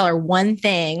hug, you could tell her one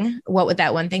thing. What would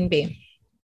that one thing be?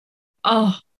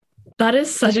 Oh, that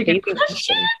is such a good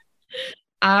question.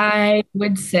 I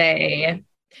would say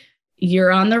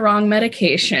you're on the wrong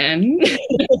medication.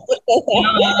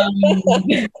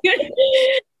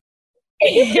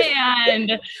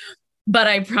 But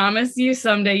I promise you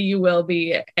someday you will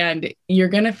be, and you're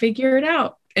going to figure it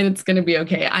out and it's going to be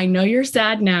okay. I know you're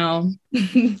sad now,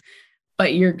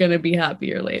 but you're going to be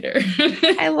happier later.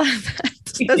 I love that.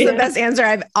 That's the best answer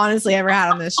I've honestly ever had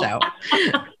on this show.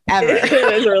 Ever.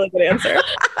 It is a really good answer.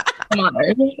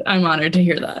 I'm honored to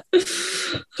hear that.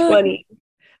 Funny.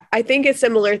 I think a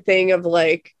similar thing of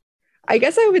like, I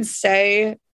guess I would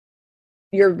say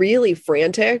you're really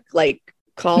frantic, like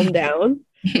calm down,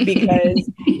 because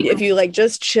if you like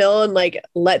just chill and like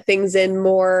let things in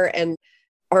more and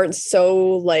aren't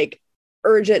so like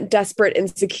urgent, desperate,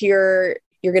 insecure,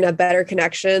 you're going to have better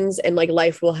connections and like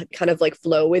life will kind of like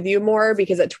flow with you more.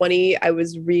 Because at 20, I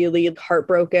was really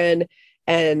heartbroken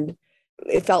and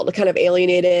it felt kind of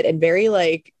alienated and very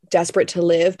like desperate to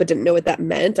live, but didn't know what that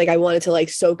meant. Like I wanted to like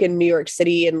soak in New York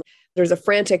City and there's a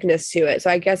franticness to it. So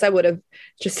I guess I would have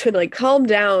just been like, calm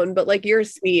down, but like, you're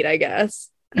sweet, I guess.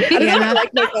 I don't know if I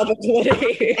like myself at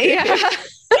 20. Yeah.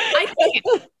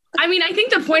 I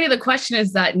think the point of the question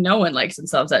is that no one likes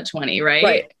themselves at 20,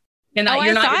 right? And that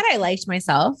I thought I liked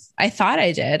myself. I thought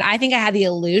I did. I think I had the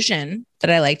illusion that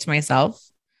I liked myself.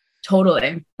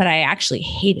 Totally. But I actually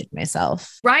hated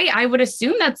myself. Right. I would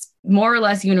assume that's more or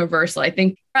less universal. I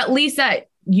think at least that,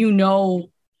 you know,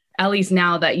 at least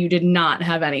now that you did not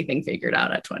have anything figured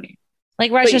out at 20.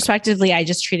 Like retrospectively, I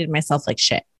just treated myself like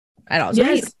shit at all.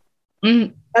 Yes.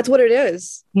 That's what it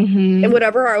is. Mm-hmm. And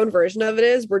whatever our own version of it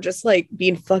is, we're just like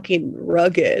being fucking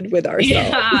rugged with ourselves.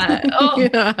 Yeah.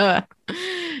 Oh.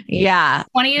 Yeah.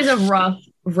 20 is a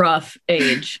rough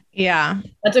age. Yeah.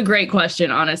 That's a great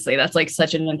question. Honestly, that's like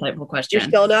such an insightful question. You're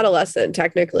still an adolescent,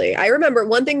 technically. I remember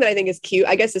one thing that I think is cute.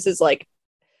 I guess this is like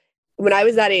when I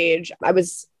was that age, I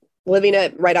was living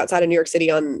right outside of New York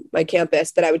City on my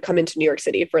campus, that I would come into New York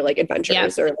City for like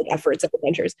adventures or like efforts of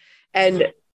adventures.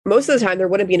 And most of the time there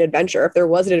wouldn't be an adventure. If there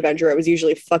was an adventure, it was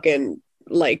usually fucking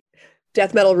like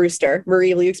Death Metal Rooster.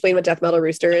 Marie, will you explain what Death Metal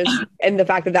Rooster is? And the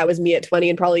fact that that was me at 20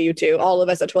 and probably you too, all of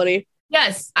us at 20.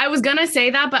 Yes, I was going to say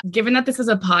that, but given that this is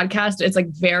a podcast, it's like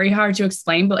very hard to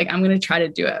explain, but like, I'm going to try to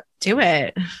do it. Do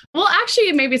it. Well,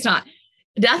 actually, maybe it's not.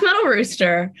 Death Metal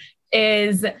Rooster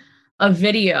is a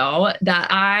video that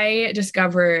I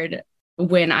discovered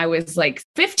when I was like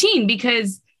 15,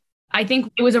 because I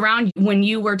think it was around when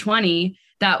you were 20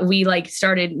 that we like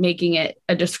started making it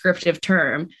a descriptive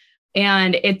term.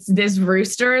 And it's this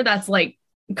rooster that's like,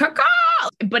 caw,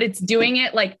 but it's doing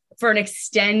it like for an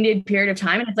extended period of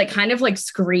time. And it's like kind of like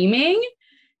screaming,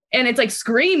 and it's like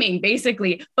screaming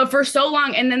basically, but for so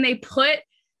long. And then they put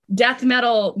death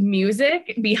metal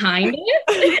music behind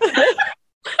it.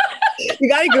 You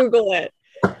got to Google it.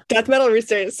 Death Metal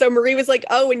Rooster. So Marie was like,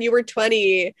 oh, when you were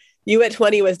 20, you at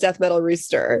 20 was Death Metal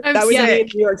Rooster. That was me in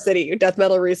New York City. Death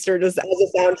Metal Rooster just as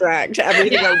a soundtrack to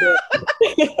everything I do.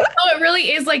 Oh, it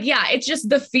really is like, yeah, it's just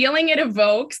the feeling it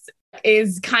evokes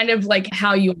is kind of like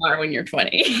how you are when you're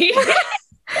 20.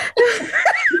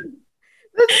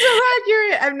 That's so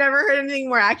accurate. I've never heard anything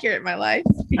more accurate in my life.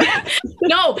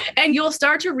 No, and you'll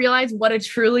start to realize what a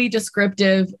truly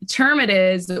descriptive term it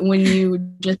is when you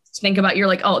just think about, you're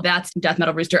like, oh, that's Death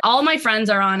Metal Rooster. All my friends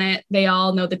are on it. They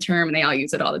all know the term and they all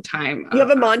use it all the time. You have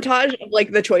a montage of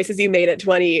like the choices you made at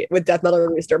 20 with Death Metal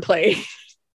Rooster playing.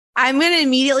 I'm going to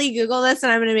immediately Google this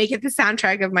and I'm going to make it the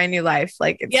soundtrack of my new life.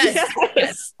 Like, it's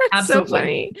yes, so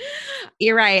funny.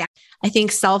 You're right. I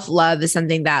think self-love is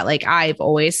something that like I've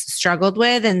always struggled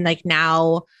with. And like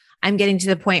now I'm getting to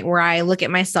the point where I look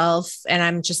at myself and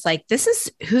I'm just like, this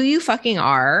is who you fucking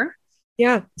are.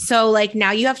 Yeah. So like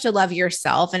now you have to love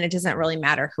yourself, and it doesn't really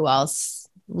matter who else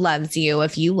loves you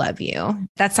if you love you.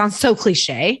 That sounds so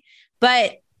cliche,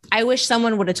 but I wish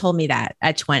someone would have told me that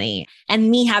at 20 and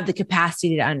me have the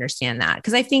capacity to understand that.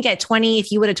 Cause I think at 20,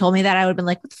 if you would have told me that, I would have been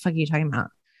like, what the fuck are you talking about?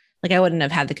 Like I wouldn't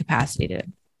have had the capacity to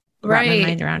wrap my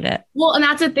mind around it. Well, and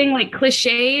that's the thing, like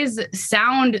cliches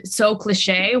sound so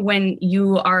cliche when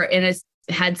you are in a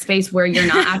headspace where you're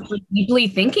not actually deeply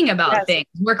thinking about things,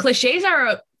 where cliches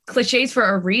are cliches for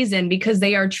a reason because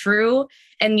they are true.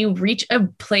 And you reach a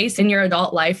place in your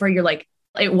adult life where you're like,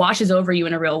 it washes over you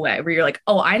in a real way where you're like,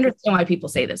 oh, I understand why people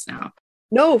say this now.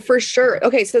 No, for sure.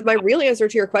 Okay, so my real answer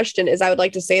to your question is I would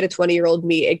like to say to 20-year-old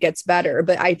me, it gets better,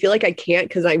 but I feel like I can't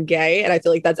because I'm gay and I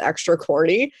feel like that's extra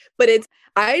corny, but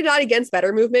I'm not against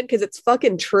better movement because it's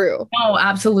fucking true. Oh,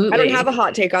 absolutely. I don't have a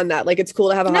hot take on that. Like, it's cool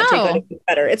to have a hot take on it. It's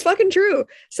better. It's fucking true.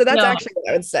 So that's actually what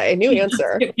I would say. New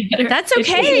answer. That's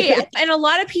okay. And a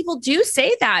lot of people do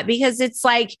say that because it's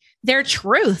like their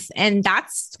truth and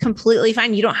that's completely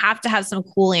fine. You don't have to have some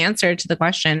cool answer to the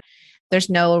question. There's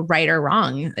no right or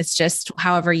wrong. It's just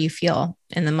however you feel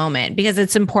in the moment, because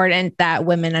it's important that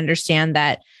women understand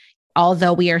that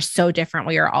although we are so different,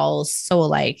 we are all so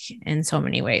alike in so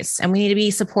many ways. And we need to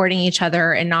be supporting each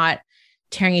other and not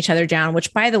tearing each other down,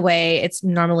 which, by the way, it's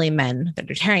normally men that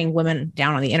are tearing women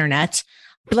down on the internet.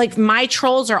 But like my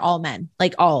trolls are all men,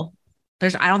 like all.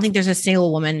 I don't think there's a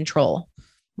single woman troll,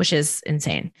 which is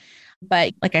insane.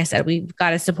 But like I said, we've got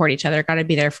to support each other, got to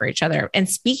be there for each other. And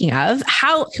speaking of,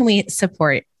 how can we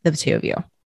support the two of you?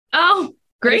 Oh,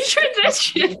 great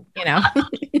transition. You know,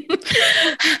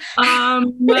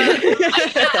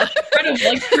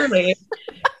 truly.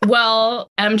 Well,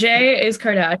 MJ is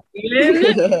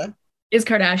Kardashian, is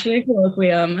Kardashian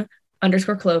Kolloquium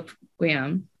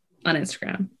 _Kolloquium on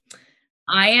Instagram.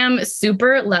 I am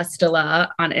super Lestela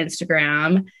on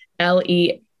Instagram,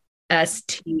 LESTELA.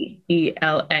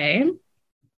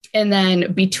 And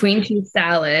then Between Two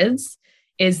Salads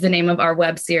is the name of our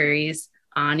web series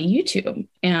on YouTube.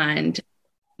 And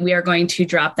we are going to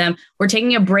drop them. We're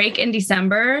taking a break in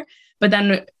December, but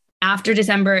then after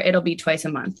December, it'll be twice a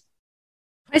month.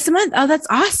 Twice a month? Oh, that's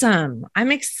awesome.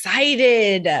 I'm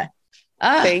excited.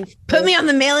 Put me on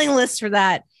the mailing list for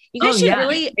that. You guys should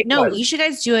you should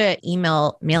guys do an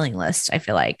email mailing list. I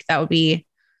feel like that would be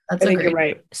you're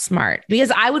right. Smart,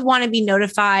 because I would want to be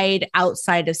notified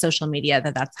outside of social media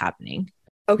that that's happening.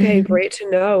 Okay, great to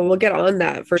know. We'll get on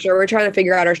that for sure. We're trying to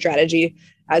figure out our strategy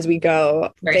as we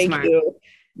go. Very Thank you.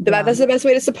 That's the best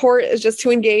way to support is just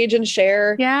to engage and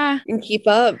share. Yeah. And keep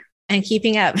up. And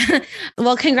keeping up.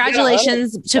 Well,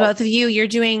 congratulations to both of you. You're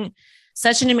doing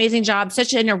such an amazing job,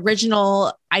 such an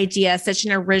original idea, such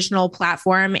an original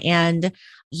platform. And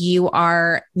you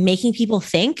are making people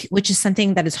think, which is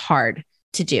something that is hard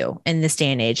to do in this day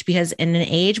and age, because in an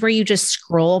age where you just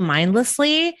scroll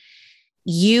mindlessly,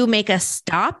 you make us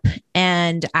stop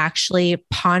and actually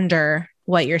ponder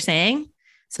what you're saying.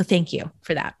 So thank you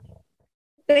for that.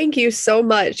 Thank you so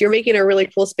much. You're making a really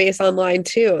cool space online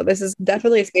too. This is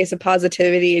definitely a space of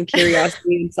positivity and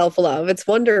curiosity and self-love. It's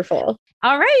wonderful.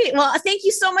 All right. Well, thank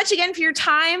you so much again for your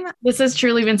time. This has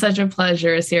truly been such a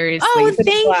pleasure, seriously. Oh,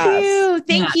 thank you.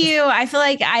 Thank you. I feel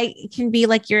like I can be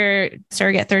like your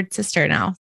surrogate third sister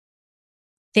now.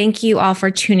 Thank you all for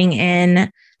tuning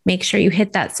in. Make sure you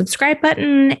hit that subscribe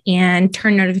button and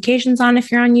turn notifications on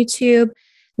if you're on YouTube.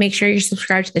 Make sure you're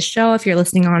subscribed to the show if you're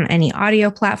listening on any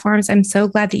audio platforms. I'm so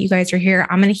glad that you guys are here.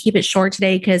 I'm going to keep it short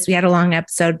today because we had a long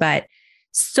episode, but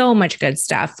so much good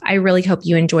stuff. I really hope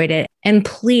you enjoyed it. And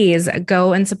please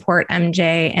go and support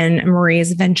MJ and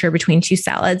Marie's venture Between Two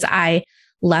Salads. I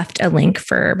left a link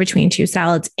for Between Two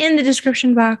Salads in the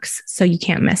description box, so you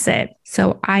can't miss it.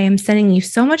 So I am sending you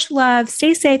so much love.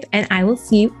 Stay safe, and I will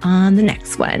see you on the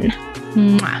next one.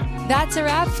 Mwah. That's a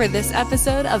wrap for this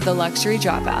episode of The Luxury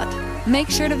Dropout.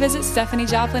 Make sure to visit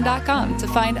StephanieJoplin.com to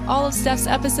find all of Steph's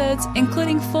episodes,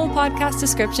 including full podcast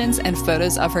descriptions and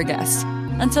photos of her guests.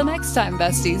 Until next time,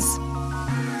 besties.